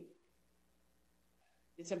think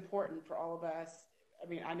it's important for all of us.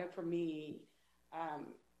 I know for me,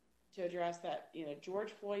 to address that,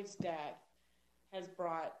 George Floyd's death has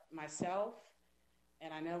brought myself,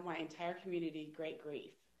 and I know my entire community, great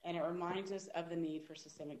grief. And it reminds us of the need for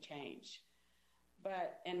systemic change.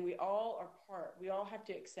 And we all have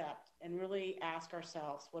to accept and really ask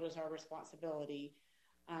ourselves, what is our responsibility,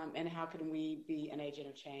 and how can we be an agent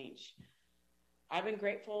of change? I've been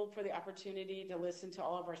grateful for the opportunity to listen to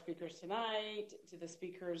all of our speakers tonight, to the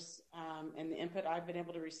speakers and the input I've been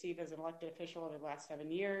able to receive as an elected official over the last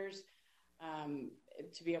 7 years,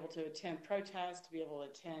 to be able to attend protests, to be able to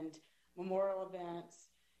attend memorial events,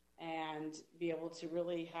 and be able to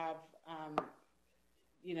really have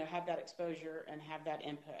that exposure and have that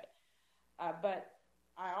input. But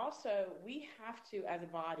we have to, as a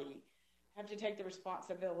body, have to take the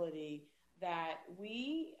responsibility that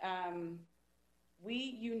we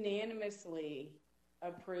unanimously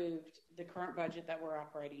approved the current budget that we're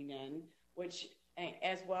operating in, which,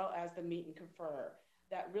 as well as the meet and confer,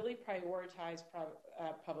 that really prioritized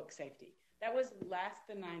public safety. That was less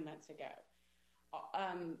than 9 months ago.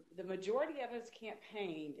 The majority of us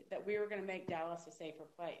campaigned that we were going to make Dallas a safer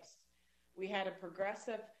place. We had a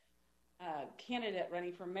progressive candidate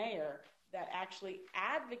running for mayor that actually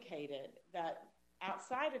advocated that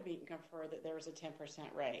outside of meet and confer that there was a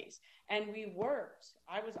 10% raise. And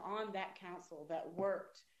I was on that council that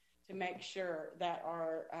worked to make sure that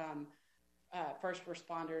our first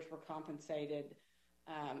responders were compensated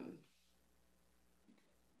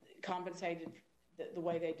the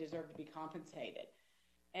way they deserve to be compensated.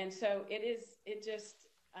 And so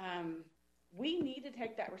we need to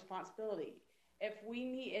take that responsibility. If we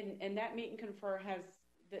need, and that meet and confer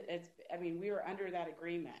we were under that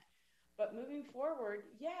agreement. But moving forward,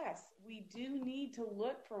 yes, we do need to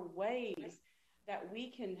look for ways that we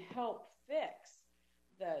can help fix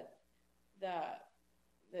the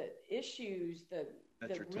issues, the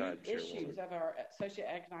root issues of our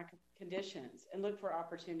socioeconomic conditions, and look for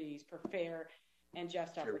opportunities for fair and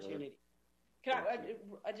just opportunity.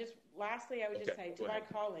 Lastly, I would just say to my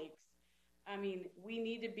colleagues, we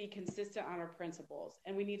need to be consistent on our principles,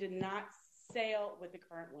 and we need to not sail with the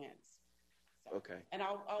current winds. So, okay. And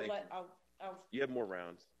you have more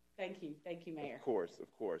rounds. Thank you, Mayor. Of course.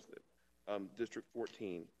 District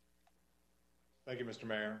 14. Thank you, Mr.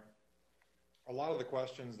 Mayor. A lot of the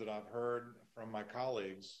questions that I've heard from my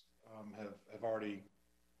colleagues have already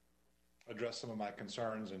addressed some of my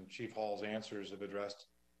concerns, and Chief Hall's answers have addressed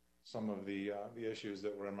some of the issues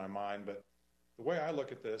that were in my mind. But the way I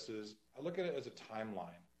look at this is I look at it as a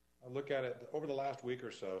timeline. I look at it over the last week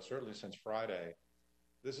or so, certainly since Friday.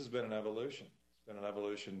 This has been an evolution. It's been an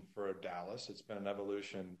evolution for Dallas. It's been an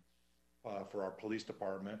evolution for our police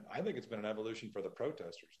department. I think it's been an evolution for the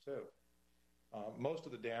protesters, too. Most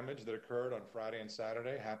of the damage that occurred on Friday and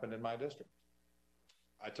Saturday happened in my district.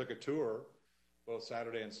 I took a tour both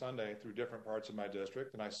Saturday and Sunday through different parts of my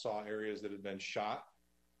district, and I saw areas that had been shot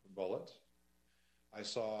with bullets. I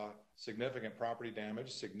saw significant property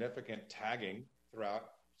damage, significant tagging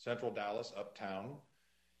throughout central Dallas, uptown,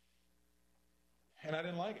 and I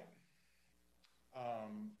didn't like it.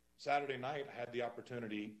 Saturday night, I had the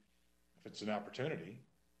opportunity, if it's an opportunity,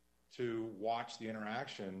 to watch the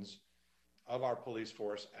interactions of our police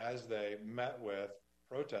force as they met with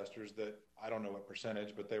protesters that, I don't know what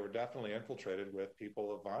percentage, but they were definitely infiltrated with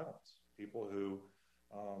people of violence, people who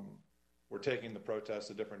were taking the protests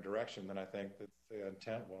a different direction than I think that the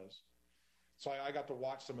intent was. So I got to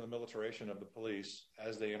watch some of the militarization of the police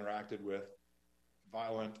as they interacted with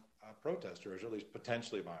violent protesters, or at least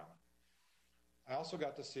potentially violent. I also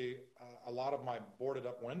got to see a lot of my boarded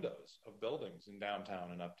up windows of buildings in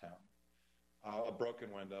downtown and uptown,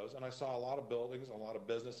 broken windows. And I saw a lot of buildings, a lot of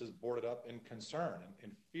businesses boarded up in concern and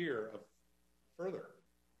in fear of further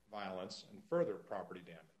violence and further property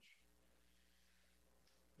damage.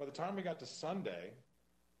 By the time we got to Sunday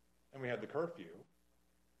and we had the curfew,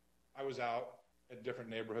 I was out at different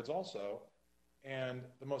neighborhoods also. And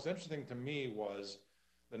the most interesting to me was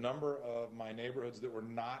the number of my neighborhoods that were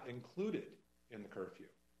not included in the curfew,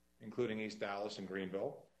 including East Dallas and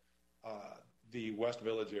Greenville, the West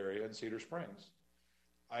Village area, and Cedar Springs.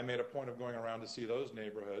 I made a point of going around to see those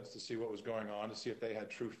neighborhoods, to see what was going on, to see if they had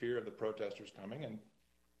true fear of the protesters coming,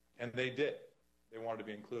 and they did. They wanted to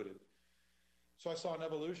be included. So I saw an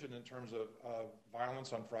evolution in terms of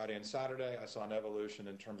violence on Friday and Saturday. I saw an evolution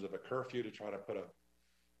in terms of a curfew to try to put a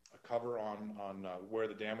cover on where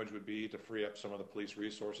the damage would be to free up some of the police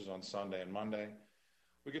resources on Sunday and Monday.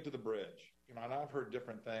 We get to the bridge. And I've heard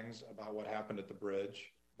different things about what happened at the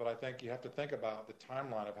bridge, but I think you have to think about the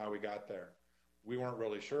timeline of how we got there. We weren't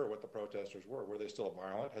really sure what the protesters were. Were they still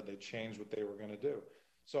violent? Had they changed what they were going to do?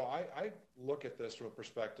 So I look at this from a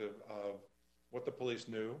perspective of what the police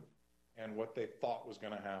knew and what they thought was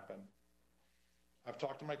going to happen. I've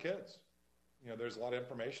talked to my kids. There's a lot of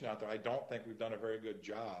information out there. I don't think we've done a very good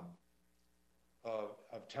job of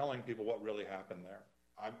telling people what really happened there.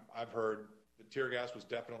 I've heard that tear gas was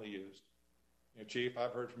definitely used. Chief,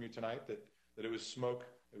 I've heard from you tonight that it was smoke.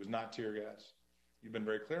 It was not tear gas. You've been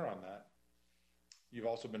very clear on that. You've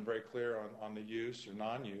also been very clear on the use or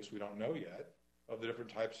non-use, we don't know yet, of the different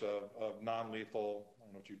types of non-lethal, I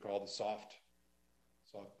don't know what you call the soft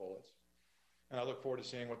bullets. And I look forward to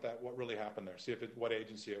seeing what really happened there, see what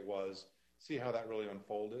agency it was, see how that really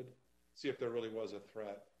unfolded, see if there really was a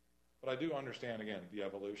threat. But I do understand, again, the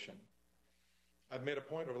evolution. I've made a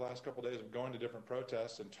point over the last couple of days of going to different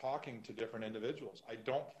protests and talking to different individuals. I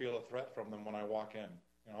don't feel a threat from them when I walk in.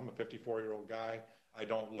 I'm a 54-year-old guy. I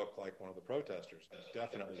don't look like one of the protesters. I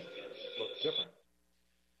definitely look different.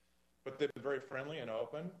 But they've been very friendly and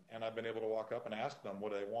open, and I've been able to walk up and ask them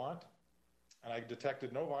what they want. And I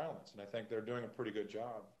detected no violence, and I think they're doing a pretty good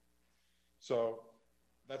job. So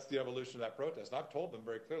that's the evolution of that protest. And I've told them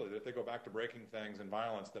very clearly that if they go back to breaking things and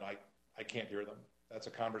violence, that I can't hear them. That's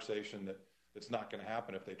a conversation that's not going to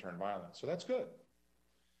happen if they turn violent. So that's good.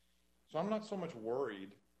 So I'm not so much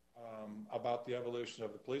worried about the evolution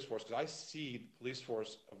of the police force, because I see the police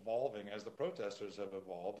force evolving as the protesters have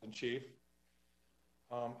evolved. And Chief,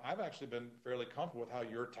 I've actually been fairly comfortable with how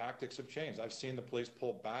your tactics have changed. I've seen the police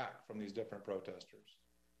pull back from these different protesters.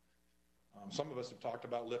 Some of us have talked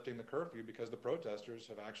about lifting the curfew because the protesters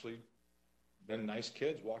have actually been nice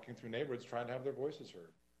kids walking through neighborhoods trying to have their voices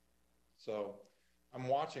heard. So I'm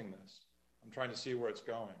watching this. I'm trying to see where it's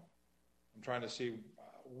going. I'm trying to see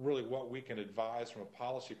really what we can advise from a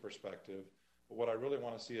policy perspective. But what I really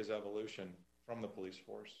want to see is evolution from the police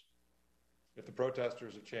force. If the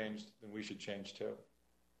protesters have changed, then we should change too.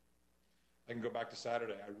 I can go back to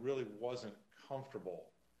Saturday. I really wasn't comfortable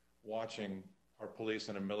watching our police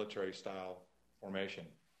in a military-style formation.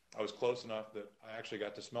 I was close enough that I actually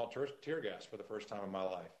got to smell tear gas for the first time in my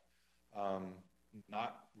life.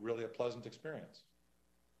 Not really a pleasant experience.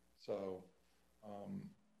 So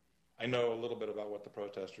I know a little bit about what the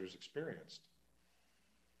protesters experienced.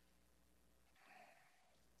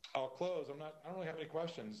 I'll close. I don't really have any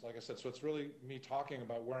questions, like I said, so it's really me talking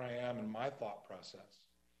about where I am in my thought process.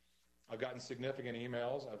 I've gotten significant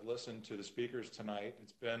emails. I've listened to the speakers tonight.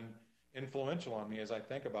 It's been influential on me as I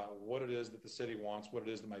think about what it is that the city wants, what it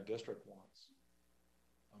is that my district wants.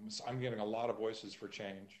 So I'm getting a lot of voices for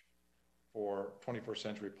change, for 21st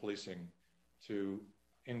century policing, to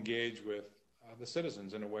engage with the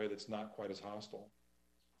citizens in a way that's not quite as hostile.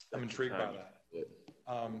 I'm intrigued by that.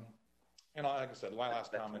 And like I said, my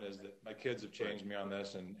last comment is that my kids have changed me on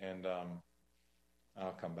this, and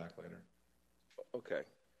I'll come back later. Okay.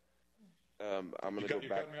 I'm going to go back. You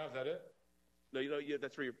cut me off, is that it? No, yeah,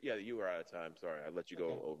 that's where you were out of time. Sorry, I let you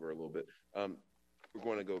go over a little bit. We're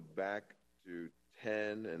going to go back to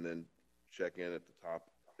 10 and then check in at the top,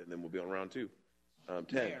 and then we'll be on round 2. 10.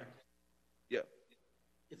 Mayor. Yeah.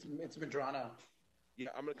 It's Madrona. Yeah,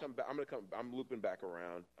 I'm going to come back. I'm looping back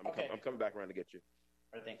around. I'm coming back around to get you.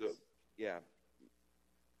 All right, thanks. So, yeah.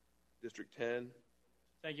 District 10.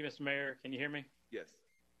 Thank you, Mr. Mayor. Can you hear me? Yes.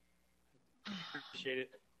 Appreciate it.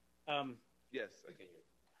 Yes, I can hear you.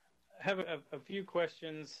 I have a few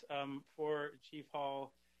questions for Chief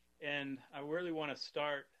Hall, and I really want to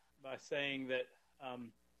start by saying that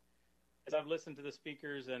as I've listened to the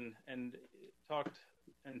speakers and talked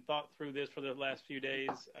and thought through this for the last few days,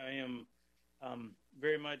 I am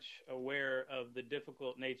very much aware of the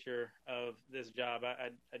difficult nature of this job. I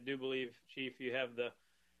do believe, Chief, you have the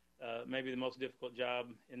maybe the most difficult job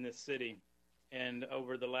in this city, and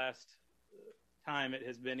over the last time it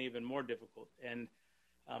has been even more difficult. And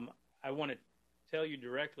I want to tell you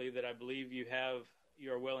directly that I believe you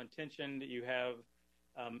are well-intentioned. You have,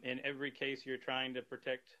 in every case, you're trying to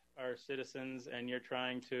protect our citizens, and you're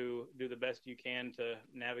trying to do the best you can to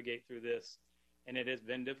navigate through this. And it has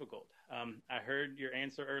been difficult. I heard your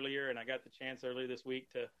answer earlier, and I got the chance earlier this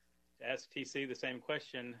week to ask TC the same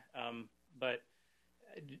question, but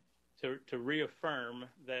to reaffirm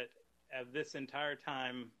that this entire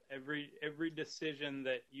time, every decision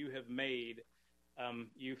that you have made,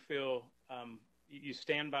 you feel you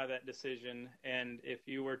stand by that decision, and if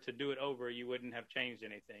you were to do it over, you wouldn't have changed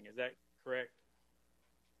anything. Is that correct?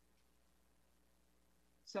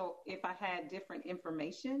 So if I had different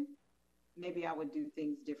information, maybe I would do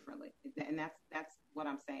things differently. And that's what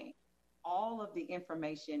I'm saying. All of the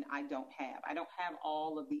information I don't have. I don't have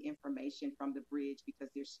all of the information from the bridge because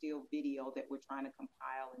there's still video that we're trying to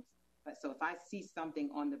compile. So if I see something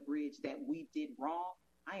on the bridge that we did wrong,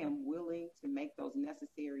 I am willing to make those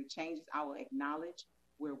necessary changes. I will acknowledge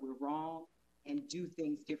where we're wrong and do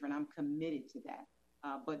things different. I'm committed to that.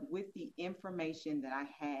 But with the information that I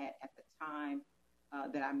had at the time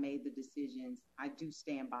that I made the decisions, I do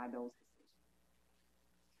stand by those decisions.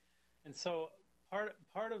 And so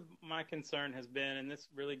part of my concern has been, and this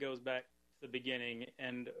really goes back to the beginning,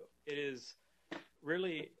 and it is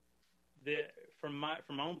really from my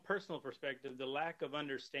own personal perspective, the lack of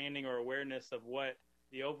understanding or awareness of what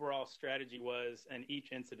the overall strategy was in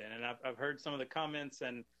each incident. And I've heard some of the comments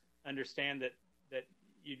and understand that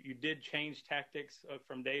you did change tactics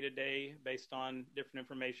from day to day based on different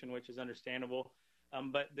information, which is understandable.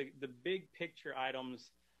 But the big picture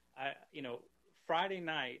items, Friday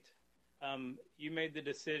night, you made the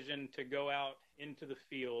decision to go out into the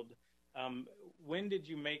field. When did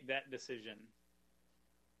you make that decision?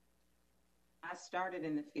 I started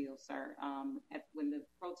in the field, sir. When the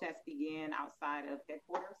protest began outside of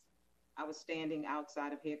headquarters, I was standing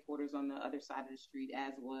outside of headquarters on the other side of the street,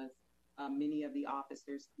 as was many of the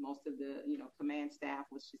officers. Most of the, command staff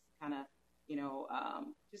was just kind of,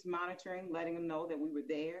 just monitoring, letting them know that we were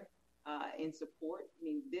there in support. I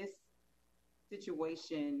mean, this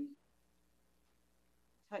situation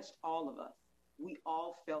touched all of us. We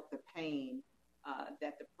all felt the pain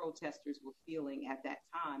that the protesters were feeling at that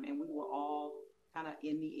time. And we were all kind of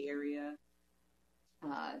in the area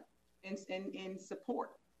in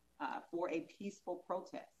support for a peaceful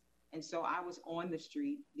protest. And so I was on the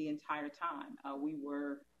street the entire time. We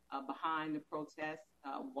were behind the protest,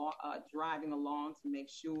 driving along to make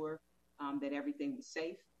sure that everything was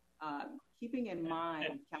safe. Keeping in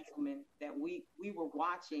mind, Councilman, that we were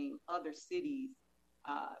watching other cities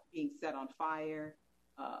being set on fire,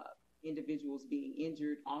 individuals being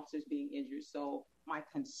injured, officers being injured. So my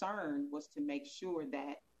concern was to make sure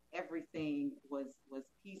that everything was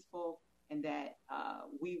peaceful and that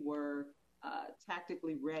we were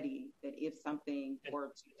tactically ready, that if something were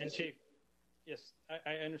to... And Chief, yes,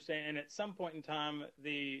 I understand. And at some point in time,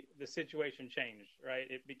 the situation changed, right?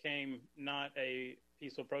 It became not a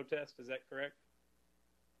peaceful protest. Is that correct?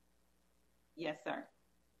 Yes, sir.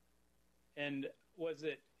 And was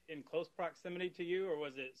it in close proximity to you, or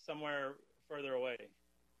was it somewhere further away?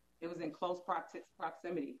 It was in close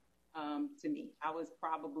proximity to me. I was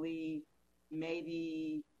probably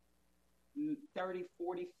maybe 30,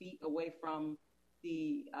 40 feet away from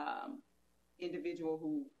the individual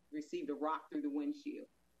who received a rock through the windshield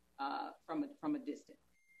from a distance.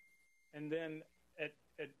 And then at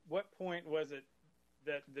what point was it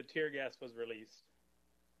that the tear gas was released?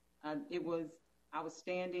 I was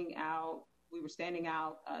standing out. We were standing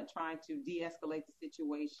out trying to de-escalate the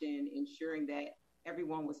situation, ensuring that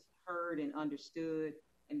everyone was heard and understood.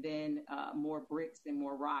 And then more bricks and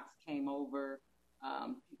more rocks came over.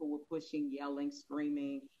 People were pushing, yelling,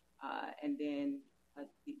 screaming. And then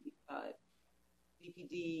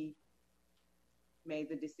DPD made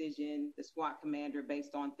the decision, the SWAT commander,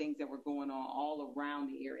 based on things that were going on all around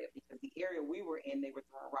the area. Because the area we were in, they were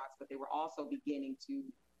throwing rocks, but they were also beginning to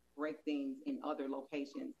break things in other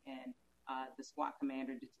locations. And the SWAT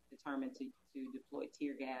commander determined to deploy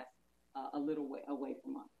tear gas a little way away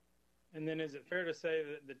from us. And then is it fair to say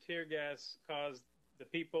that the tear gas caused the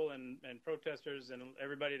people and protesters and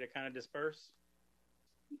everybody to kind of disperse?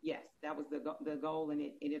 Yes, that was the goal, and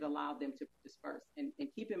it allowed them to disperse. And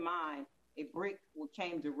keep in mind, a brick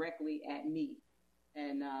came directly at me,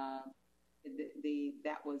 and that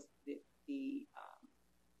was the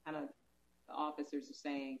kind of the officers are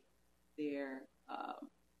saying they're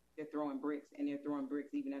throwing bricks, and they're throwing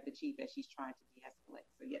bricks even at the chief as she's trying to de-escalate.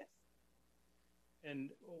 So yes.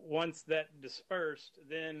 And once that dispersed,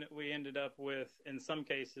 then we ended up with, in some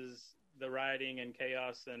cases, the rioting and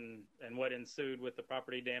chaos and what ensued with the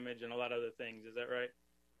property damage and a lot of other things. Is that right?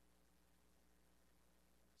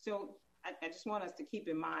 So I just want us to keep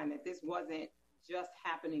in mind that this wasn't just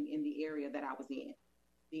happening in the area that I was in.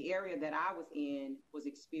 The area that I was in was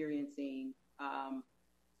experiencing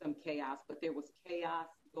some chaos, but there was chaos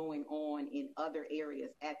going on in other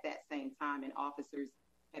areas at that same time, and officers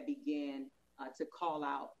had began to call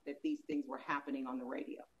out that these things were happening on the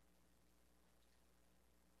radio.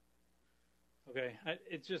 Okay,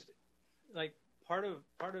 it's just like part of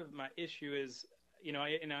my issue is,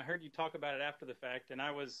 and I heard you talk about it after the fact, and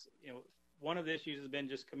I was, one of the issues has been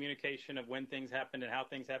just communication of when things happened and how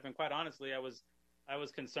things happened. Quite honestly, I was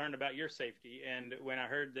concerned about your safety, and when I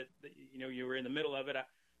heard that you were in the middle of it,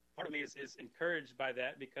 part of me is encouraged by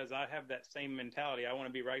that, because I have that same mentality. I want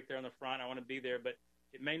to be right there on the front. I want to be there, but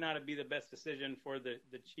it may not be the best decision for the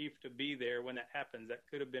chief to be there when that happens. That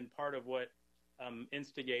could have been part of what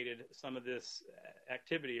instigated some of this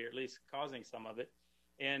activity, or at least causing some of it.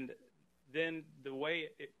 And then the way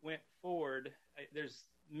it went forward, there's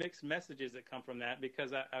mixed messages that come from that,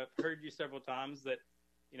 because I've heard you several times that,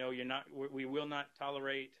 we will not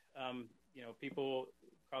tolerate, people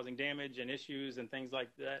causing damage and issues and things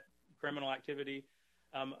like that, criminal activity.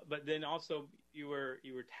 But then also you were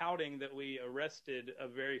touting that we arrested a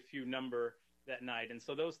very few number that night. And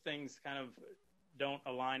so those things kind of don't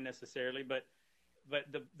align necessarily, but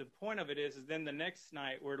the point of it is then the next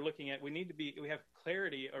night we're looking at, we have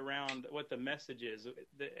clarity around what the message is.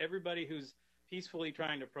 Everybody who's peacefully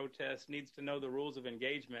trying to protest needs to know the rules of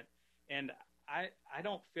engagement. And I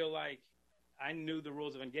don't feel like I knew the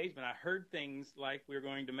rules of engagement. I heard things like we were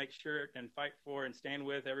going to make sure and fight for and stand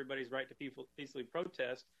with everybody's right to peacefully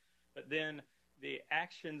protest, but then the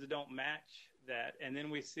actions don't match that. And then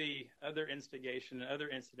we see other instigation and other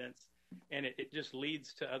incidents, and it just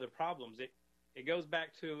leads to other problems. It goes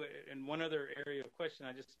back to, and one other area of question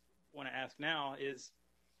I just want to ask now is,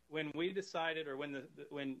 when we decided, or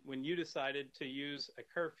when you decided to use a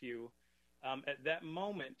curfew, at that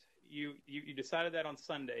moment, you decided that on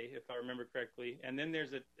Sunday, if I remember correctly, and then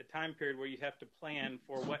there's a time period where you have to plan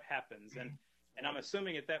for what happens. And I'm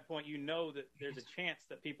assuming at that point that there's a chance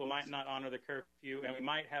that people might not honor the curfew, and we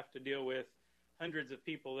might have to deal with hundreds of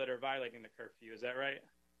people that are violating the curfew. Is that right?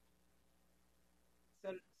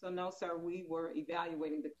 So no, sir, we were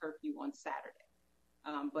evaluating the curfew on Saturday.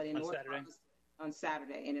 But in on order Saturday? On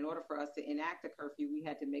Saturday, and in order for us to enact a curfew, we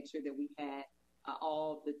had to make sure that we had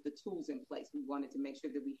all the tools in place. We wanted to make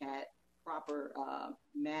sure that we had proper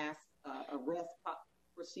mass arrest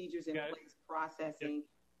procedures in place, processing,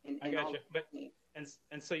 yep. and I got all you. of things.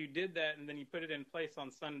 And so you did that, and then you put it in place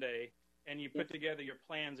on Sunday, and you put together your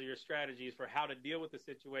plans or your strategies for how to deal with the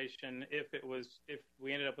situation if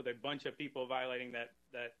we ended up with a bunch of people violating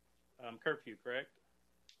that curfew, correct?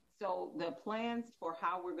 So the plans for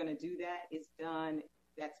how we're going to do that is done.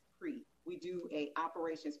 That's pre. We do a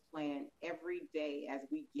operations plan every day as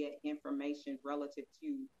we get information relative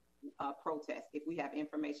to protests. If we have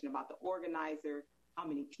information about the organizer, how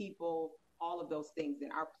many people, all of those things,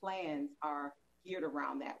 then our plans are geared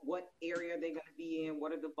around that. What area they're going to be in?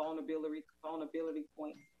 What are the vulnerability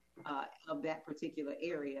points of that particular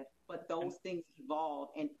area? But those things evolve,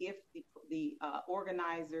 and if the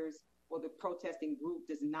organizers or the protesting group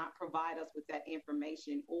does not provide us with that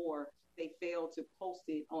information, or they fail to post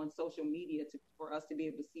it on social media for us to be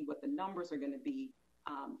able to see what the numbers are going to be,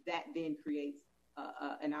 that then creates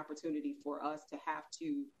an opportunity for us to have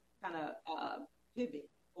to kind of pivot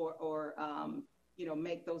or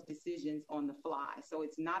make those decisions on the fly. So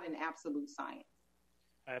it's not an absolute science.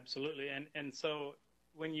 Absolutely. And so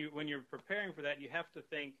when you're preparing for that, you have to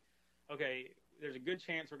think, okay, there's a good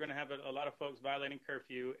chance we're going to have a lot of folks violating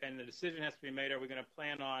curfew, and the decision has to be made. Are we going to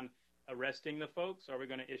plan on arresting the folks? Are we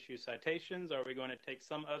going to issue citations? Are we going to take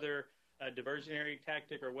some other diversionary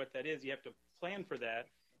tactic, or what that is? You have to plan for that.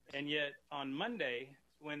 And yet on Monday,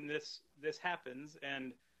 when this happens,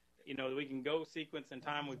 and we can go sequence in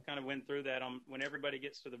time, we kind of went through that when everybody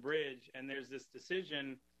gets to the bridge, and there's this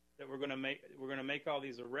decision that we're going to make all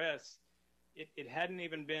these arrests. It hadn't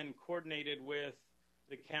even been coordinated with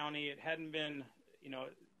the county. It hadn't been,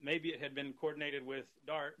 maybe it had been coordinated with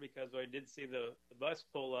DART, because I did see the bus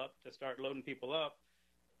pull up to start loading people up.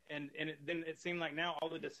 And then it seemed like now all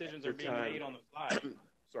the decisions are being made on the fly.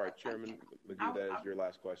 Sorry, Chairman McGee, that is your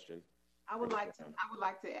last question. I would like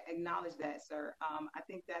to acknowledge that, sir. I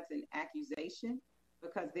think that's an accusation,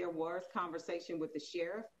 because there was conversation with the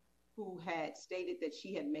sheriff, who had stated that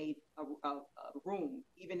she had made a room,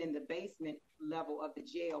 even in the basement level of the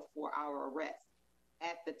jail, for our arrest.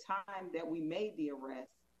 At the time that we made the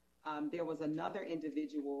arrest, there was another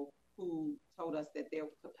individual who told us that their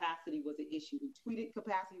capacity was an issue, who tweeted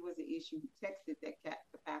capacity was an issue, who texted that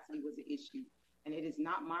capacity was an issue. And it is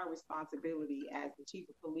not my responsibility as the chief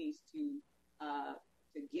of police to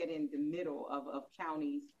get in the middle of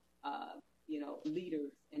counties,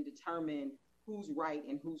 leaders, and determine who's right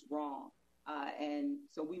and who's wrong. And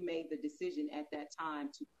so we made the decision at that time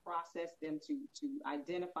to process them, to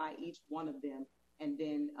identify each one of them, and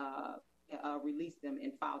then release them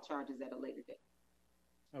and file charges at a later date.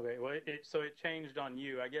 Okay, well, so it changed on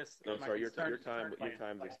you, I guess. No, I'm sorry, your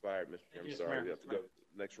time's expired, Mr. Chairman. Sorry, we have to go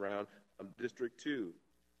next round. District 2,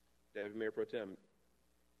 Deputy Mayor Pro Tem.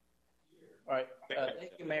 All right,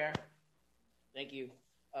 thank you, Mayor. Thank you.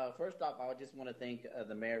 First off, I just want to thank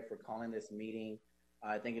the mayor for calling this meeting.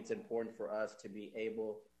 I think it's important for us to be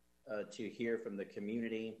able to hear from the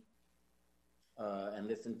community and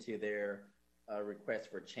listen to their requests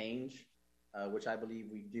for change, which I believe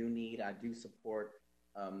we do need. I do support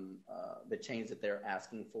the change that they're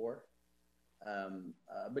asking for.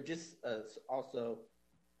 But just also,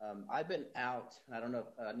 I've been out, and I don't know,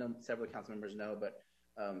 I know several council members know, but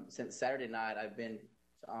since Saturday night, I've been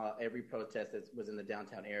to every protest that was in the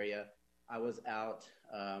downtown area. I was out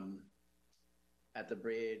at the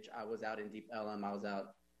bridge. I was out in Deep Ellum. I was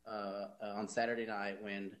out on Saturday night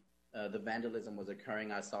when the vandalism was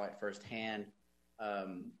occurring. I saw it firsthand.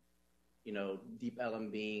 Deep Ellum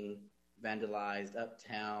being vandalized,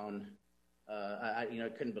 uptown. I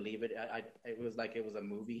couldn't believe it. It was like it was a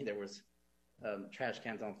movie. There was trash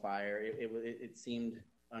cans on fire. It seemed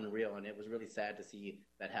unreal, and it was really sad to see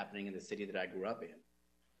that happening in the city that I grew up in.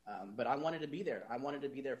 But I wanted to be there. I wanted to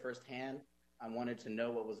be there firsthand. I wanted to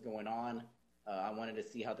know what was going on. I wanted to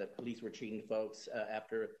see how the police were treating folks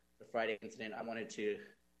after the Friday incident. I wanted to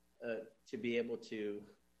be able to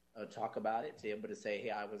talk about it, to be able to say,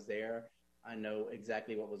 hey, I was there. I know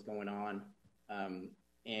exactly what was going on.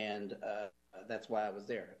 And that's why I was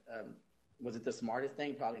there. Was it the smartest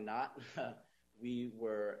thing? Probably not. We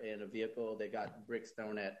were in a vehicle that got bricks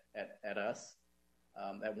thrown at us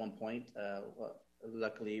at one point.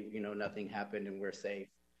 Luckily, nothing happened and we're safe.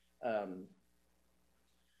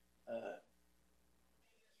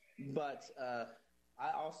 But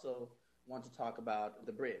I also want to talk about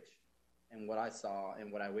the bridge and what I saw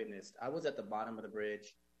and what I witnessed. I was at the bottom of the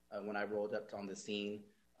bridge when I rolled up on the scene.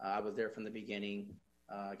 I was there from the beginning.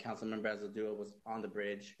 Councilmember Azadua was on the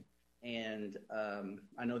bridge. And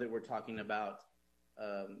I know that we're talking about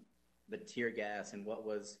the tear gas and what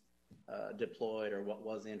was deployed or what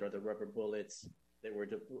wasn't, or the rubber bullets that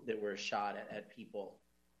were shot at people.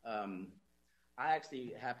 I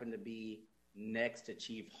actually happened to be next to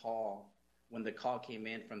Chief Hall when the call came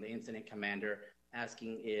in from the incident commander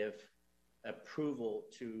asking if approval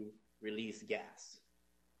to release gas.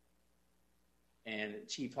 And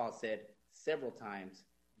Chief Hall said several times,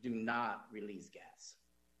 do not release gas.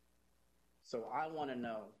 So I want to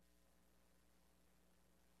know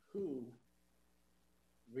who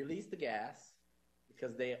released the gas,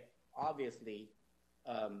 because they obviously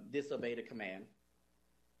disobeyed a command.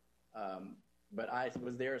 But I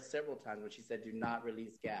was there several times when she said, do not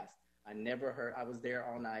release gas. I never heard, I was there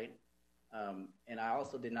all night. And I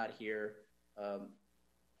also did not hear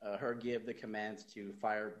her give the commands to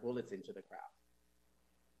fire bullets into the crowd.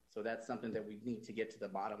 So that's something that we need to get to the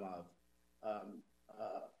bottom of.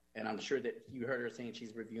 And I'm sure that you heard her saying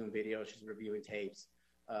she's reviewing videos, she's reviewing tapes.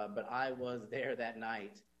 But I was there that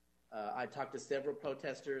night. I talked to several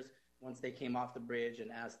protesters once they came off the bridge and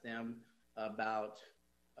asked them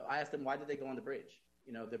I asked them, why did they go on the bridge?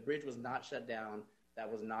 You know, the bridge was not shut down.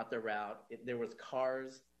 That was not the route. There was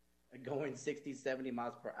cars going 60, 70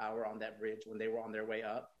 miles per hour on that bridge when they were on their way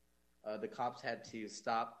up. The cops had to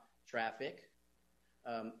stop traffic.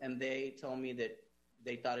 And they told me that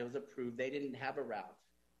they thought it was approved. They didn't have a route.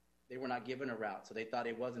 They were not given a route, so they thought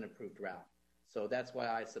it was an approved route. So that's why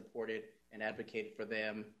I supported and advocated for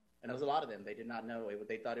them. And there was a lot of them. They did not know it.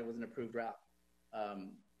 They thought it was an approved route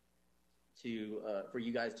for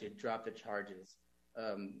you guys to drop the charges.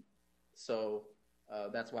 So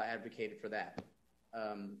that's why I advocated for that.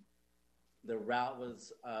 The route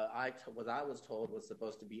was, I was told, was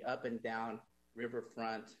supposed to be up and down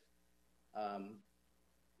Riverfront,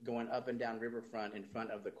 going up and down Riverfront in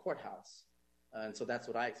front of the courthouse. And so that's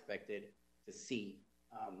what I expected to see.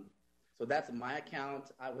 So that's my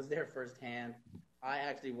account. I was there firsthand. I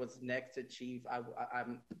actually was next to Chief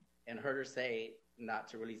and heard her say not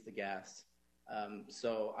to release the gas.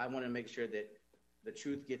 So I want to make sure that the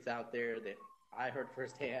truth gets out there, that I heard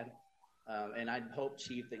firsthand. And I hope,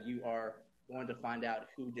 Chief, that you are going to find out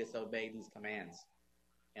who disobeyed these commands.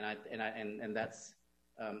 And that's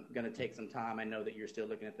going to take some time. I know that you're still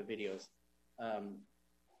looking at the videos.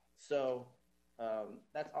 So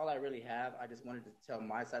that's all I really have. I just wanted to tell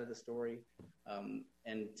my side of the story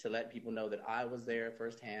and to let people know that I was there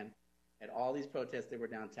firsthand at all these protests that were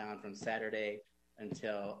downtown from Saturday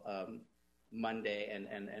until Monday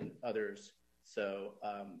and others. So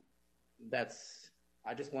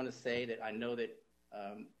I just want to say that I know that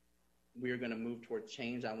we are going to move toward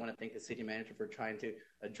change. I want to thank the city manager for trying to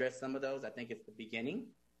address some of those. I think it's the beginning,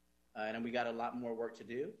 and we got a lot more work to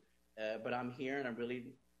do. But I'm here, and I'm really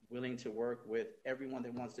willing to work with everyone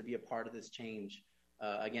that wants to be a part of this change.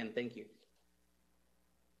 Again, thank you.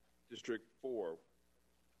 District 4.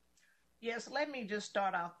 Yes, let me just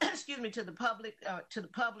start off, excuse me, to the public,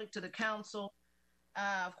 to the council.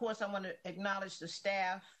 Of course, I want to acknowledge the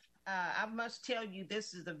staff. I must tell you,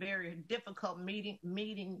 this is a very difficult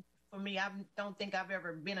meeting for me. I don't think I've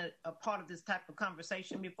ever been a part of this type of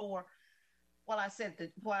conversation before. Well, I said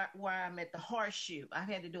that where I'm at the horseshoe, I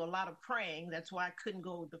had to do a lot of praying. That's why I couldn't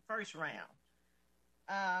go the first round.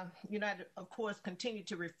 I, of course, continue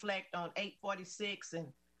to reflect on 846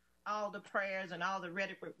 and all the prayers and all the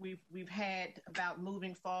rhetoric we've had about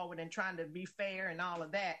moving forward and trying to be fair and all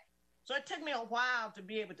of that. So it took me a while to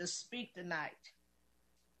be able to speak tonight.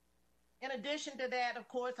 In addition to that, of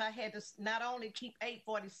course, I had to not only keep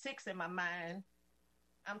 846 in my mind,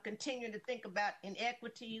 I'm continuing to think about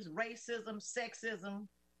inequities, racism, sexism,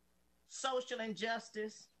 social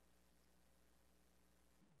injustice,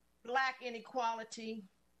 Black inequality,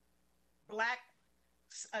 Black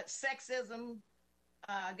sexism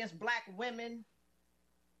against Black women.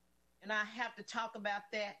 And I have to talk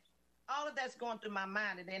about that. All of that's going through my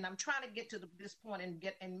mind. And I'm trying to get to this point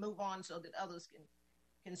and move on so that others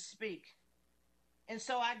can speak. And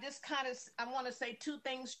so I want to say two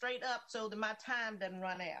things straight up so that my time doesn't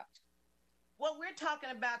run out. What we're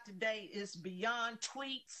talking about today is beyond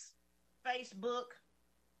tweets, Facebook,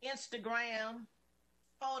 Instagram,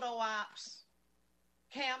 photo ops,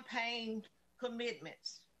 campaign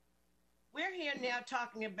commitments. We're here now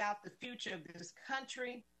talking about the future of this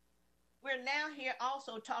country. We're now here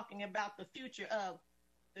also talking about the future of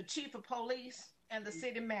the chief of police and the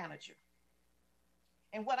city manager.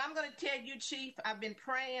 And what I'm going to tell you, Chief, I've been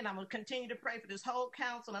praying. I'm going to continue to pray for this whole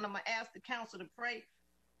council, and I'm going to ask the council to pray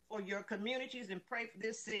for your communities and pray for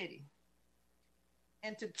this city.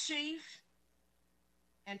 And to Chief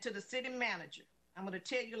and to the city manager, I'm going to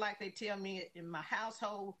tell you like they tell me in my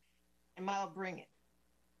household, and my upbringing.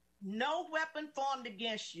 No weapon formed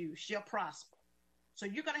against you shall prosper. So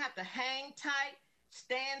you're going to have to hang tight,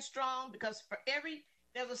 stand strong, because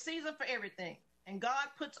there's a season for everything. And God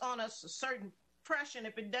puts on us a certain pressure, and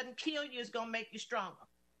if it doesn't kill you, it's going to make you stronger.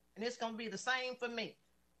 And it's going to be the same for me.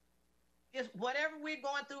 Whatever we're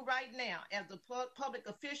going through right now as a public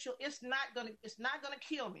official, it's not going to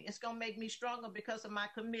kill me. It's going to make me stronger because of my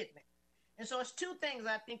commitment. And so it's two things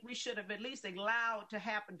I think we should have at least allowed to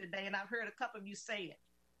happen today. And I've heard a couple of you say it.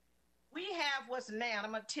 We have what's now, and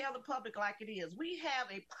I'm going to tell the public like it is. We have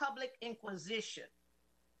a public inquisition.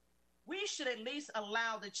 We should at least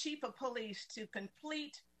allow the chief of police to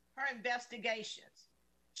complete her investigations.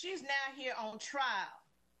 She's now here on trial.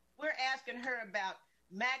 We're asking her about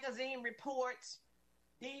magazine reports,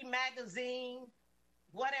 D Magazine,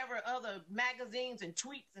 whatever other magazines and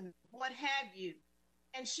tweets and what have you.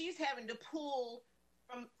 And she's having to pull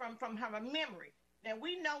from her memory. Now,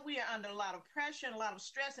 we know we are under a lot of pressure and a lot of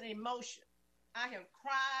stress and emotion. I have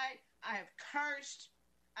cried. I have cursed.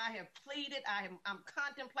 I have pleaded. I'm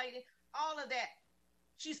contemplating all of that.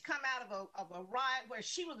 She's come out of a riot where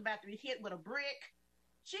she was about to be hit with a brick.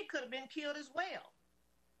 She could have been killed as well.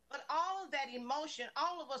 But all of that emotion,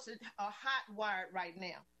 all of us are hot-wired right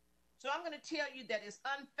now. So I'm going to tell you that it's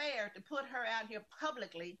unfair to put her out here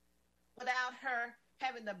publicly without her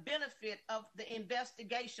having the benefit of the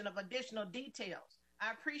investigation of additional details.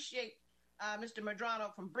 I appreciate Mr.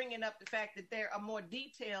 Medrano from bringing up the fact that there are more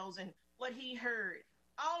details in what he heard.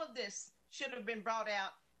 All of this should have been brought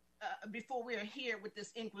out before we are here with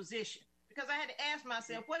this inquisition, because I had to ask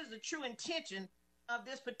myself, what is the true intention of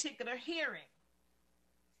this particular hearing?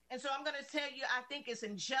 And so I'm going to tell you, I think it's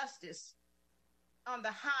injustice on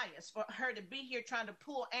the highest for her to be here trying to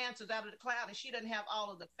pull answers out of the cloud, and she doesn't have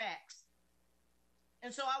all of the facts.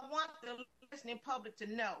 And so I want the listening public to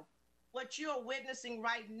know what you're witnessing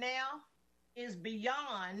right now is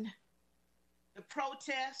beyond the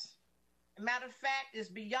protests. As a matter of fact, it's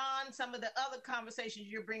beyond some of the other conversations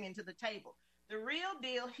you're bringing to the table. The real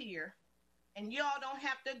deal here, and y'all don't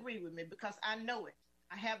have to agree with me because I know it.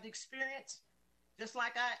 I have the experience. Just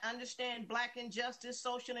like I understand Black injustice,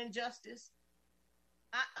 social injustice,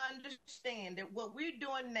 I understand that what we're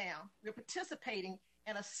doing now, we're participating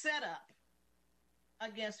in a setup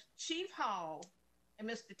against Chief Hall and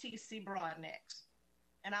Mr. T.C. Broadnax.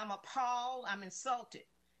 And I'm appalled, I'm insulted.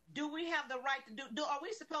 Do we have the right to do, are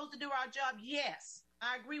we supposed to do our job? Yes.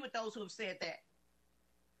 I agree with those who have said that.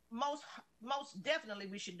 Most definitely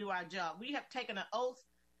we should do our job. We have taken an oath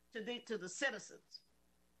to the citizens.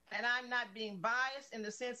 And I'm not being biased in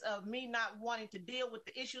the sense of me not wanting to deal with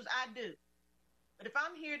the issues. I do. But if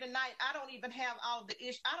I'm here tonight, I don't even have all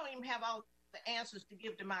the answers to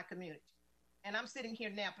give to my community. And I'm sitting here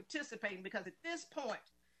now participating because at this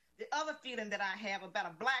point, the other feeling that I have about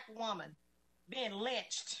a Black woman being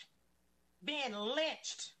lynched,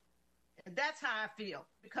 and that's how I feel,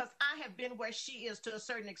 because I have been where she is to a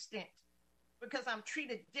certain extent, because I'm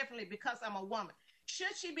treated differently because I'm a woman.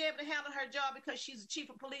 Should she be able to handle her job because she's the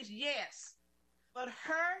chief of police? Yes. But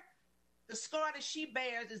the scar that she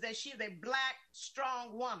bears is that she's a Black,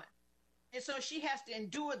 strong woman. And so she has to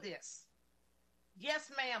endure this.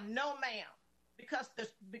 Yes, ma'am. No, ma'am. Because the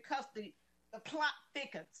plot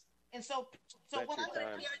thickens. And so what I'm going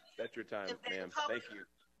to do. That's your time, ma'am. Thank you.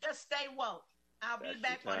 Just stay woke. I'll be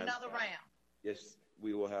back for another round. Yes,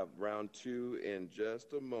 we will have round 2 in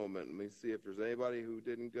just a moment. Let me see if there's anybody who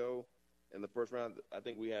didn't go in the first round. I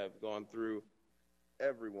think we have gone through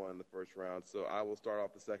everyone in the first round. So I will start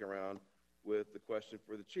off the second round with the question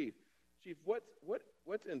for the chief. Chief,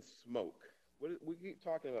 what's in smoke? We keep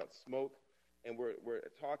talking about smoke, and we're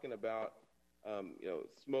talking about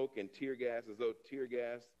smoke and tear gas, as though tear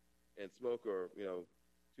gas and smoke are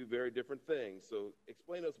two very different things. So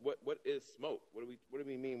explain to us what is smoke? What do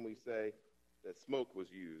we mean when we say that smoke was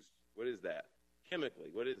used? What is that chemically?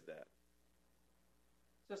 What is that?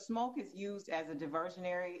 So smoke is used as a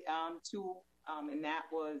diversionary tool, and that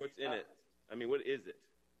was what's in it. I mean, what is it?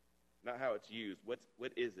 Not how it's used. What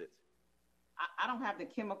is it? I don't have the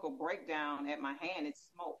chemical breakdown at my hand. It's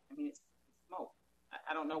smoke. I mean, it's smoke.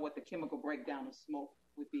 I don't know what the chemical breakdown of smoke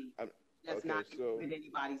would be. That's not in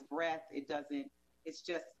anybody's breath. It doesn't. It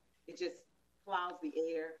just clouds the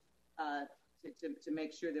air to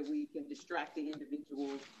make sure that we can distract the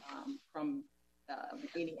individuals from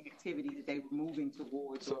any activity that they were moving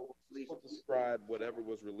towards. So describe whatever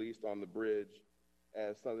was released on the bridge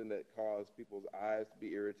as something that caused people's eyes to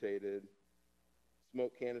be irritated.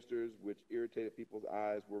 Smoke canisters, which irritated people's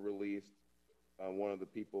eyes, were released. One of the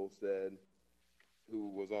people said, who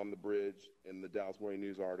was on the bridge in the Dallas Morning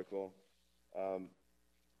News article,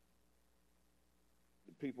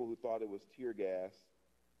 the people who thought it was tear gas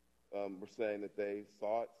were saying that they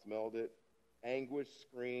saw it, smelled it, anguish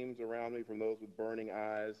screams around me from those with burning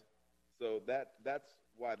eyes. So that's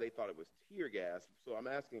why they thought it was tear gas. So I'm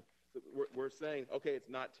asking, so we're saying, okay, it's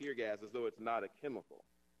not tear gas as though it's not a chemical.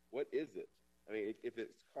 What is it? I mean, if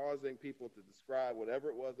it's causing people to describe whatever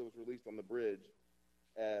it was that was released on the bridge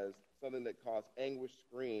as something that caused anguish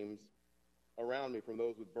screams around me from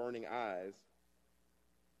those with burning eyes,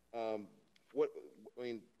 so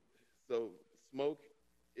smoke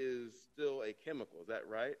is still a chemical, is that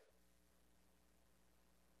right?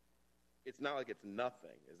 It's not like it's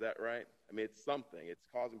nothing, is that right? I mean, it's something. It's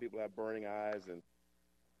causing people to have burning eyes and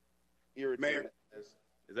irritating eyes.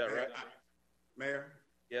 Is that right? Mayor?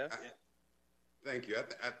 Yes? Thank you.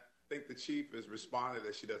 I think the chief has responded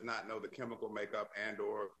that she does not know the chemical makeup and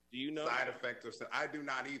or do you know side effects of. I do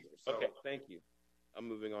not either. So. Okay, thank you. I'm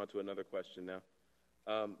moving on to another question now.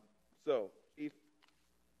 So, Chief,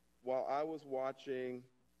 while I was watching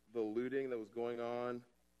the looting that was going on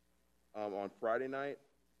Friday night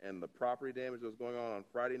and the property damage that was going on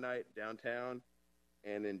Friday night downtown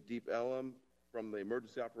and in Deep Ellum from the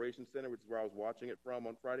Emergency Operations Center, which is where I was watching it from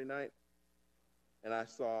on Friday night, and I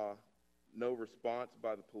saw no response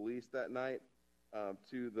by the police that night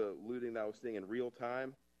to the looting that I was seeing in real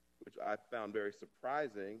time, which I found very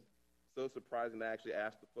surprising. So surprising that I actually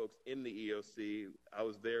asked the folks in the EOC. I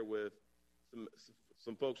was there with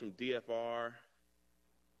some folks from DFR,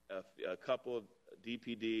 a couple of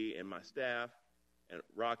DPD and my staff, and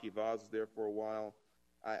Rocky Vaz was there for a while.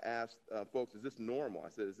 I asked folks, is this normal? I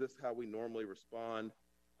said, is this how we normally respond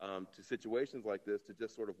to situations like this, to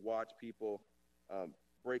just sort of watch people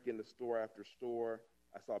break into store after store?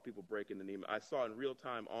 I saw people break into Neiman. I saw in real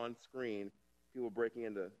time on screen people breaking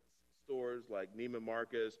into stores like Neiman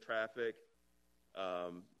Marcus, Traffic,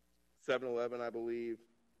 7-Eleven, I believe.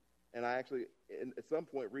 And I actually, at some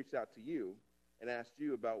point, reached out to you and asked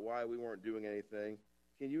you about why we weren't doing anything.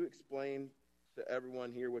 Can you explain to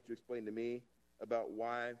everyone here what you explained to me about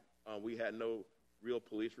why we had no real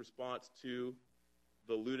police response to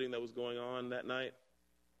the looting that was going on that night?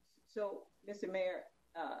 So, Mr. Mayor,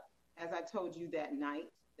 as I told you that night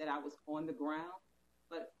that I was on the ground,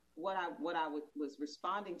 but what I was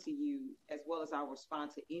responding to you, as well as I'll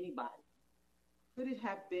respond to anybody, could it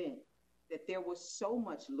have been that there was so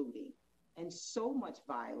much looting and so much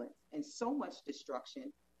violence and so much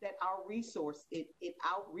destruction that it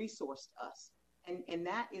out-resourced us? And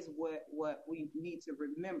that is what we need to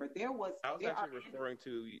remember. I was actually referring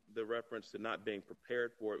to the reference to not being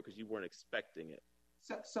prepared for it because you weren't expecting it.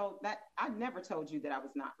 So that I never told you that I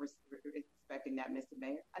was not expecting that, Mr.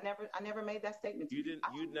 Mayor. I never made that statement to you.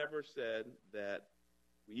 You never said that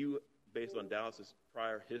you, based on Dallas's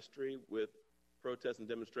prior history with protests and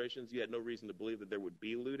demonstrations, you had no reason to believe that there would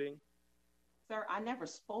be looting? Sir, I never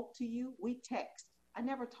spoke to you. We text. I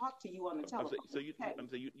never talked to you on the telephone. So you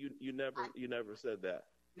never said that?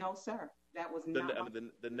 No, sir. That was not.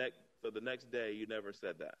 The next day, you never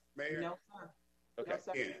said that? Mayor? No, sir. Okay. No,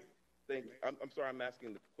 sir. Yeah. Thank you. I'm sorry. I'm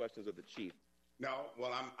asking the questions of the chief. No.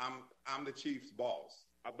 Well, I'm the chief's boss.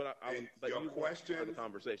 But your question the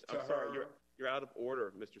conversation. I'm sorry. You're out of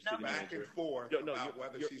order, Mr. City Manager. Back and forth about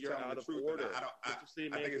whether she's telling the truth or not. I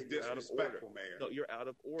think it's disrespectful, Mayor. No, you're out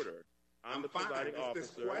of order. I'm the fine. presiding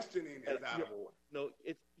officer. This questioning is out of order. No,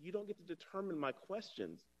 you don't get to determine my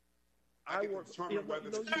questions. I get to determine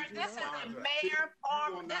whether Sir, this is the mayor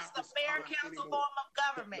form. This is the mayor council form of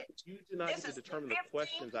government. You do not get to determine the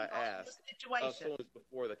questions I ask of someone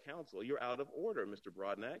before the council. You're out of order, Mr.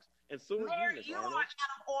 Broadnax. And so are you, Ms. You Arnold. are out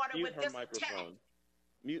of order Mute with her this microphone.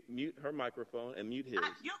 Mute her microphone and mute his.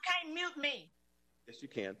 You can't mute me. Yes, you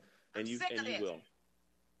can. And you sick of this. will.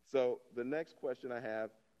 So the next question I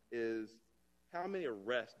have is, how many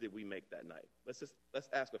arrests did we make that night? Let's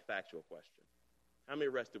ask a factual question. How many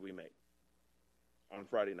arrests did we make on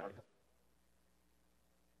Friday night?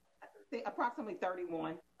 Approximately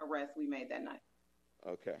 31 arrests we made that night.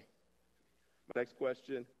 Okay. My next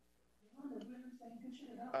question.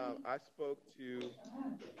 I spoke to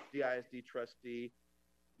DISD trustee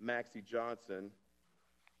Maxie Johnson,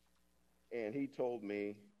 and he told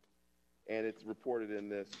me, and it's reported in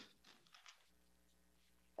this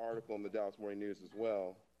article in the Dallas Morning News as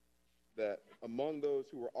well, that among those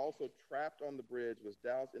who were also trapped on the bridge was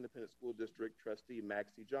Dallas Independent School District trustee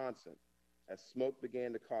Maxie Johnson. As smoke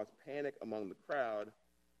began to cause panic among the crowd,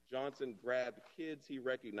 Johnson grabbed kids he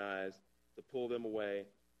recognized to pull them away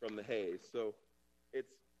from the haze. So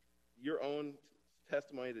it's your own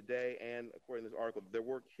testimony today, and according to this article, there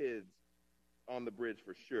were kids on the bridge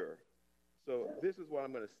for sure. So this is what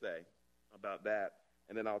I'm going to say about that,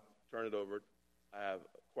 and then I'll turn it over I have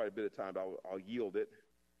quite a bit of time, but I'll yield it.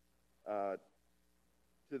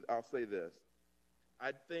 I'll say this.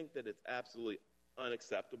 I think that it's absolutely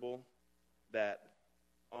unacceptable that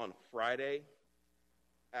on Friday,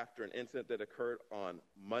 after an incident that occurred on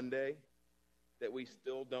Monday, that we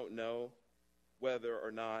still don't know whether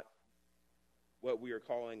or not what we are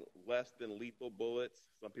calling less than lethal bullets,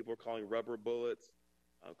 some people are calling rubber bullets,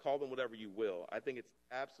 call them whatever you will. I think it's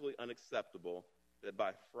absolutely unacceptable that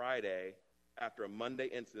by Friday, after a Monday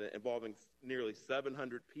incident involving nearly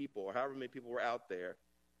 700 people, or however many people were out there,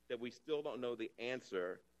 that we still don't know the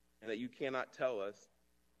answer, and that you cannot tell us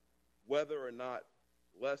whether or not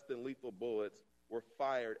less than lethal bullets were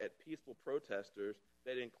fired at peaceful protesters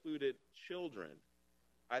that included children.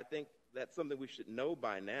 I think that's something we should know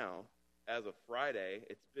by now. As of Friday,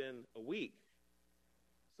 it's been a week.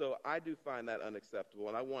 So I do find that unacceptable,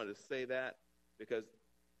 and I wanted to say that because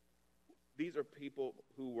these are people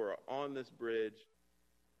who were on this bridge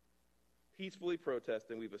peacefully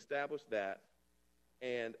protesting. We've established that,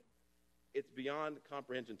 and it's beyond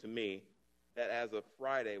comprehension to me that as of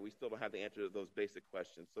Friday, we still don't have the answer to those basic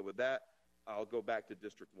questions. So with that, I'll go back to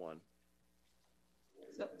District 1.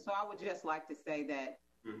 So I would just like to say that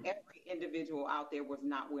every individual out there was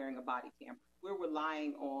not wearing a body camera. We're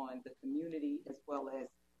relying on the community as well as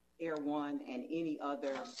Air One and any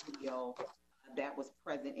other video that was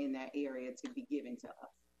present in that area to be given to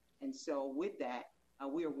us. And so with that,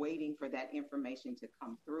 we are waiting for that information to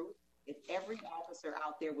come through. If every officer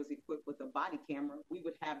out there was equipped with a body camera, we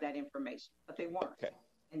would have that information, but they weren't. Okay.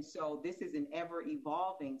 And so this is an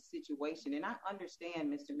ever-evolving situation. And I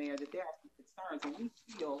understand, Mr. Mayor, that there are some concerns, and we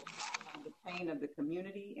feel the pain of the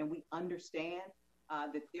community, and we understand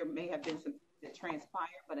that there may have been some things that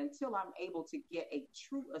transpired, but until I'm able to get a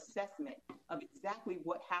true assessment of exactly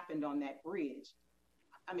what happened on that bridge,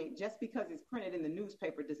 I mean, just because it's printed in the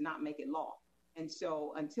newspaper does not make it law. And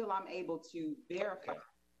so until I'm able to verify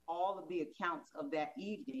all of the accounts of that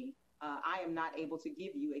evening, I am not able to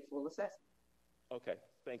give you a full assessment. Okay,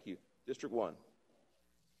 thank you. District 1.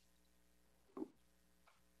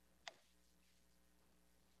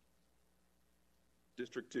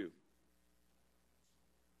 District 2.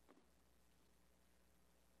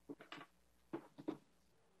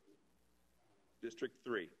 District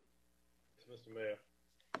 3. Mr. Mayor,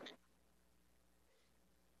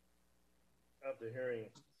 after hearing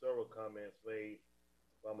several comments made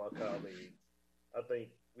by my colleagues, I think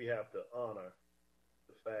we have to honor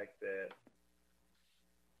the fact that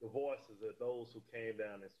the voices of those who came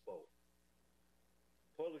down and spoke.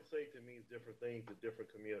 Public safety means different things to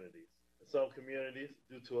different communities. In some communities,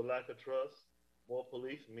 due to a lack of trust, more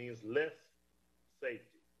police means less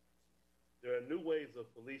safety. There are new ways of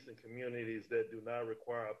policing communities that do not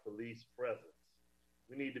require a police presence.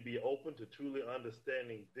 We need to be open to truly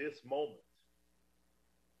understanding this moment.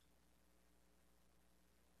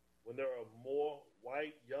 When there are more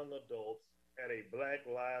white young adults at a Black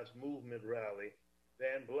Lives Movement rally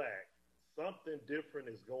than black, something different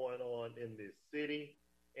is going on in this city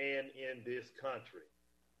and in this country.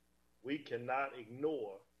 We cannot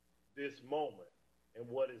ignore this moment and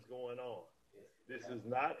what is going on. This is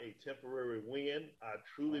not a temporary win. I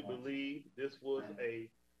truly believe this was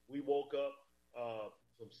we woke up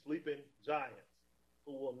some sleeping giants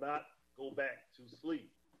who will not go back to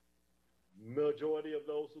sleep. Majority of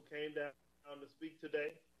those who came down to speak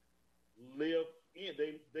today live in,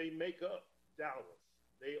 they make up Dallas.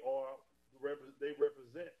 They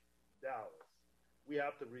represent Dallas. We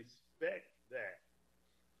have to respect that.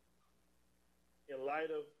 In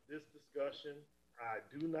light of this discussion, I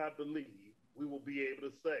do not believe we will be able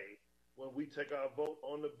to say when we take our vote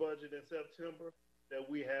on the budget in September that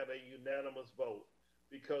we have a unanimous vote,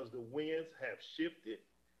 because the winds have shifted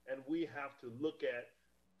and we have to look at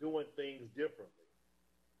doing things differently.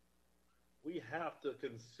 We have to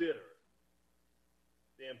consider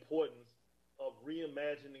the importance of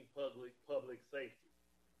reimagining public safety.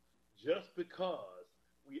 Just because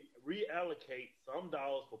we reallocate some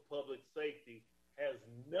dollars for public safety has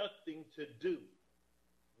nothing to do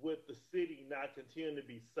with the city not continuing to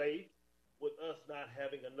be safe, with us not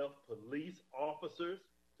having enough police officers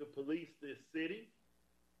to police this city.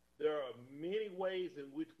 There are many ways in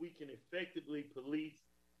which we can effectively police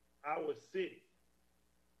our city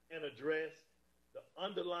and address the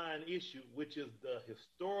underlying issue, which is the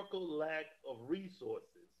historical lack of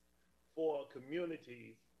resources for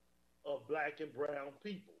communities of Black and brown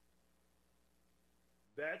people.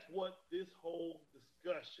 That's what this whole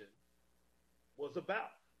discussion was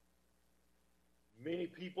about. Many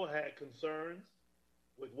people had concerns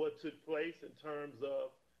with what took place in terms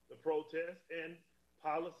of the protests, and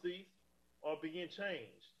policies are being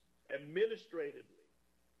changed. Administratively,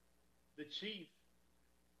 the chief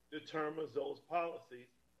determines those policies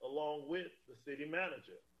along with the city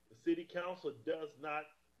manager. The city council does not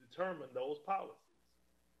determine those policies.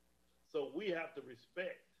 So we have to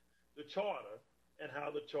respect the charter and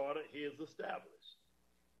how the charter is established.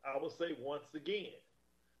 I will say once again,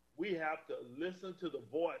 we have to listen to the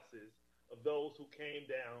voices of those who came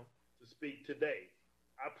down to speak today.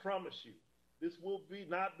 I promise you, this will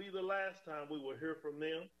not be the last time we will hear from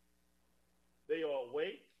them. They are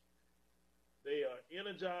awake, they are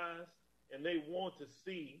energized, and they want to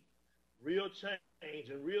see real change.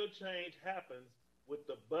 And real change happens with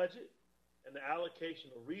the budget and the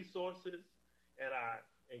allocation of resources. And I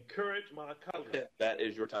encourage my colleagues. That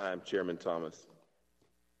is your time, Chairman Thomas.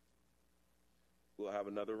 We'll have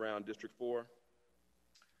another round, District 4.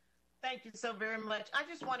 Thank you so very much. I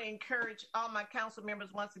just want to encourage all my council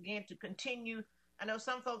members once again to continue. I know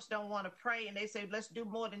some folks don't want to pray, and they say, let's do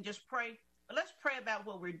more than just pray. But let's pray about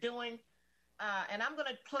what we're doing. And I'm going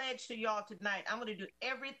to pledge to y'all tonight, I'm going to do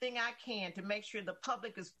everything I can to make sure the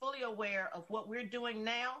public is fully aware of what we're doing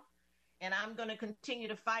now. And I'm going to continue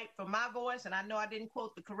to fight for my voice. And I know I didn't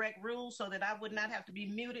quote the correct rules so that I would not have to be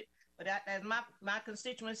muted. But as my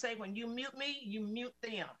constituents say, when you mute me, you mute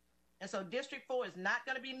them. And so District 4 is not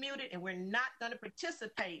going to be muted, and we're not going to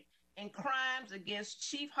participate in crimes against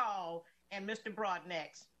Chief Hall and Mr.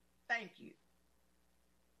 Broadnax. Thank you.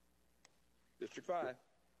 District 5.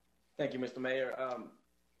 Thank you, Mr. Mayor.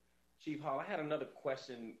 Chief Hall, I had another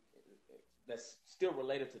question that's still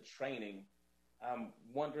related to training. I'm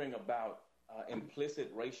wondering about implicit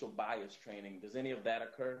racial bias training. Does any of that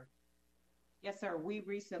occur? Yes, sir. We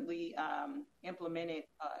recently implemented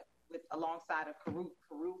alongside of Carew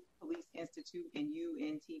Police Institute and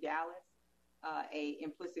UNT Dallas, a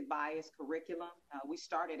implicit bias curriculum. We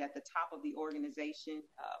started at the top of the organization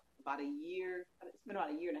about a year. It's been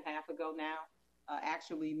about a year and a half ago now.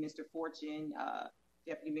 Actually, Mr. Fortune,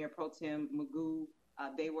 Deputy Mayor Pro Tem Magoo,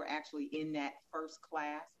 they were actually in that first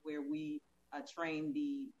class where we trained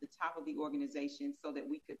the top of the organization so that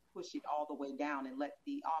we could push it all the way down and let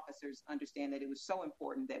the officers understand that it was so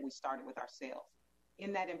important that we started with ourselves.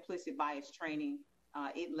 In that implicit bias training,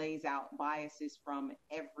 it lays out biases from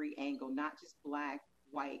every angle, not just Black,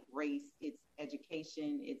 white, race, it's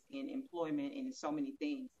education, it's in employment, and in so many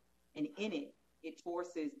things. And in it, it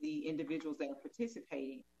forces the individuals that are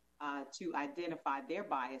participating to identify their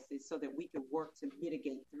biases so that we can work to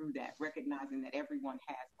mitigate through that, recognizing that everyone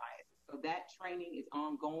has biases. So that training is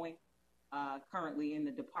ongoing currently in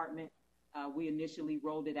the department. We initially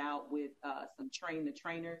rolled it out with some train the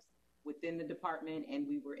trainers within the department, and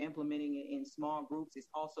we were implementing it in small groups. It's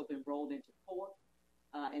also been rolled into court.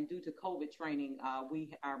 And due to COVID training, we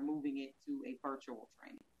are moving it to a virtual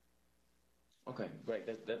training. Okay, great.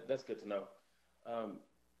 That's good to know.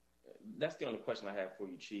 That's the only question I have for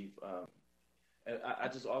you, Chief. And I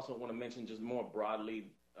just also want to mention just more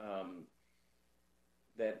broadly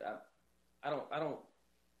that I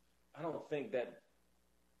don't think that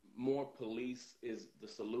more police is the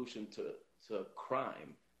solution to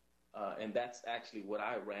crime. And that's actually what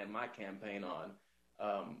I ran my campaign on.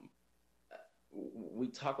 We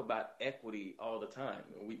talk about equity all the time.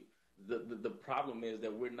 The problem is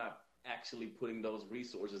that we're not actually putting those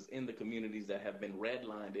resources in the communities that have been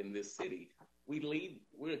redlined in this city.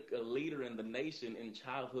 We're a leader in the nation in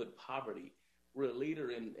childhood poverty. We're a leader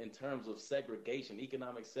in terms of segregation,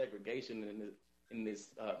 economic segregation in this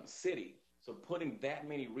city. So putting that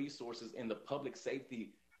many resources in the public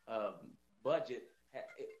safety budget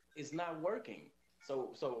is not working.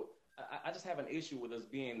 So I just have an issue with us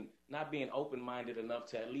not being open-minded enough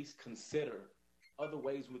to at least consider other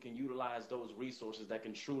ways we can utilize those resources that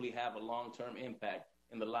can truly have a long-term impact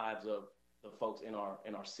in the lives of the folks in our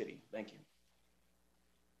city. Thank you.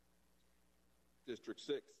 District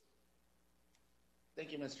 6.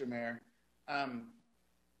 Thank you, Mr. Mayor. I'm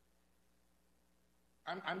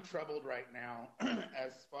troubled right now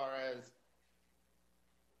as far as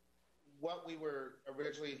what we were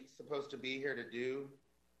originally supposed to be here to do.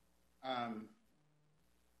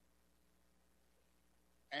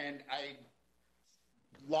 And I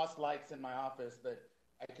lost lights in my office, but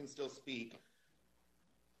I can still speak.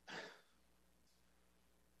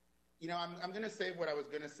 You know, I'm going to say what I was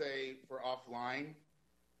going to say for offline,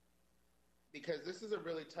 because this is a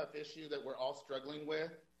really tough issue that we're all struggling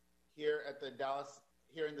with here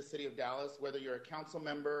in the city of Dallas, whether you're a council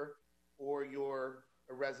member or you're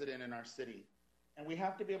a resident in our city. And we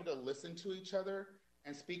have to be able to listen to each other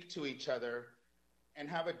and speak to each other and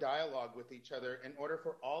have a dialogue with each other in order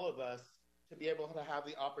for all of us to be able to have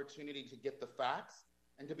the opportunity to get the facts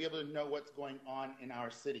and to be able to know what's going on in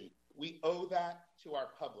our city. We owe that to our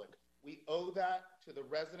public. We owe that to the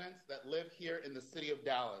residents that live here in the city of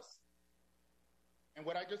Dallas. And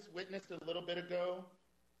what I just witnessed a little bit ago,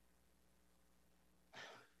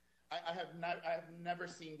 I have never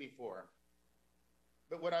seen before.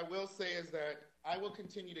 But what I will say is that I will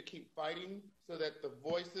continue to keep fighting so that the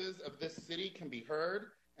voices of this city can be heard,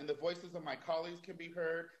 and the voices of my colleagues can be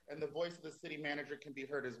heard, and the voice of the city manager can be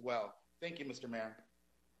heard as well. Thank you, Mr. Mayor.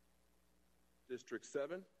 District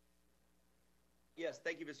 7. Yes,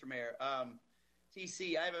 thank you, Mr. Mayor.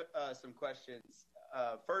 TC, I have some questions.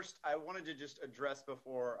 First, I wanted to just address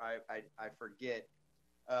before I forget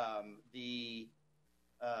the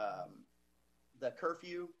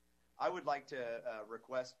curfew. I would like to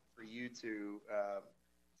request for you to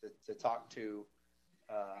talk to.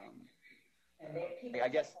 I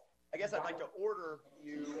guess I'd like to order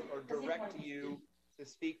you or direct you to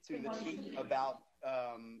speak to the chief about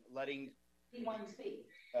letting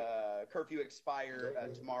curfew expire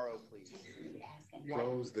tomorrow, please.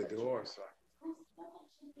 Close the door, sir.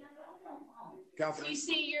 Councilman.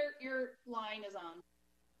 TC, your line is on.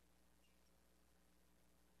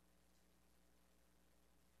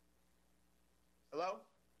 Hello?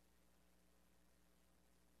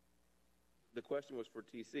 The question was for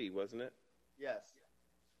TC, wasn't it? Yes.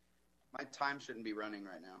 My time shouldn't be running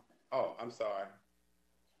right now. Oh, I'm sorry.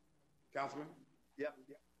 Councilman? Yep.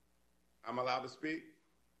 I'm allowed to speak?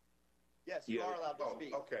 Yes, you are allowed to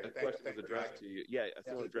speak. Okay. The question was addressed to you. Yeah, I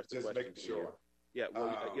still addressed the just question making to sure. you. Yeah,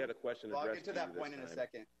 well, you had a question Well, I'll addressed get to that you point in a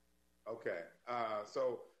second. Okay.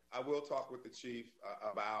 So I will talk with the chief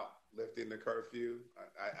about lifting the curfew.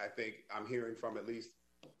 I think I'm hearing from at least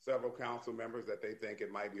several council members that they think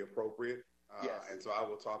it might be appropriate. Yes. And so I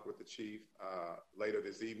will talk with the chief later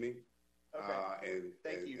this evening. Okay.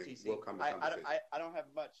 Thank you, TC. We'll come to I don't have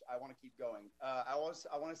much. I want to keep going. I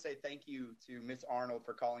want to say thank you to Ms. Arnold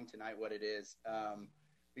for calling tonight what it is.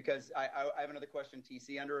 Because I have another question,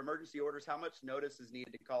 TC. Under emergency orders, how much notice is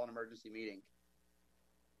needed to call an emergency meeting?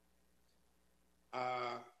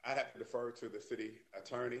 I have to defer to the city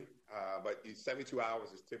attorney, but 72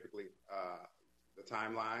 hours is typically the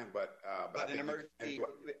timeline. But I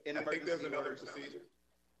think there's another procedure.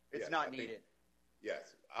 It's not needed.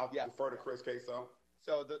 Yes, I'll defer to Chris Queso.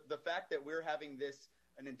 So the fact that we're having this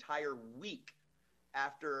an entire week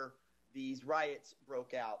after these riots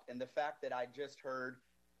broke out, and the fact that I just heard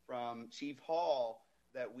from Chief Hall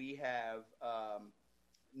that we have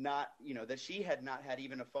that she had not had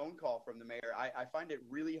even a phone call from the mayor, I find it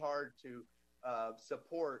really hard to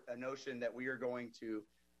support a notion that we are going to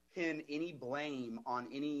pin any blame on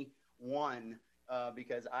anyone.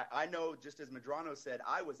 Because I know, just as Medrano said,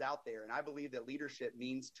 I was out there, and I believe that leadership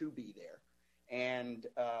means to be there. And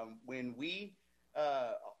when we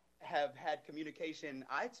have had communication,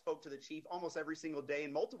 I spoke to the chief almost every single day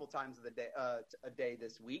and multiple times a day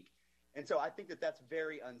this week. And so I think that that's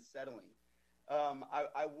very unsettling.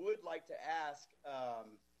 I would like to ask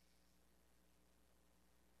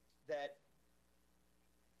that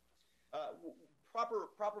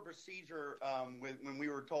proper procedure when we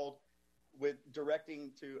were told with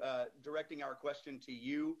directing our question to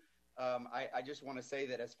you. I just want to say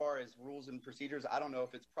that as far as rules and procedures, I don't know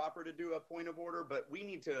if it's proper to do a point of order, but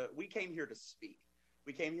we came here to speak.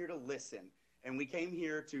 We came here to listen, and we came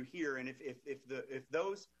here to hear. And if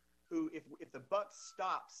the buck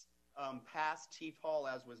stops past Chief Hall,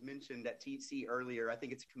 as was mentioned at TC earlier, I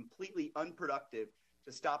think it's completely unproductive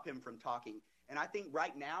to stop him from talking. And I think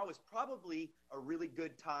right now is probably a really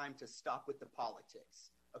good time to stop with the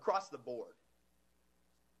politics across the board.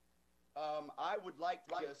 I would like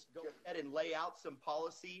to just go ahead and lay out some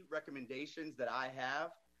policy recommendations that I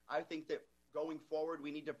have. I think that going forward,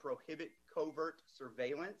 we need to prohibit covert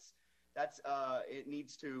surveillance. It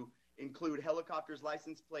needs to include helicopters,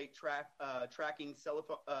 license plate tracking,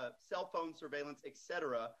 cell phone surveillance,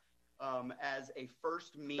 etc., as a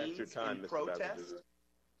first means in protest.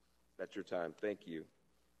 That's your time. Thank you.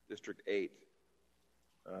 District 8.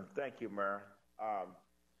 Thank you, Mayor.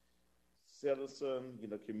 Citizen,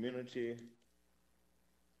 community.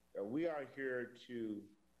 I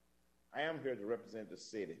am here to represent the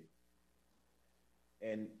city.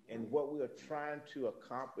 And what we are trying to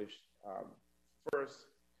accomplish, first,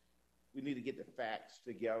 we need to get the facts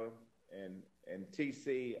together. And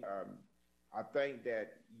TC, I think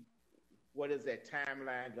that what is that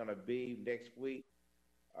timeline going to be next week?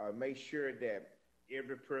 Make sure that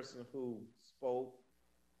every person who spoke,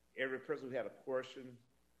 every person who had a question,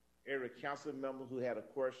 every council member who had a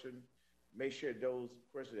question, make sure those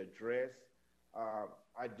questions are addressed.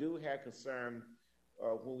 I do have concern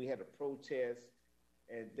when we had a protest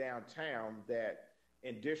in downtown that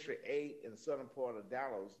in District 8 in the southern part of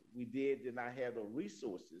Dallas, we did not have the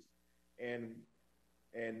resources And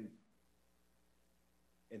and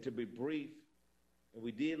and to be brief, and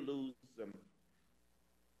we did lose some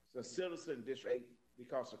citizen district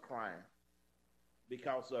because of crime,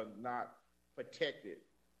 because of not protected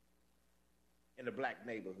in the black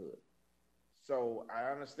neighborhood. So I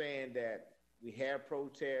understand that we have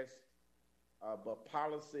protests, but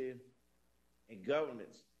policy and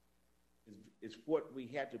governance is what we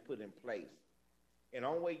have to put in place. And the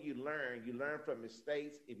only way you learn from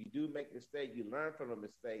mistakes. If you do make mistakes, you learn from a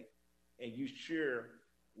mistake, and you sure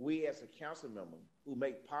we as a council member who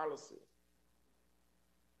make policy,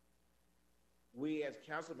 we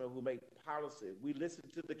listen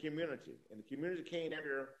to the community, and the community came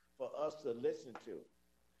here for us to listen to.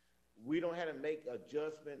 We don't have to make a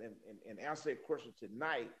judgment and answer a question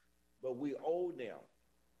tonight, but we owe them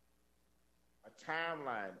a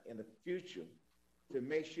timeline in the future to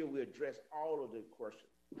make sure we address all of the questions.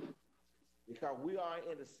 Because we are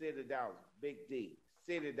in the city of Dallas, Big D,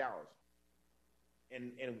 city of Dallas.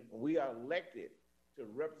 And we are elected to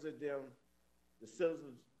represent them, the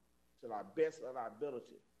citizens, to our best of our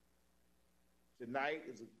ability. Tonight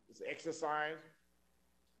is an exercise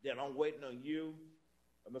that I'm waiting on you,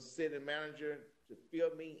 Mr. City Manager, to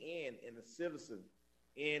fill me in and the citizen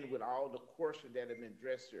in with all the questions that have been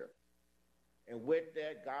addressed here. And with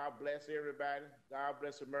that, God bless everybody. God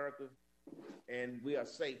bless America. And we are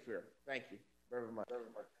safe here. Thank you very much.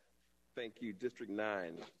 Thank you. District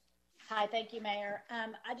 9. Hi, thank you, Mayor.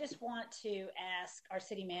 I just want to ask our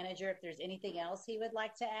city manager if there's anything else he would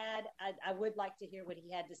like to add. I would like to hear what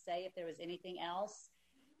he had to say if there was anything else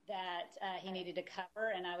that he needed to cover,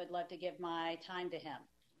 and I would love to give my time to him.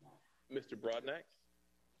 Mr. Broadnax.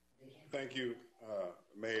 Thank you,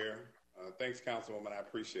 Mayor. Thanks, Councilwoman. I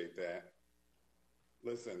appreciate that.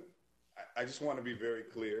 Listen, I just want to be very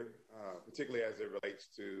clear, particularly as it relates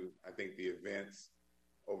to, I think, the events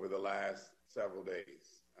over the last several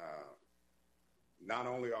days. Not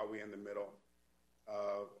only are we in the middle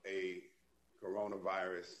of a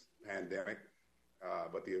coronavirus pandemic,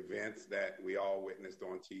 but the events that we all witnessed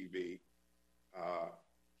on TV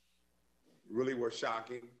really were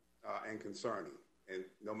shocking and concerning. And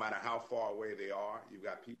no matter how far away they are, you've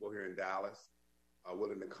got people here in Dallas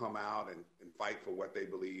willing to come out and fight for what they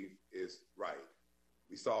believe is right.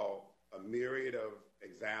 We saw a myriad of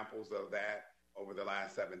examples of that over the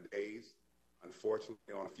last 7 days.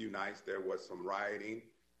 Unfortunately, on a few nights, there was some rioting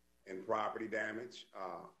and property damage.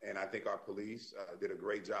 And I think our police did a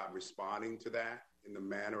great job responding to that in the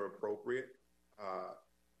manner appropriate.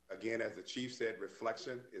 Again, as the chief said,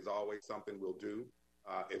 reflection is always something we'll do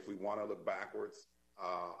if we want to look backwards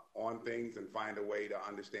on things and find a way to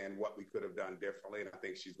understand what we could have done differently. And I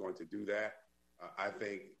think she's going to do that. I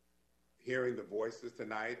think hearing the voices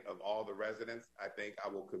tonight of all the residents, I think I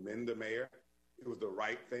will commend the mayor. It was the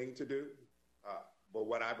right thing to do. But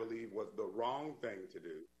what I believe was the wrong thing to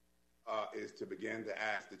do is to begin to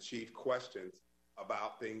ask the chief questions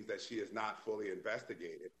about things that she has not fully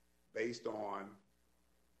investigated based on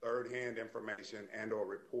third-hand information and or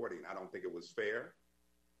reporting. I don't think it was fair.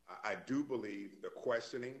 I do believe the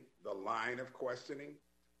questioning, the line of questioning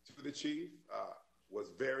to the chief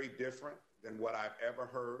was very different than what I've ever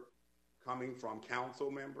heard coming from council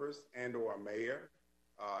members and or a mayor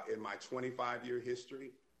in my 25-year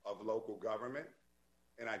history of local government.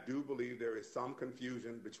 And I do believe there is some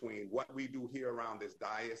confusion between what we do here around this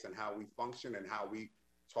dais and how we function and how we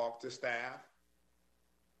talk to staff.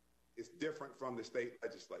 It's different from the state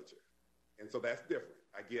legislature. And so that's different.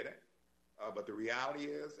 I get it. But the reality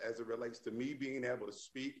is, as it relates to me being able to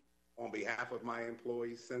speak on behalf of my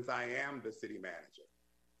employees, since I am the city manager,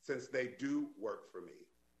 since they do work for me,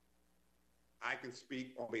 I can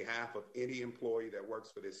speak on behalf of any employee that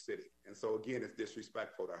works for this city. And so again, it's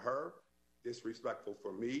disrespectful to her, disrespectful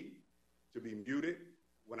for me to be muted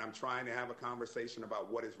when I'm trying to have a conversation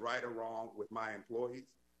about what is right or wrong with my employees.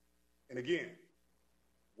 And again,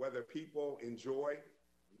 whether people enjoy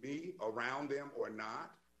me around them or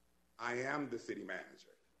not, I am the city manager.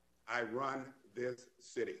 I run this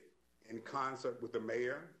city in concert with the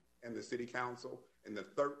mayor and the city council and the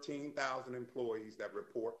 13,000 employees that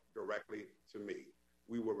report directly to me.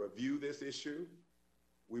 We will review this issue.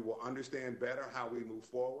 We will understand better how we move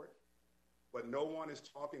forward. But no one is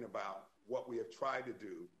talking about what we have tried to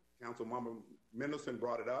do. Councilmember Mendelson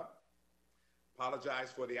brought it up.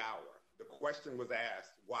 Apologize for the hour. The question was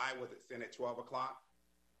asked, why was it sent at 12 o'clock?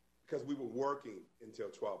 Because we were working until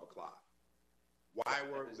 12 o'clock. Why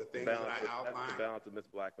were the things that I outlined? That's the balance of Ms.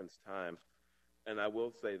 Blackman's time. And I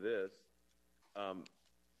will say this. I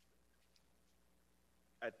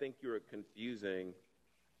think you're confusing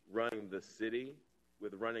running the city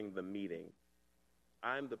with running the meeting.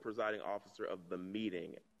 I'm the presiding officer of the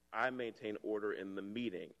meeting. I maintain order in the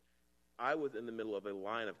meeting. I was in the middle of a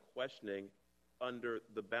line of questioning under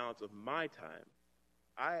the balance of my time.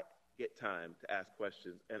 I get time to ask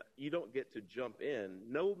questions, and you don't get to jump in.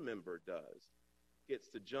 No member gets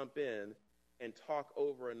to jump in and talk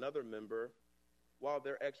over another member while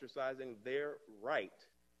they're exercising their right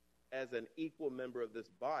as an equal member of this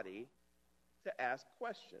body to ask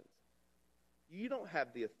questions. You don't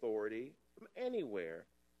have the authority from anywhere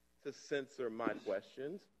to censor my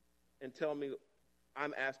questions and tell me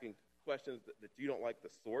I'm asking questions that you don't like the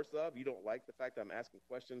source of. You don't like the fact that I'm asking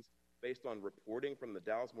questions based on reporting from the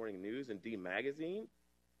Dallas Morning News and D Magazine.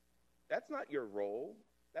 That's not your role.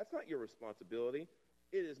 That's not your responsibility.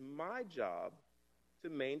 It is my job to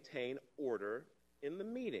maintain order in the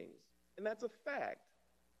meetings. And that's a fact.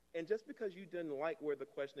 And just because you didn't like where the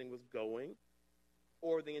questioning was going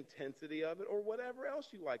or the intensity of it or whatever else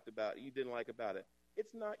you didn't like about it,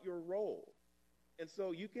 it's not your role. And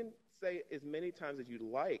so you can say as many times as you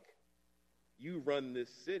like, you run this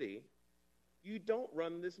city. You don't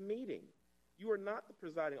run this meeting. You are not the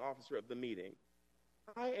presiding officer of the meeting.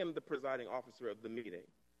 I am the presiding officer of the meeting.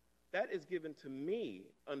 That is given to me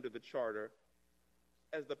under the charter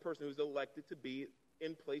as the person who's elected to be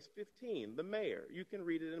in place 15, the mayor. You can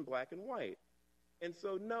read it in black and white. And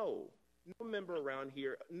so no member around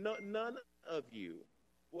here, none of you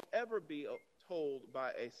will ever be told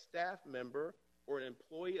by a staff member or an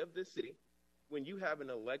employee of this city when you have an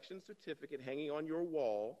election certificate hanging on your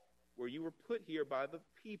wall where you were put here by the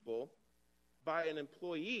people, by an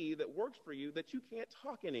employee that works for you, that you can't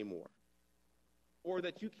talk anymore or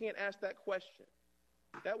that you can't ask that question.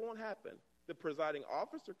 That won't happen. The presiding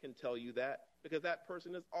officer can tell you that because that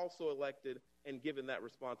person is also elected and given that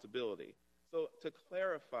responsibility. So to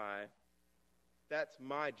clarify, that's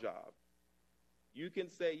my job. You can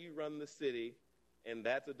say you run the city, and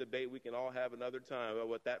that's a debate we can all have another time about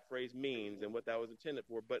what that phrase means and what that was intended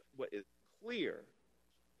for. But what is clear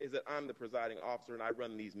is that I'm the presiding officer and I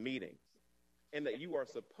run these meetings, and that you are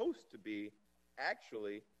supposed to be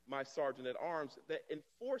actually my sergeant at arms that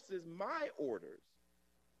enforces my orders.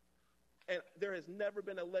 And there has never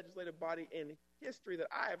been a legislative body in history that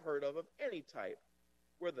I have heard of any type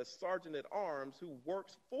where the sergeant at arms who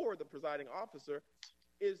works for the presiding officer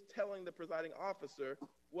is telling the presiding officer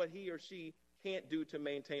what he or she can't do to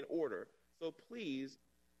maintain order. So please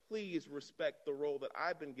respect the role that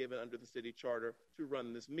I've been given under the city charter to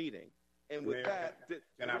run this meeting. And with Mayor,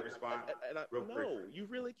 can I respond? No, you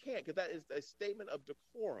really can't, because that is a statement of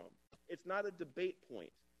decorum. It's not a debate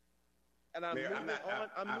point. And I'm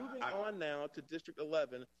moving on now to District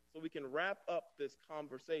 11 so we can wrap up this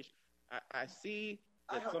conversation. I see.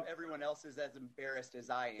 I hope everyone else is as embarrassed as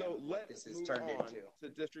I am. So what this is turned into. To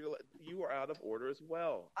District 11. You are out of order as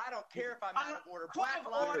well. I don't care if I'm out of order. Black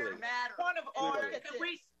lives matter. Point of order.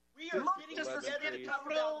 We are getting together to talk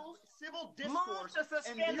about civil discourse,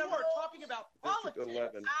 and you are talking about politics. I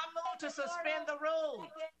move to suspend the rules.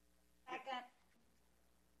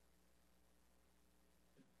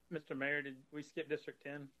 Mr. Mayor, did we skip District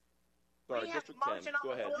 10? Sorry, District 10.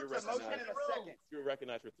 Go ahead. You're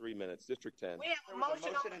recognized for 3 minutes. District 10. We have a motion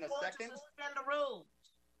in a second to suspend the rules.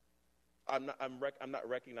 I'm not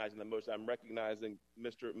recognizing the motion. I'm recognizing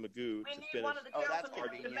Mr. Magoo to finish. That's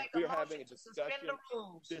convenient. We are having a discussion.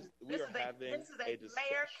 We are having a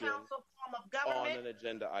discussion on an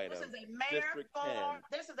agenda item. This is a mayor form.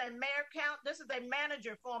 This is a mayor count. This is a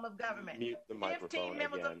manager form of government. Mute the microphone 15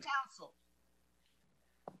 members again. of council.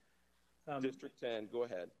 District 10, go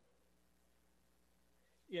ahead.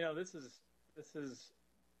 You know, this is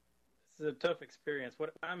a tough experience.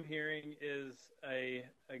 What I'm hearing is a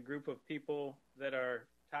group of people that are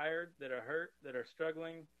tired, that are hurt, that are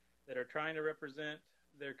struggling, that are trying to represent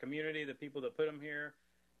their community, the people that put them here,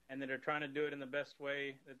 and that are trying to do it in the best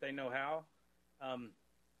way that they know how.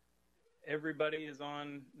 Everybody is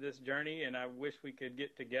on this journey, and I wish we could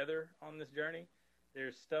get together on this journey.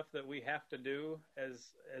 There's stuff that we have to do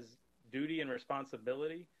as duty and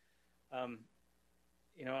responsibility.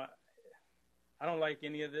 You know, I don't like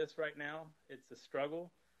any of this right now. It's a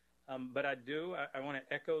struggle. But I want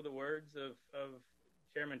to echo the words of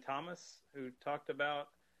Chairman Thomas, who talked about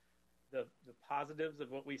the positives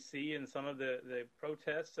of what we see in some of the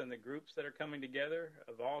protests and the groups that are coming together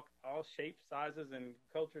of all shapes, sizes, and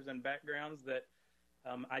cultures and backgrounds that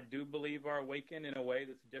I do believe are awakened in a way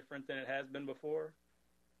that's different than it has been before.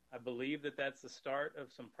 I believe that that's the start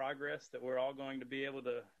of some progress that we're all going to be able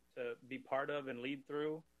to be part of and lead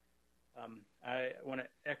through. I want to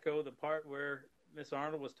echo the part where Ms.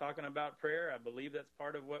 Arnold was talking about prayer. I believe that's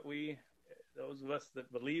part of what those of us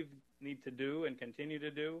that believe, need to do and continue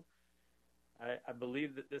to do. I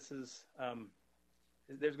believe that this is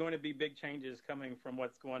there's going to be big changes coming from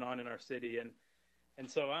what's going on in our city, and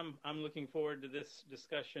so I'm looking forward to this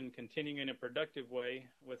discussion continuing in a productive way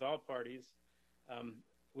with all parties.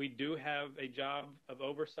 We do have a job of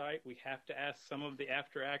oversight. We have to ask some of the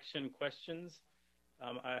after-action questions.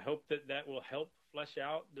 I hope that will help flesh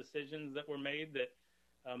out decisions that were made that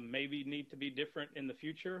maybe need to be different in the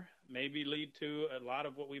future, maybe lead to a lot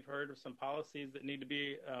of what we've heard of some policies that need to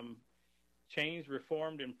be changed,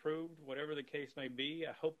 reformed, improved, whatever the case may be.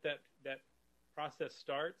 I hope that process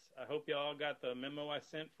starts. I hope you all got the memo I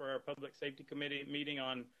sent for our Public Safety Committee meeting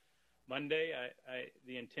on Monday.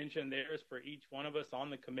 The intention there is for each one of us on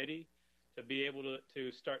the committee to be able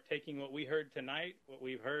to start taking what we heard tonight, what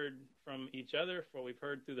we've heard from each other, what we've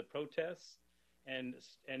heard through the protests, and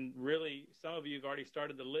really some of you have already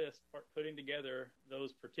started the list, putting together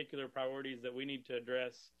those particular priorities that we need to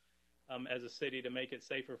address as a city to make it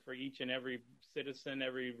safer for each and every citizen,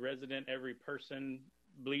 every resident, every person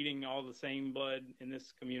bleeding all the same blood in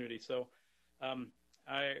this community. So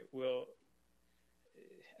I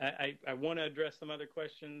want to address some other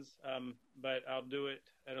questions, but I'll do it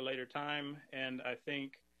at a later time. And I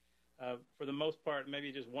think for the most part,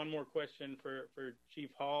 maybe just one more question for Chief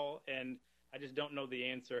Hall, and I just don't know the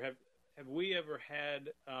answer. Have we ever had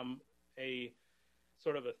a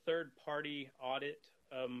sort of a third-party audit,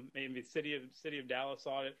 maybe City of Dallas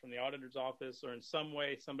audit from the auditor's office, or in some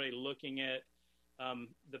way somebody looking at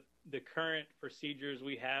the current procedures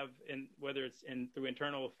we have, in whether it's through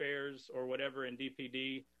internal affairs or whatever in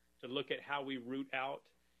DPD, to look at how we root out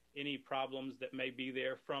any problems that may be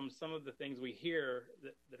there from some of the things we hear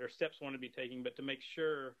that are steps we want to be taking, but to make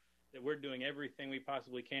sure that we're doing everything we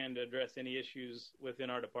possibly can to address any issues within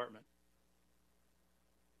our department.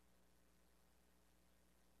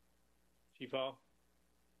 Chief Hall?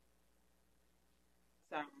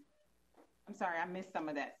 I'm sorry, I missed some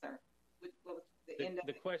of that, sir. What was the end of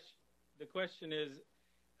it? The question is,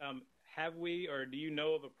 have we, or do you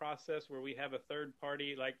know of a process where we have a third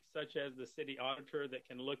party, like such as the city auditor, that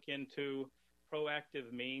can look into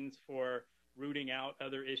proactive means for rooting out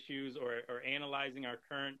other issues, or analyzing our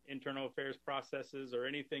current internal affairs processes, or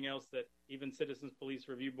anything else that even Citizens Police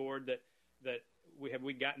Review Board that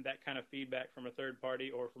we gotten that kind of feedback from a third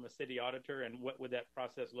party or from a city auditor, and what would that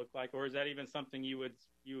process look like? Or is that even something you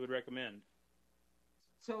would recommend?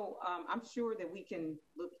 So I'm sure that we can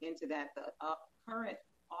look into that. The current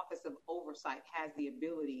Office of Oversight has the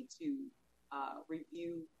ability to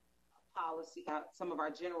review policy, some of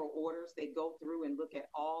our general orders. They go through and look at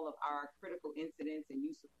all of our critical incidents and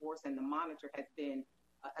use of force, and the monitor has been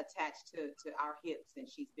attached to our hips, and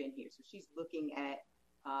she's been here. So she's looking at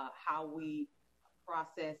how we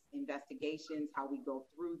process investigations, how we go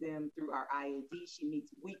through them through our IAD. She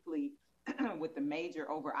meets weekly with the major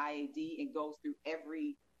over IAD and goes through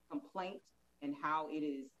every complaint and how it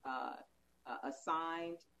is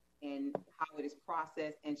assigned and how it is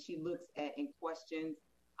processed. And she looks at and questions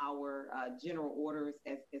our general orders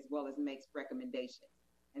as well as makes recommendations.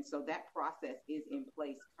 And so that process is in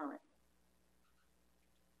place currently.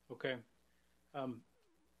 Okay.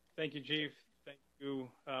 Thank you, Chief. Thank you,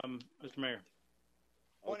 Mr. Mayor.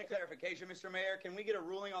 Point of clarification, Mr. Mayor, can we get a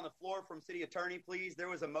ruling on the floor from City Attorney, please? There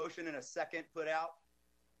was a motion and a second put out.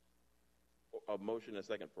 A motion and a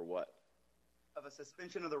second for what? Of a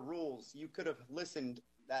suspension of the rules. You could have listened.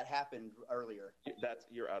 That happened earlier.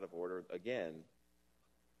 You're out of order again.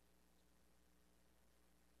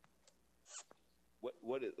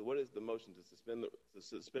 What is the motion to suspend the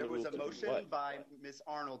There rules? was a motion by Ms.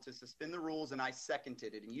 Arnold to suspend the rules, and I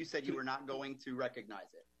seconded it, and you said you were not going to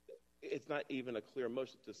recognize it. It's not even a clear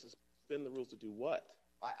motion to suspend the rules to do what?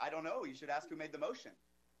 I don't know. You should ask who made the motion.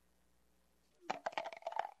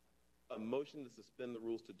 A motion to suspend the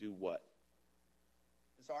rules to do what?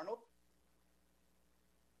 Ms. Arnold?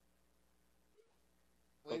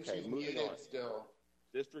 Okay, moving on. Still.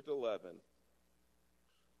 District 11.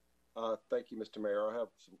 Thank you, Mr. Mayor. I have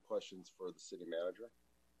some questions for the city manager.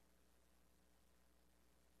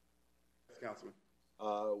 Yes, Councilman.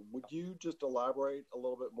 Would you just elaborate a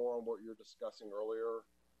little bit more on what you were discussing earlier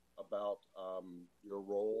about your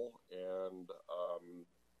role and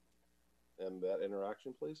that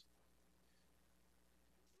interaction, please?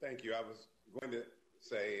 Thank you. I was going to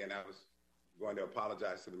say, and I was going to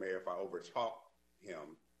apologize to the mayor if I overtalked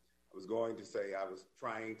him. I was going to say I was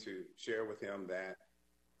trying to share with him that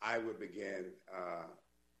I would begin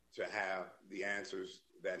to have the answers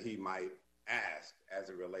that he might ask as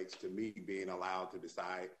it relates to me being allowed to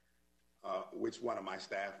decide which one of my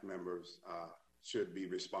staff members should be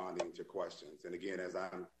responding to questions. And again, as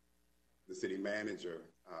I'm the city manager,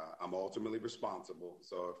 I'm ultimately responsible.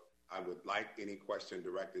 So if I would like any question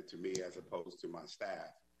directed to me as opposed to my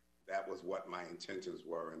staff. That was what my intentions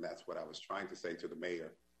were, and that's what I was trying to say to the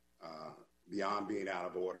mayor. Beyond being out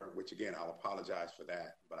of order, which again, I'll apologize for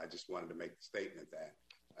that, but I just wanted to make the statement that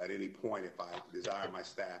at any point, if I desire my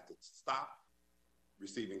staff to stop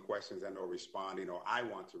receiving questions and or responding, or I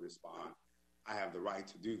want to respond, I have the right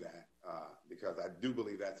to do that because I do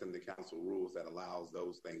believe that's in the council rules that allows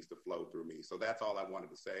those things to flow through me. So that's all I wanted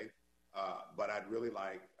to say. But I'd really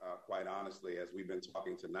like, quite honestly, as we've been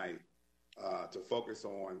talking tonight, to focus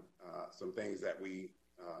on some things that we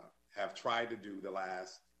have tried to do the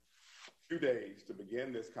last 2 days to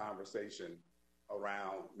begin this conversation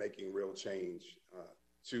around making real change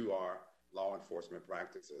to our law enforcement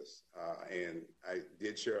practices. And I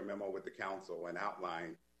did share a memo with the council and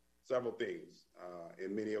outlined several things,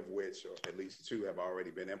 and many of which, or at least 2, have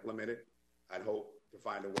already been implemented. I'd hope to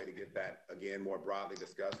find a way to get that, again, more broadly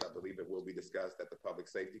discussed. I believe it will be discussed at the Public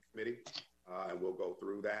Safety Committee, and we'll go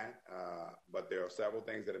through that. But there are several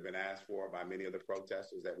things that have been asked for by many of the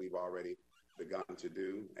protesters that we've already begun to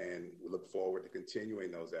do, and we look forward to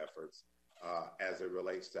continuing those efforts as it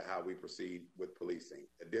relates to how we proceed with policing.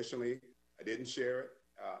 Additionally, I didn't share it,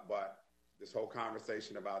 but this whole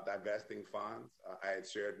conversation about divesting funds, I had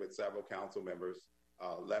shared with several council members,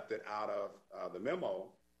 left it out of the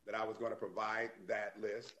memo, that I was going to provide that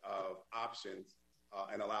list of options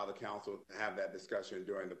and allow the council to have that discussion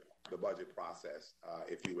during the budget process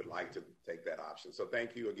if you would like to take that option. So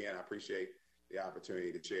thank you again. I appreciate the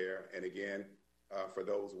opportunity to share. And again, for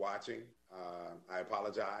those watching, I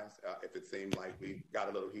apologize if it seemed like we got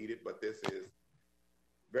a little heated, but this is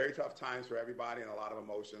very tough times for everybody and a lot of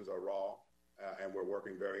emotions are raw. And we're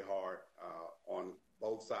working very hard on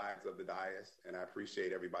both sides of the dais. And I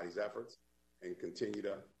appreciate everybody's efforts and continue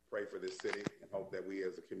to pray for this city and hope that we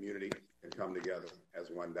as a community can come together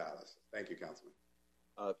as one Dallas. Thank you, Councilman.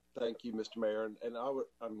 Thank you, Mr. Mayor. And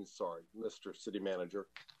Mr. City Manager.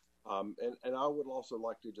 And I would also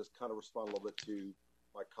like to just kind of respond a little bit to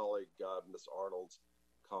my colleague, Ms. Arnold's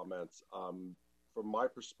comments. From my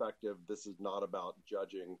perspective, this is not about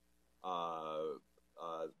judging the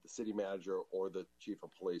city manager or the chief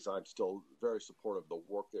of police. I'm still very supportive of the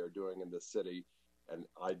work they're doing in this city, and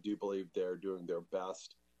I do believe they're doing their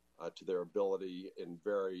best to their ability in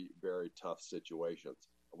very, very tough situations.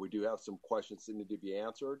 We do have some questions that need to be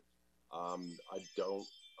answered. I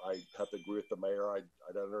have to agree with the mayor. I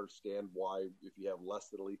don't understand why, if you have less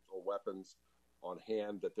than lethal weapons on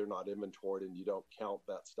hand, that they're not inventoried and you don't count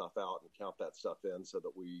that stuff out and count that stuff in so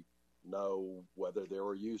that we know whether they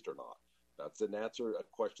were used or not. That's a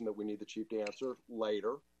question that we need the chief to answer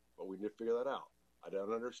later, but we need to figure that out. I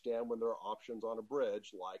don't understand when there are options on a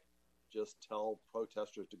bridge, like just tell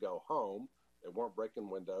protesters to go home. They weren't breaking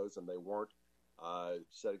windows and they weren't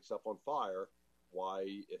setting stuff on fire, why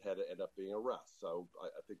it had to end up being arrest. So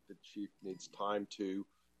I think the chief needs time to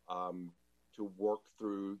work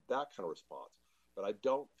through that kind of response. But I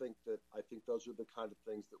think those are the kind of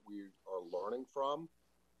things that we are learning from.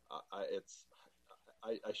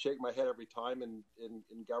 I shake my head every time in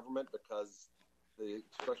government because the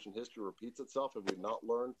expression history repeats itself, and we've not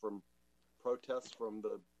learned from protests from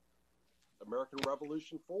the American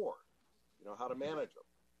Revolution forward, how to manage them.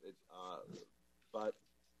 But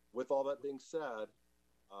with all that being said,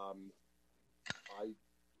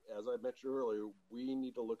 as I mentioned earlier, we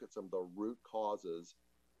need to look at some of the root causes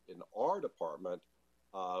in our department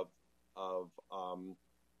of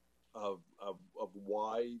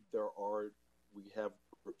why we have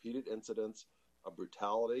repeated incidents of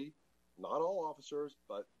brutality. Not all officers,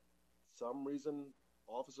 but some reason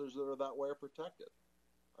officers that are that way are protected.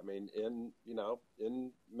 I mean, in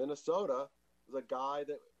Minnesota, there's a guy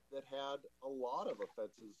that had a lot of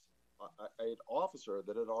offenses, an officer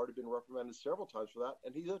that had already been reprimanded several times for that,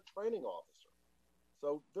 and he's a training officer.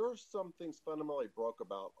 So there are some things fundamentally broke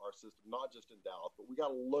about our system, not just in Dallas, but we got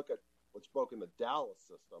to look at what's broken in the Dallas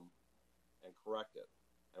system and correct it.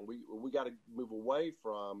 And we got to move away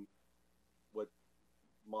from what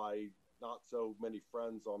my not so many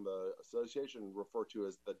friends on the association refer to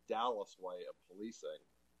as the Dallas way of policing.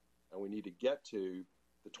 And we need to get to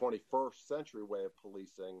the 21st century way of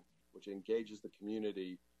policing, which engages the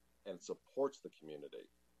community and supports the community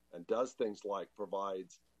and does things like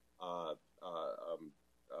provides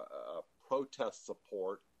protest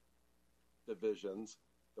support divisions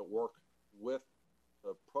that work with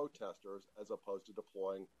the protesters as opposed to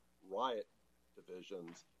deploying riot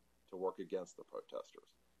divisions to work against the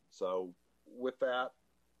protesters. So with that,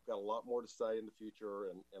 got a lot more to say in the future,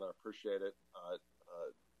 and I appreciate it.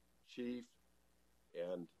 Chief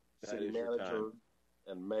and city manager,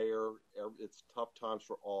 And Mayor, it's tough times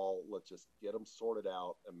for all. Let's just get them sorted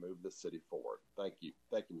out and move the city forward. Thank you.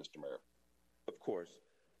 Thank you, Mr. Mayor. Of course.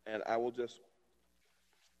 And I will just,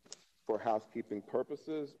 for housekeeping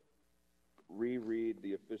purposes, reread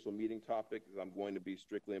the official meeting topic, because I'm going to be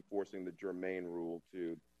strictly enforcing the germane rule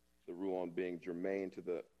to the rule on being germane to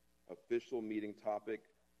the official meeting topic.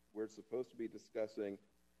 We're supposed to be discussing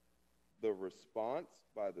the response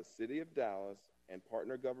by the city of Dallas and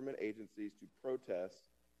partner government agencies to protest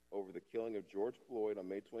over the killing of George Floyd on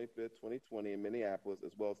May 25th, 2020 in Minneapolis,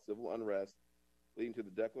 as well as civil unrest leading to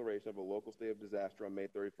the declaration of a local state of disaster on May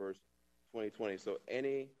 31st, 2020. So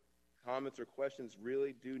any comments or questions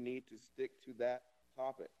really do need to stick to that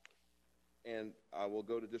topic. And I will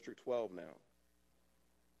go to District 12 now.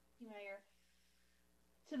 Mayor,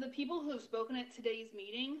 to the people who have spoken at today's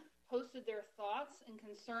meeting, posted their thoughts and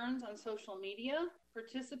concerns on social media,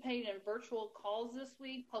 participated in virtual calls this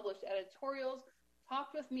week, published editorials,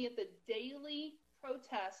 talked with me at the daily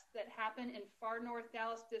protests that happen in far north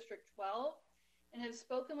Dallas District 12, and have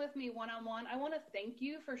spoken with me one-on-one, I want to thank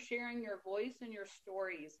you for sharing your voice and your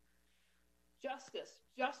stories.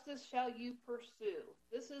 Justice shall you pursue.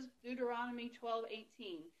 This is Deuteronomy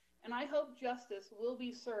 12:18, and I hope justice will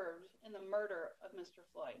be served in the murder of Mr.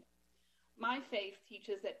 Floyd. My faith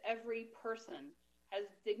teaches that every person has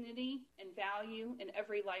dignity and value, and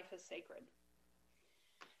every life is sacred.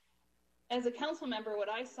 As a council member, what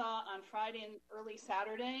I saw on Friday and early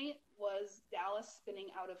Saturday was Dallas spinning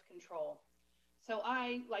out of control. So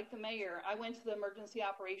I, like the mayor, I went to the Emergency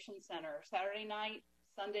Operations Center Saturday night,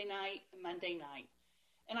 Sunday night, and Monday night.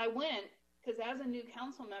 And I went because as a new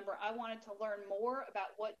council member, I wanted to learn more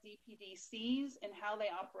about what DPD sees and how they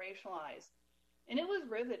operationalize. And it was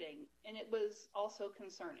riveting, and it was also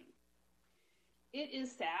concerning. It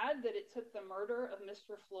is sad that it took the murder of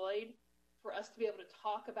Mr. Floyd for us to be able to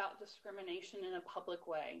talk about discrimination in a public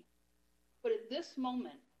way. But at this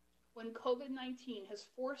moment, when COVID-19 has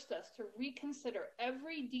forced us to reconsider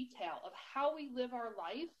every detail of how we live our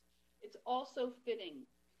life, it's also fitting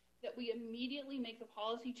that we immediately make the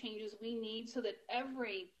policy changes we need so that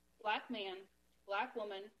every Black man, Black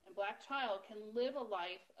woman, and Black child can live a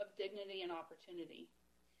life of dignity and opportunity.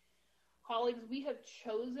 Colleagues, we have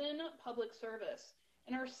chosen public service,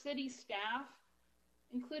 and our city staff,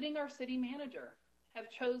 including our city manager, have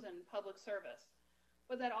chosen public service.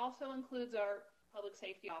 But that also includes our public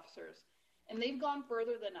safety officers. And they've gone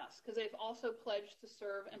further than us because they've also pledged to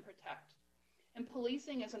serve and protect. And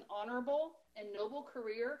policing is an honorable and noble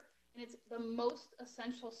career, and it's the most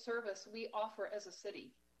essential service we offer as a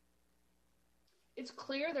city. It's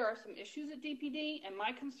clear there are some issues at DPD, and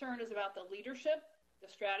my concern is about the leadership, the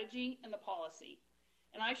strategy, and the policy.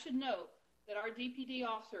 And I should note that our DPD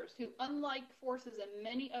officers, who unlike forces in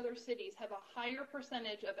many other cities, have a higher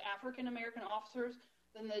percentage of African American officers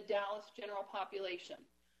than the Dallas general population.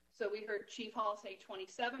 So we heard Chief Hall say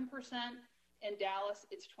 27%, in Dallas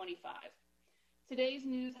it's 25%. Today's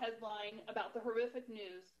news headline about the horrific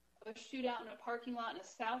news of a shootout in a parking lot in a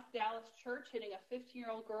South Dallas church hitting a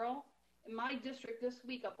 15-year-old girl. In my district this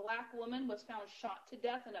week, a Black woman was found shot to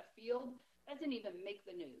death in a field. That didn't even make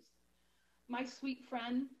the news. My sweet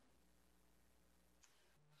friend,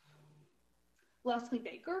 Leslie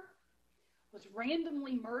Baker, was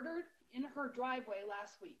randomly murdered in her driveway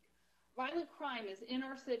last week. Violent crime is in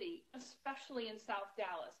our city, especially in South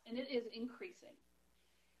Dallas, and it is increasing.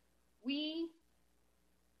 We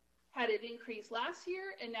had it increase last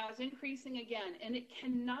year, and now it's increasing again, and it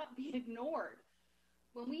cannot be ignored.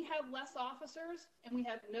 When we have less officers and we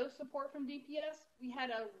have no support from DPS, we had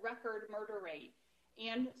a record murder rate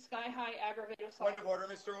and sky-high aggravated assault. Point of order,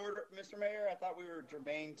 Mr. Mayor. I thought we were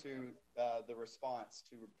germane to the response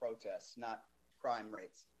to protests, not crime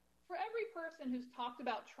rates. For every person who's talked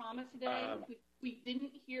about trauma today, we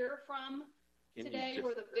didn't hear from today,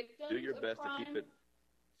 were the victims do your of best crime. to keep it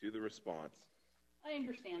to the response. I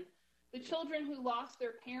understand. The children who lost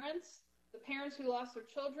their parents, the parents who lost their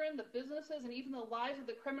children, the businesses, and even the lives of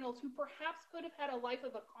the criminals who perhaps could have had a life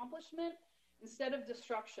of accomplishment instead of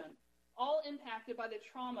destruction, all impacted by the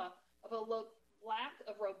trauma of a lack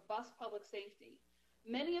of robust public safety.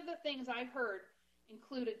 Many of the things I've heard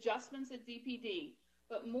include adjustments at DPD,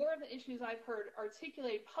 but more of the issues I've heard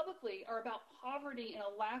articulated publicly are about poverty and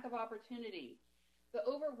a lack of opportunity. The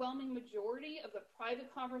overwhelming majority of the private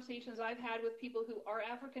conversations I've had with people who are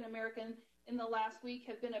African American in the last week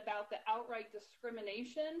have been about the outright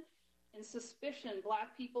discrimination and suspicion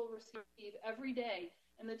Black people receive every day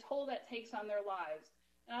and the toll that takes on their lives.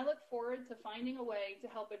 And I look forward to finding a way to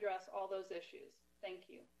help address all those issues. Thank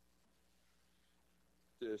you.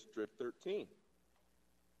 District 13.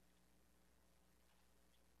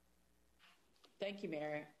 Thank you,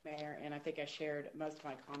 Mayor. And I think I shared most of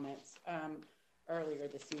my comments earlier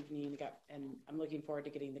this evening, and I'm looking forward to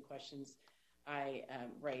getting the questions I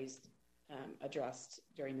raised addressed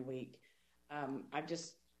during the week. I'm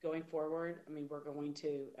just going forward. I mean,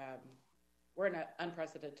 we're in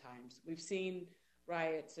unprecedented times. We've seen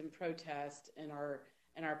riots and protests in our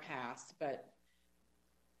past, but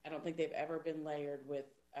I don't think they've ever been layered with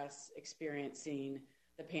us experiencing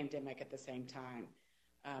the pandemic at the same time.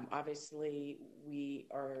 Obviously, we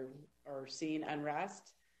are seeing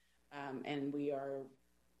unrest, and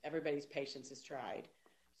everybody's patience is tried.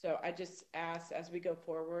 So I just ask, as we go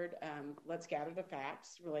forward, let's gather the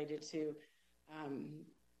facts related to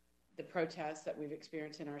the protests that we've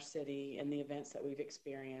experienced in our city and the events that we've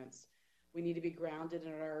experienced. We need to be grounded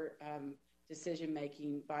in our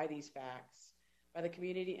decision-making by these facts, by the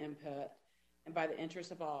community input, and by the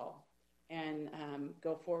interests of all, and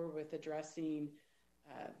go forward with addressing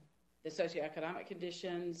the socioeconomic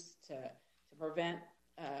conditions to prevent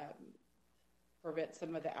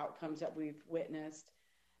some of the outcomes that we've witnessed.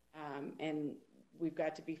 And we've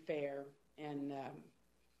got to be fair and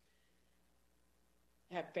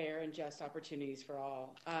have fair and just opportunities for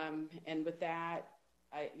all. And with that,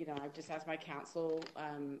 I've just asked my counsel,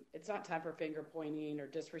 it's not time for finger pointing or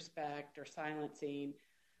disrespect or silencing.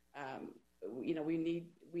 We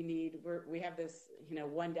have this,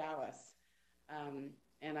 one Dallas.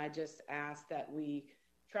 And I just ask that we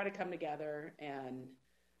try to come together and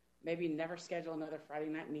maybe never schedule another Friday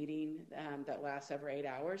night meeting that lasts over 8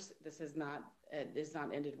 hours. This is not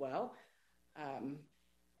ended well.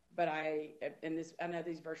 But I know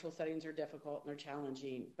these virtual settings are difficult and they're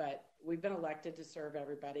challenging, but we've been elected to serve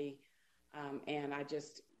everybody. And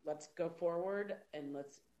let's go forward and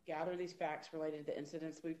let's gather these facts related to the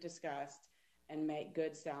incidents we've discussed and make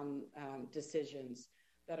good, sound decisions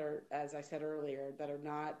that are, as I said earlier, that are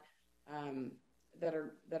not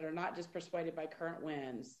just persuaded by current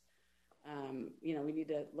winds. We need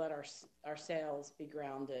to let our sails be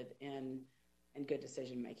grounded in good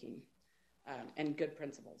decision making and good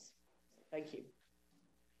principles. Thank you.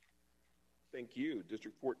 Thank you.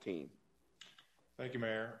 District 14. Thank you,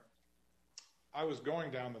 Mayor. I was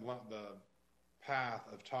going down the path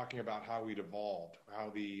of talking about how we'd evolved,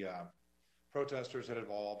 how the protesters had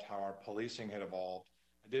evolved, how our policing had evolved.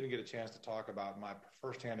 I didn't get a chance to talk about my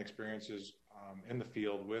firsthand experiences in the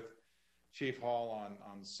field with Chief Hall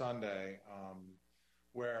on Sunday,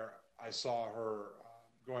 where I saw her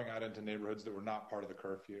going out into neighborhoods that were not part of the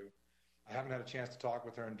curfew. I haven't had a chance to talk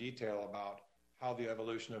with her in detail about how the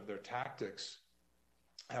evolution of their tactics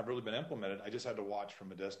have really been implemented. I just had to watch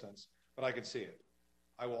from a distance, but I could see it.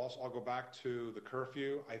 I'll go back to the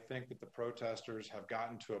curfew. I think that the protesters have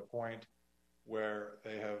gotten to a point where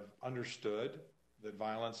they have understood that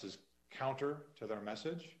violence is counter to their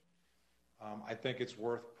message. I think it's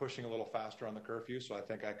worth pushing a little faster on the curfew, so I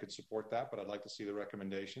think I could support that, but I'd like to see the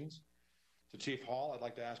recommendations. To Chief Hall, I'd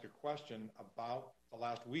like to ask a question about the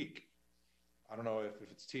last week. I don't know if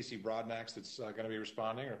it's TC Broadnax that's going to be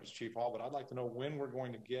responding or if it's Chief Hall, but I'd like to know when we're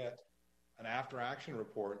going to get an after-action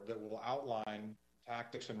report that will outline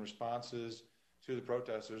tactics and responses to the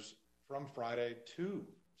protesters from Friday to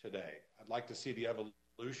today. I'd like to see the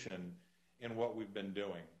evolution in what we've been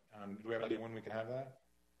doing. Do we have any idea when we can have that?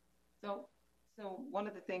 So one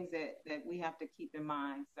of the things that we have to keep in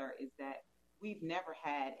mind, sir, is that we've never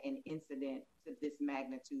had an incident to this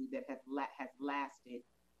magnitude that has lasted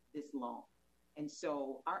this long. And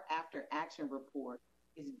so our after action report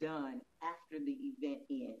is done after the event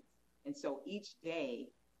ends. And so each day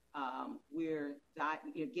we're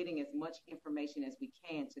getting as much information as we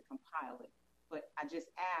can to compile it. But I just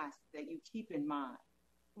ask that you keep in mind,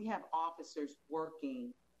 we have officers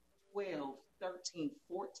working 12, 13,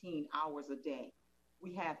 14 hours a day.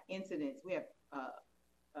 We have incidents, we have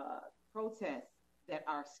protests that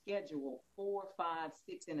are scheduled 4, 5,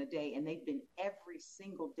 6 in a day, and they've been every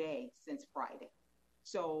single day since Friday.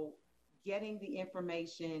 So getting the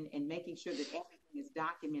information and making sure that everything is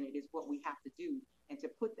documented is what we have to do. And to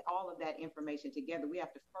put all of that information together, we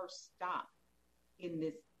have to first stop in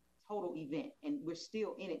this total event. And we're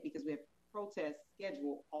still in it because we have protests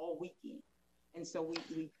scheduled all weekend. And so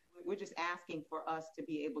we're just asking for us to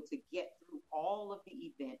be able to get through all of the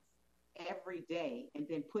events every day and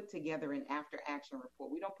then put together an after action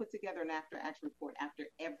report. We don't put together an after action report after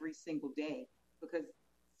every single day because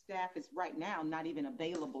staff is right now not even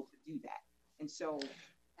available to do that. And so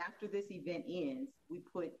after this event ends, we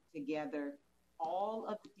put together all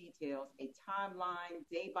of the details, a timeline,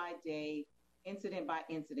 day by day, incident by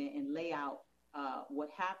incident, and lay out what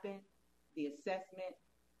happened, the assessment,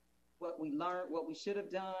 what we learned, what we should have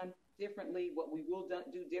done differently, what we will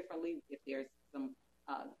do differently, if there's some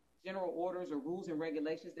general orders or rules and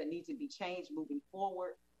regulations that need to be changed moving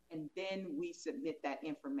forward, and then we submit that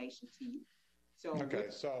information to you. So okay,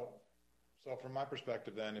 so from my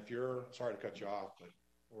perspective, then, if you're sorry to cut you off, but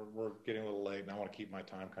we're getting a little late, and I want to keep my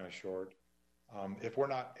time kind of short. If we're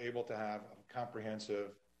not able to have a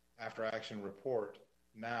comprehensive after-action report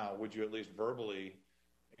now, would you at least verbally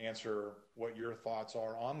answer what your thoughts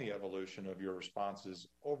are on the evolution of your responses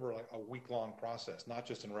over like a week-long process, not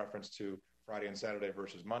just in reference to Friday and Saturday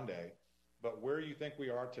versus Monday, but where you think we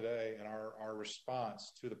are today and our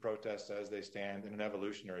response to the protests as they stand in an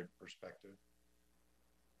evolutionary perspective?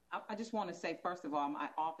 I just want to say, first of all, my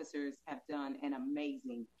officers have done an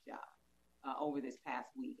amazing job over this past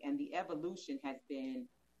week. And the evolution has been,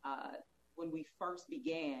 when we first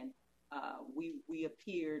began, we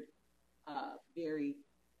appeared very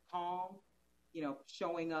calm,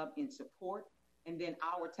 showing up in support. And then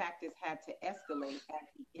our tactics had to escalate as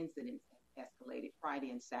the incidents escalated Friday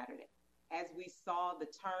and Saturday. As we saw the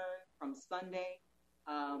turn from Sunday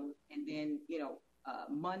and then,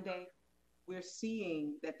 Monday, we're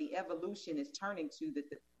seeing that the evolution is turning to that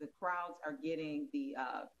the crowds are getting, the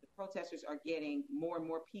protesters are getting more and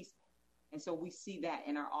more peaceful. And so we see that,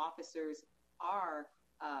 and our officers are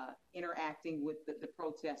interacting with the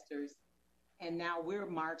protesters, and now we're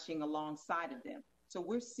marching alongside of them. So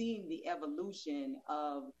we're seeing the evolution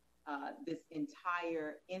of this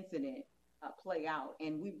entire incident play out,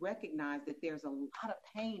 and we recognize that there's a lot of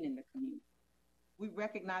pain in the community. We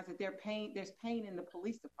recognize that there's pain in the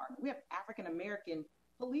police department. We have African-American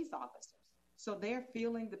police officers. So they're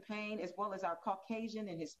feeling the pain, as well as our Caucasian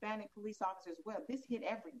and Hispanic police officers as well. This hit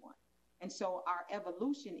everyone. And so our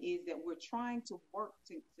evolution is that we're trying to work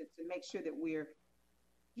to make sure that we're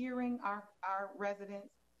hearing our residents,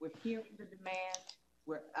 we're hearing the demand,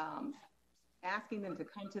 we're asking them to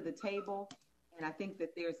come to the table. And I think that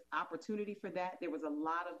there's opportunity for that. There was a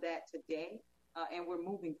lot of that today, and we're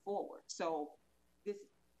moving forward. So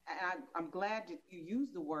I'm glad that you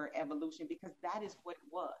used the word evolution, because that is what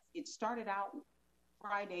it was. It started out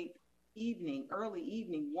Friday evening, early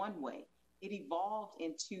evening, one way. It evolved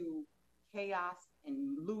into chaos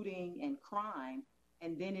and looting and crime,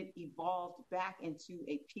 and then it evolved back into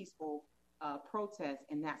a peaceful protest,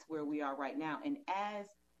 and that's where we are right now. And as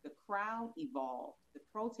the crowd evolved, the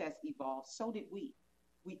protest evolved, so did we.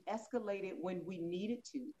 We escalated when we needed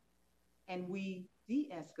to, and we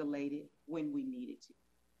de-escalated when we needed to.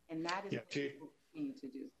 And that is what we continue to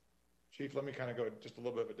do. Chief, let me kind of go just a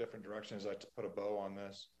little bit of a different direction as I put a bow on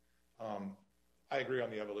this. I agree on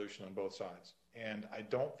the evolution on both sides. And I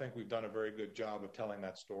don't think we've done a very good job of telling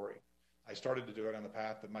that story. I started to do it on the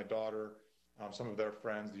path that my daughter, some of their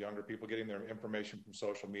friends, the younger people getting their information from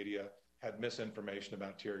social media, had misinformation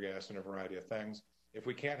about tear gas and a variety of things. If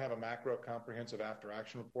we can't have a macro comprehensive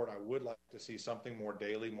after-action report, I would like to see something more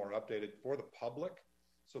daily, more updated for the public,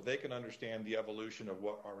 so they can understand the evolution of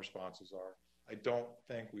what our responses are. I don't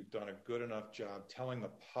think we've done a good enough job telling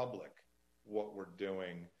the public what we're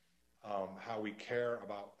doing, how we care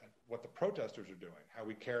about what the protesters are doing, how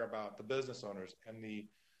we care about the business owners and the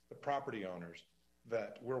property owners,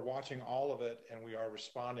 that we're watching all of it and we are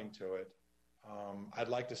responding to it. I'd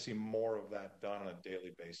like to see more of that done on a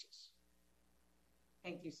daily basis.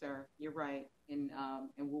 Thank you, sir. You're right. And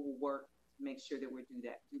we will work to make sure that we do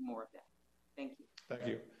more of that. Thank you. Thank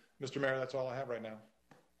you. Mr. Mayor, that's all I have right now.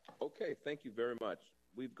 Okay, thank you very much.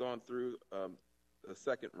 We've gone through the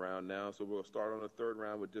second round now, so we'll start on the third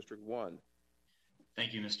round with District 1.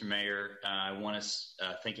 Thank you, Mr. Mayor. I want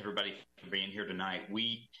to thank everybody for being here tonight.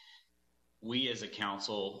 We as a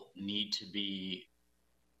council need to be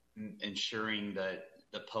ensuring that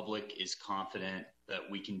the public is confident that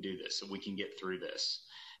we can do this, that we can get through this.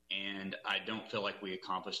 And I don't feel like we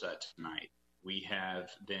accomplished that tonight. We have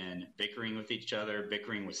been bickering with each other,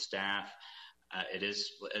 bickering with staff. It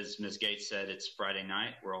is, as Ms. Gates said, it's Friday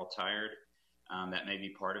night. We're all tired. That may be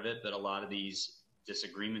part of it, but a lot of these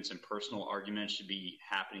disagreements and personal arguments should be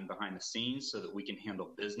happening behind the scenes so that we can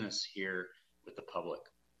handle business here with the public.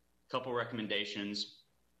 A couple recommendations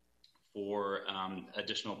for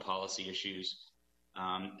additional policy issues.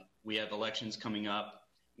 We have elections coming up.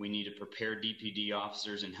 We need to prepare DPD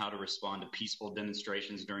officers in how to respond to peaceful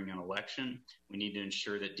demonstrations during an election. We need to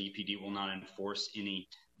ensure that DPD will not enforce any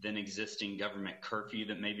then existing government curfew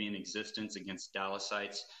that may be in existence against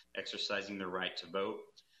Dallasites exercising their right to vote.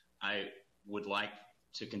 I would like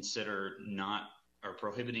to consider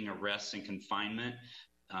prohibiting arrests and confinement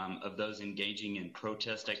of those engaging in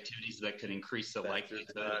protest activities that could increase the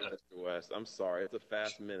likelihood. Mr. West, I'm sorry. It's a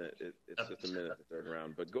fast minute. It's just a minute, the third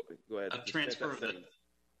round. But go ahead.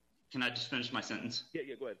 Can I just finish my sentence? Yeah,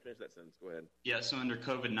 go ahead. Finish that sentence. Go ahead. Yeah, so under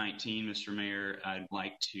COVID-19, Mr. Mayor, I'd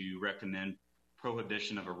like to recommend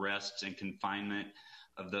prohibition of arrests and confinement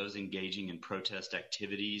of those engaging in protest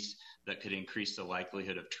activities that could increase the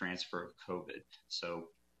likelihood of transfer of COVID. So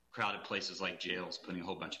crowded places like jails, putting a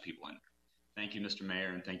whole bunch of people in. Thank you, Mr.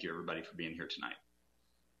 Mayor, and thank you, everybody, for being here tonight.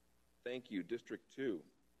 Thank you. District 2.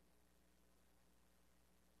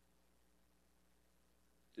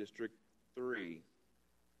 District 3.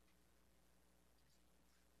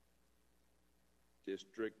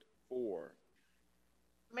 District 4.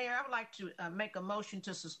 Mayor, I would like to make a motion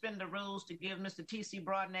to suspend the rules to give Mr. T.C.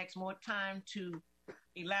 Broadnax more time to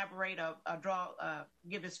elaborate or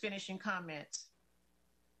give his finishing comments.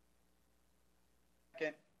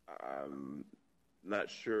 Okay. I'm not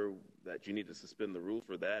sure that you need to suspend the rules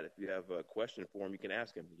for that. If you have a question for him, you can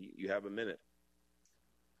ask him. You have a minute.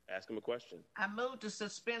 Ask him a question. I move to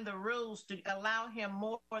suspend the rules to allow him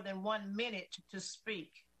more than 1 minute to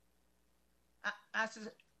speak.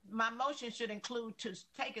 My motion should include to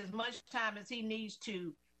take as much time as he needs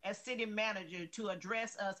to as city manager to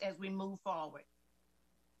address us as we move forward.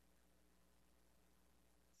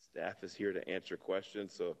 Staff is here to answer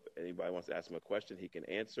questions, so if anybody wants to ask him a question, he can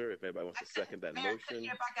answer. If anybody wants to second that motion.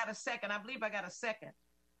 If I got a second, I believe I got a second.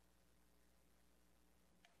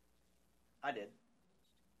 I did.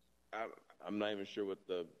 I'm not even sure what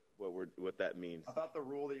that means. I thought the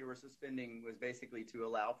rule that you were suspending was basically to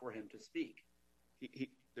allow for him to speak.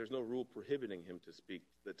 There's no rule prohibiting him to speak,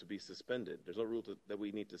 to be suspended. There's no rule that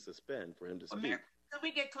we need to suspend for him to speak. Mayor, could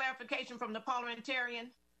we get clarification from the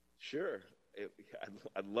parliamentarian? Sure.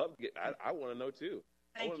 I'd love to get, I want to know too.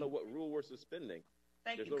 I want to know what rule we're suspending.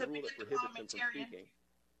 There's no rule that prohibits him from speaking.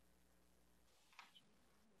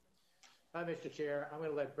 Hi, Mr. Chair. I'm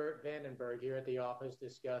going to let Bert Vandenberg here at the office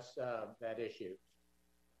discuss that issue.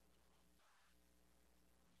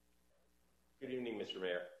 Good evening, Mr.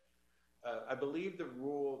 Mayor. I believe the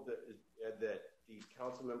rule that the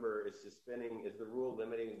council member is suspending is the rule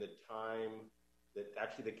limiting the time that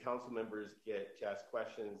actually the council members get to ask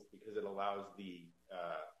questions, because it allows the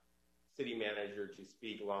city manager to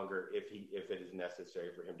speak longer if it is necessary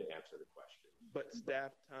for him to answer the question. But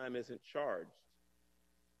staff time isn't charged.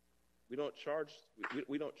 We don't charge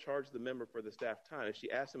the member for the staff time. If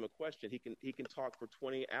she asks him a question, he can talk for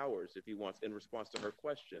 20 hours if he wants in response to her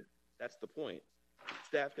question. That's the point.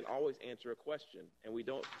 Staff can always answer a question, and we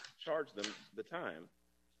don't charge them the time.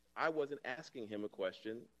 I wasn't asking him a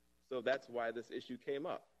question, so that's why this issue came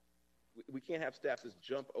up. We can't have staff just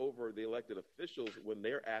jump over the elected officials when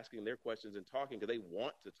they're asking their questions and talking because they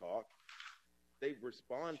want to talk. They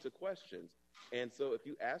respond to questions. And so if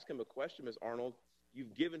you ask him a question, Ms. Arnold,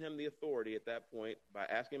 you've given him the authority at that point by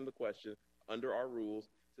asking him the question under our rules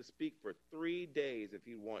to speak for 3 days if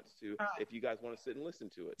he wants to, if you guys want to sit and listen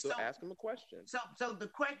to it. So ask him a question. So the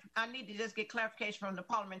question, I need to just get clarification from the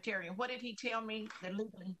parliamentarian. What did he tell me that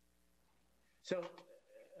legally? So,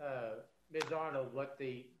 Ms. Arnold, what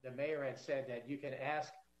the mayor had said that you can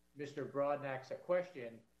ask Mr. Broadnax a question,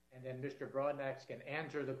 and then Mr. Broadnax can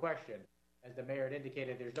answer the question. As the mayor had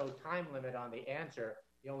indicated, there's no time limit on the answer.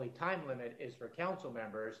 The only time limit is for council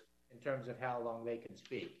members in terms of how long they can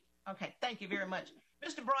speak. Okay, thank you very much.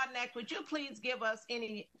 Mr. Broadnax, would you please give us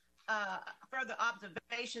any further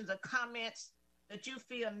observations or comments that you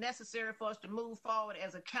feel necessary for us to move forward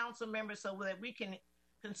as a council member so that we can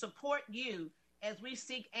support you as we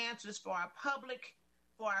seek answers for our public,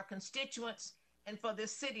 for our constituents, and for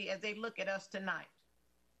this city as they look at us tonight?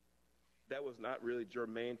 That was not really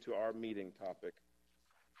germane to our meeting topic.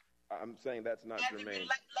 I'm saying that's not germane.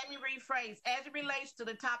 Let me rephrase. As it relates to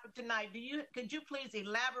the topic tonight, could you please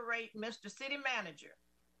elaborate, Mr. City Manager?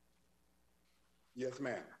 Yes,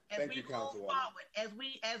 ma'am. Thank you, Councilwoman. As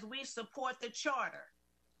we support the charter.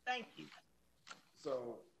 Thank you.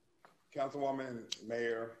 So, Councilwoman,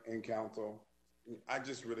 Mayor, and Council, I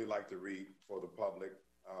just really like to read for the public,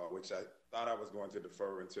 which I thought I was going to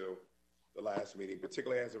defer until the last meeting,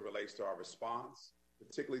 particularly as it relates to our response,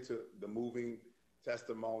 particularly to the moving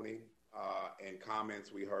testimony and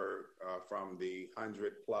comments we heard from the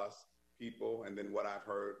 100+ people, and then what I've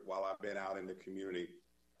heard while I've been out in the community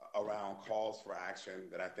around calls for action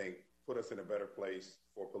that I think put us in a better place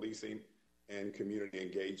for policing and community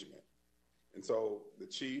engagement. And so the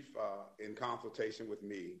chief, in consultation with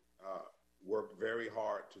me, worked very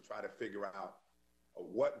hard to try to figure out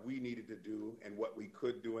what we needed to do and what we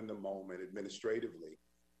could do in the moment administratively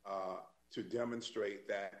to demonstrate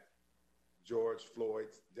that George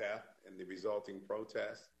Floyd's death and the resulting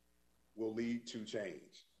protests will lead to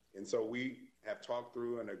change. And so we have talked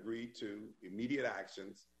through and agreed to immediate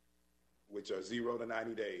actions, which are 0 to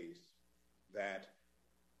 90 days, that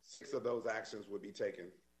 6 of those actions would be taken.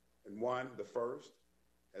 And one, the first,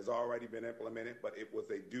 has already been implemented, but it was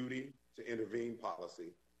a duty to intervene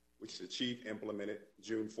policy, which the chief implemented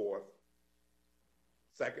June 4th.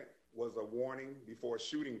 Second was a warning before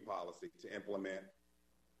shooting policy to implement.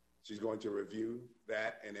 She's going to review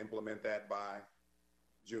that and implement that by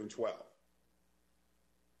June 12th.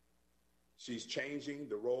 She's changing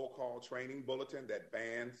the roll call training bulletin that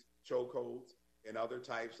bans chokeholds and other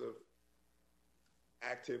types of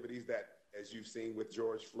activities that, as you've seen with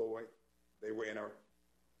George Floyd, they were in a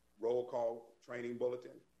roll call training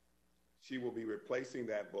bulletin. She will be replacing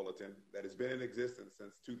that bulletin that has been in existence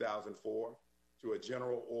since 2004 to a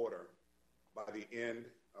general order by the end.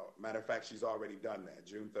 Matter of fact, she's already done that,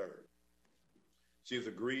 June 3rd. She has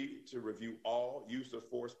agreed to review all use of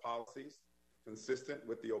force policies consistent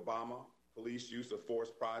with the Obama Police Use of Force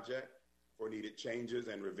Project for needed changes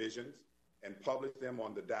and revisions, and publish them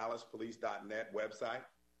on the DallasPolice.net website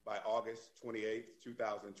by August 28,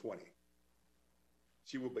 2020.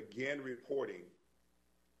 She will begin reporting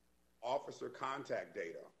officer contact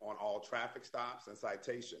data on all traffic stops and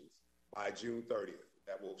citations by June 30th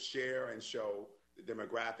that will share and show the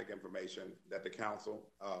demographic information that the council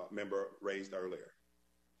member raised earlier.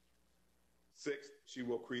 Sixth, she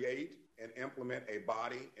will create and implement a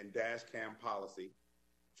body and dash cam policy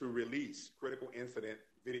to release critical incident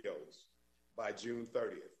videos by June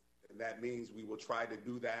 30th. And that means we will try to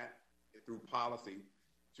do that through policy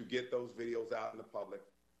to get those videos out in the public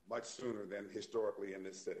much sooner than historically in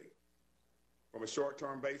this city. From a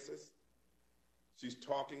short-term basis, she's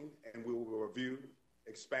talking and we will review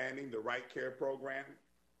expanding the Right Care program,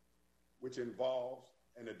 which involves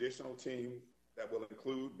an additional team that will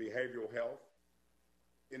include behavioral health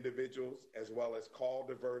individuals, as well as call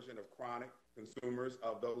diversion of chronic consumers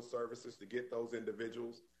of those services to get those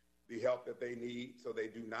individuals the help that they need so they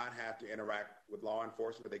do not have to interact with law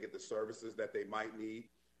enforcement. They get the services that they might need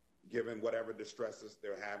given whatever distresses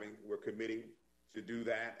they're having. We're committing to do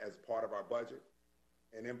that as part of our budget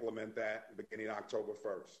and implement that beginning October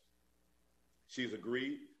 1st. She's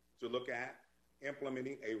agreed to look at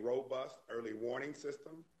implementing a robust early warning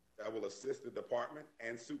system that will assist the department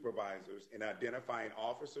and supervisors in identifying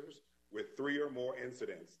officers with 3 or more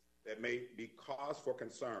incidents that may be cause for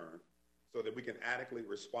concern so that we can adequately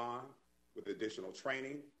respond with additional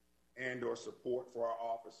training and or support for our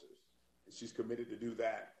officers. And she's committed to do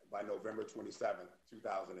that by November 27,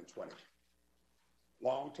 2020.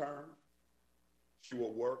 Long term, she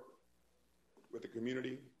will work with the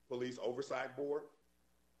Community Police Oversight Board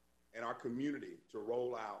and our community to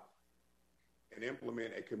roll out and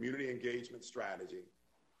implement a community engagement strategy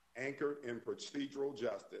anchored in procedural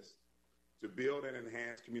justice to build and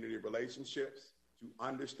enhance community relationships, to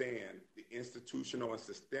understand the institutional and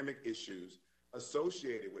systemic issues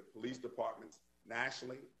associated with police departments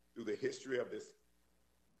nationally through the history of this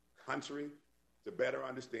country, to better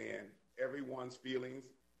understand everyone's feelings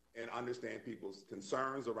and understand people's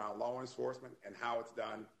concerns around law enforcement and how it's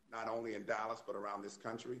done not only in Dallas but around this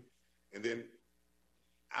country. And then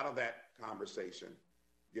out of that conversation,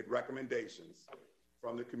 get recommendations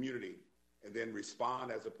from the community and then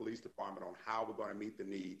respond as a police department on how we're going to meet the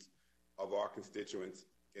needs of our constituents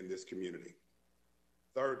in this community.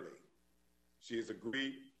 Thirdly, she has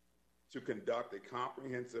agreed to conduct a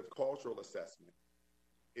comprehensive cultural assessment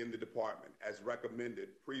in the department as recommended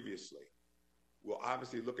previously. We'll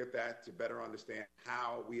obviously look at that to better understand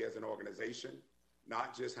how we as an organization,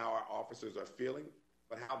 not just how our officers are feeling,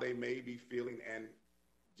 but how they may be feeling and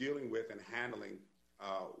dealing with and handling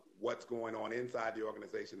what's going on inside the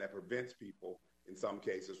organization that prevents people, in some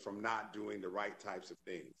cases, from not doing the right types of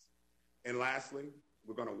things. And lastly,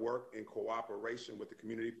 we're going to work in cooperation with the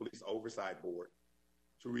Community Police Oversight Board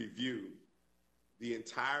to review the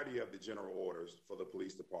entirety of the general orders for the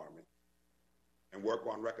police department and work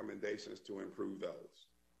on recommendations to improve those.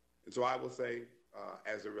 And so I will say,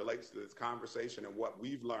 as it relates to this conversation and what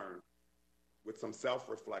we've learned with some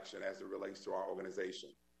self-reflection as it relates to our organization,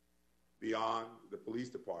 beyond the police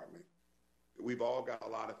department, we've all got a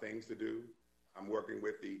lot of things to do. I'm working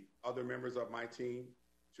with the other members of my team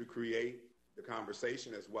to create the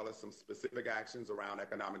conversation as well as some specific actions around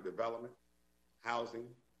economic development, housing,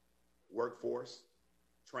 workforce,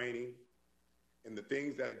 training, and the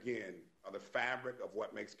things that, again, are the fabric of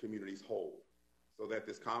what makes communities whole, so that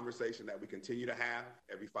this conversation that we continue to have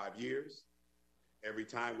every 5 years, every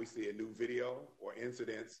time we see a new video or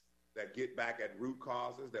incidents that get back at root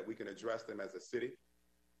causes, that we can address them as a city,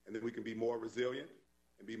 and then we can be more resilient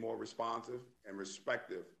and be more responsive and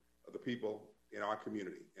respective of the people in our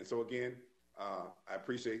community. And so again, I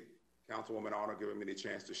appreciate Councilwoman Arnold giving me the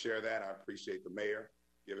chance to share that. I appreciate the mayor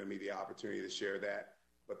giving me the opportunity to share that.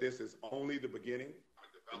 but this is only the beginning.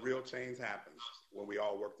 The real change happens when we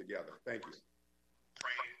all work together. Thank you.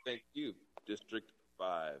 Thank you. District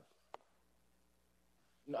 5.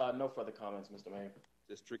 No further comments, Mr. Mayor.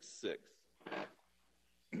 District 6.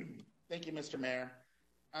 Thank you, Mr. Mayor.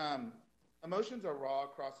 Emotions are raw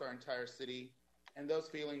across our entire city, and those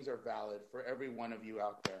feelings are valid for every one of you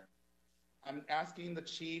out there. I'm asking the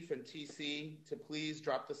chief and TC to please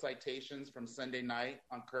drop the citations from Sunday night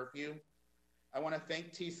on curfew. I want to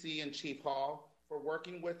thank TC and Chief Hall for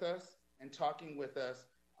working with us and talking with us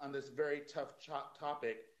on this very tough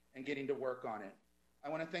topic and getting to work on it. I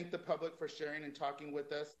want to thank the public for sharing and talking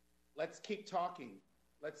with us. Let's keep talking.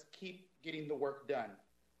 Let's keep getting the work done.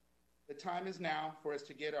 The time is now for us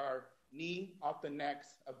to get our knee off the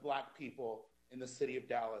necks of Black people in the city of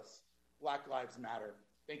Dallas. Black Lives Matter.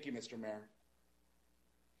 Thank you, Mr. Mayor.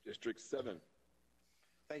 District 7.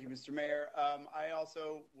 Thank you, Mr. Mayor. I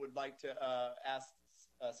also would like to ask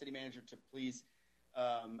City Manager to please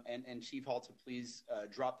and Chief Hall to please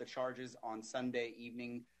drop the charges on Sunday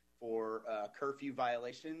evening for curfew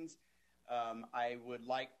violations. I would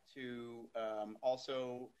like to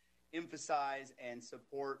also emphasize and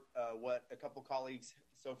support what a couple colleagues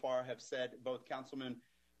so far have said, both Councilman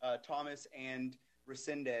Thomas and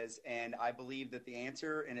Resendez, and I believe that the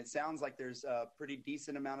answer, and it sounds like there's a pretty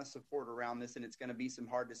decent amount of support around this, and it's going to be some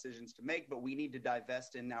hard decisions to make, but we need to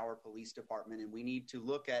divest in our police department, and we need to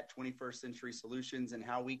look at 21st century solutions and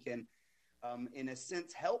how we can, in a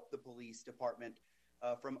sense, help the police department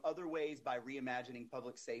from other ways by reimagining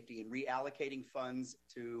public safety and reallocating funds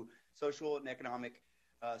to social and economic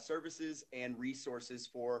services and resources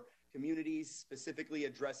for communities, specifically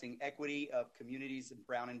addressing equity of communities of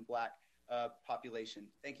brown and Black population.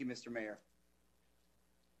 Thank you, Mr. Mayor.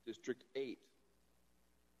 District 8.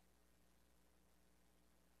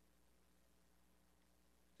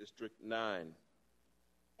 District 9.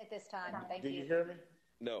 At this time, thank you. you. Did you hear me?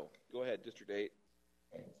 No. Go ahead, District 8.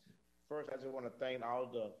 First, I just want to thank all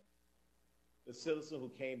the citizens who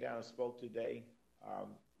came down and spoke today.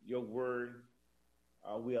 Your word,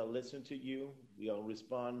 we are listening to you. We will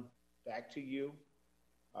respond back to you.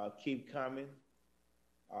 Keep coming.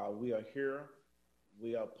 We are here.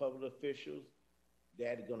 We are public officials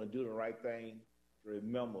that are going to do the right thing.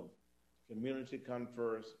 Remember, community come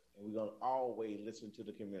first, and we're going to always listen to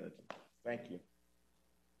the community. Thank you.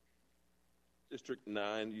 District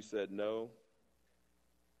 9, you said no.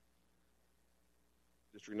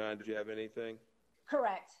 District 9, did you have anything?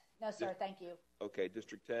 Correct. No, sir. Thank you. Okay.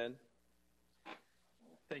 District 10.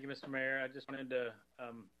 Thank you, Mr. Mayor. I just wanted to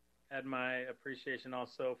add my appreciation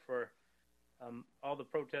also for all the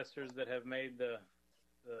protesters that have made the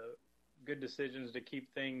good decisions to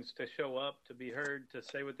keep things, to show up, to be heard, to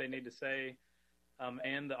say what they need to say,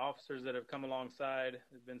 and the officers that have come alongside.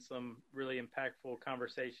 There's been some really impactful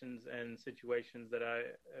conversations and situations that I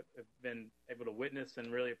have been able to witness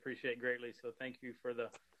and really appreciate greatly. So thank you for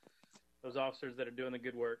those officers that are doing the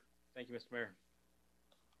good work. Thank you, Mr. Mayor.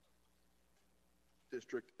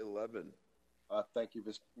 District 11. Thank you,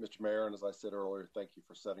 Mr. Mayor. And as I said earlier, thank you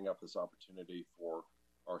for setting up this opportunity for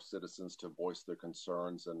our citizens to voice their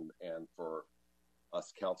concerns and for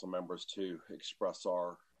us council members to express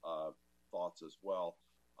our thoughts as well.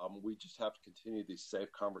 We just have to continue these safe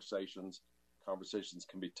conversations. Conversations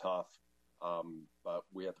can be tough, but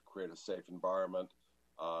we have to create a safe environment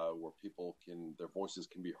where their voices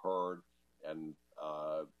can be heard and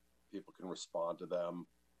people can respond to them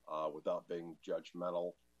without being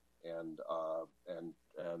judgmental. And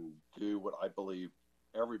do what I believe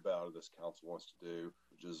everybody on this council wants to do,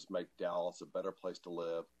 which is make Dallas a better place to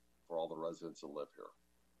live for all the residents that live here.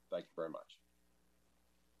 Thank you very much.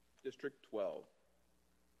 District 12.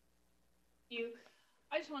 Thank you.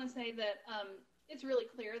 I just want to say that it's really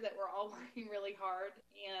clear that we're all working really hard,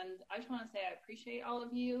 and I just want to say I appreciate all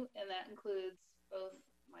of you, and that includes both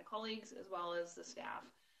my colleagues as well as the staff.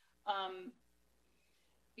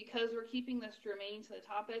 Because we're keeping this germane to the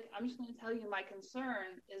topic, I'm just going to tell you my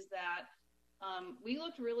concern is that we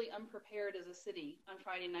looked really unprepared as a city on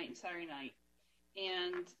Friday night and Saturday night.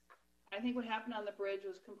 And I think what happened on the bridge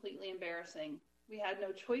was completely embarrassing. We had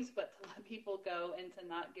no choice but to let people go and to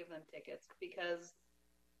not give them tickets, because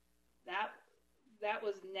that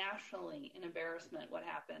was nationally an embarrassment what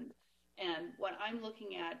happened. And what I'm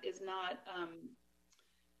looking at is not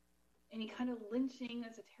any kind of lynching.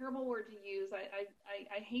 That's a terrible word to use.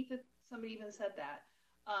 I hate that somebody even said that.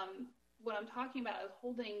 What I'm talking about is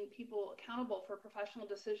holding people accountable for professional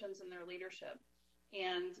decisions in their leadership.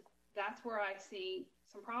 And that's where I see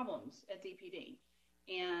some problems at DPD.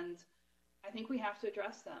 And I think we have to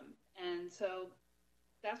address them. And so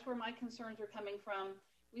that's where my concerns are coming from.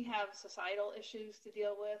 We have societal issues to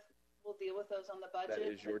deal with. We'll deal with those on the budget.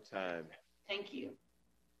 That is your time. Thank you.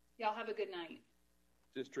 Y'all have a good night.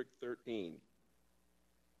 District 13.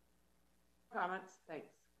 Comments?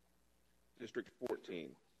 Thanks. District 14.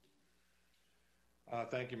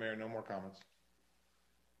 Thank you, Mayor. No more comments.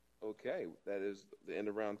 Okay, that is the end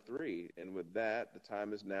of round 3. And with that, the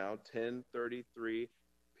time is now 10:33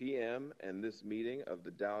 p.m. and this meeting of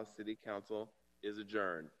the Dallas City Council is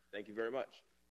adjourned. Thank you very much.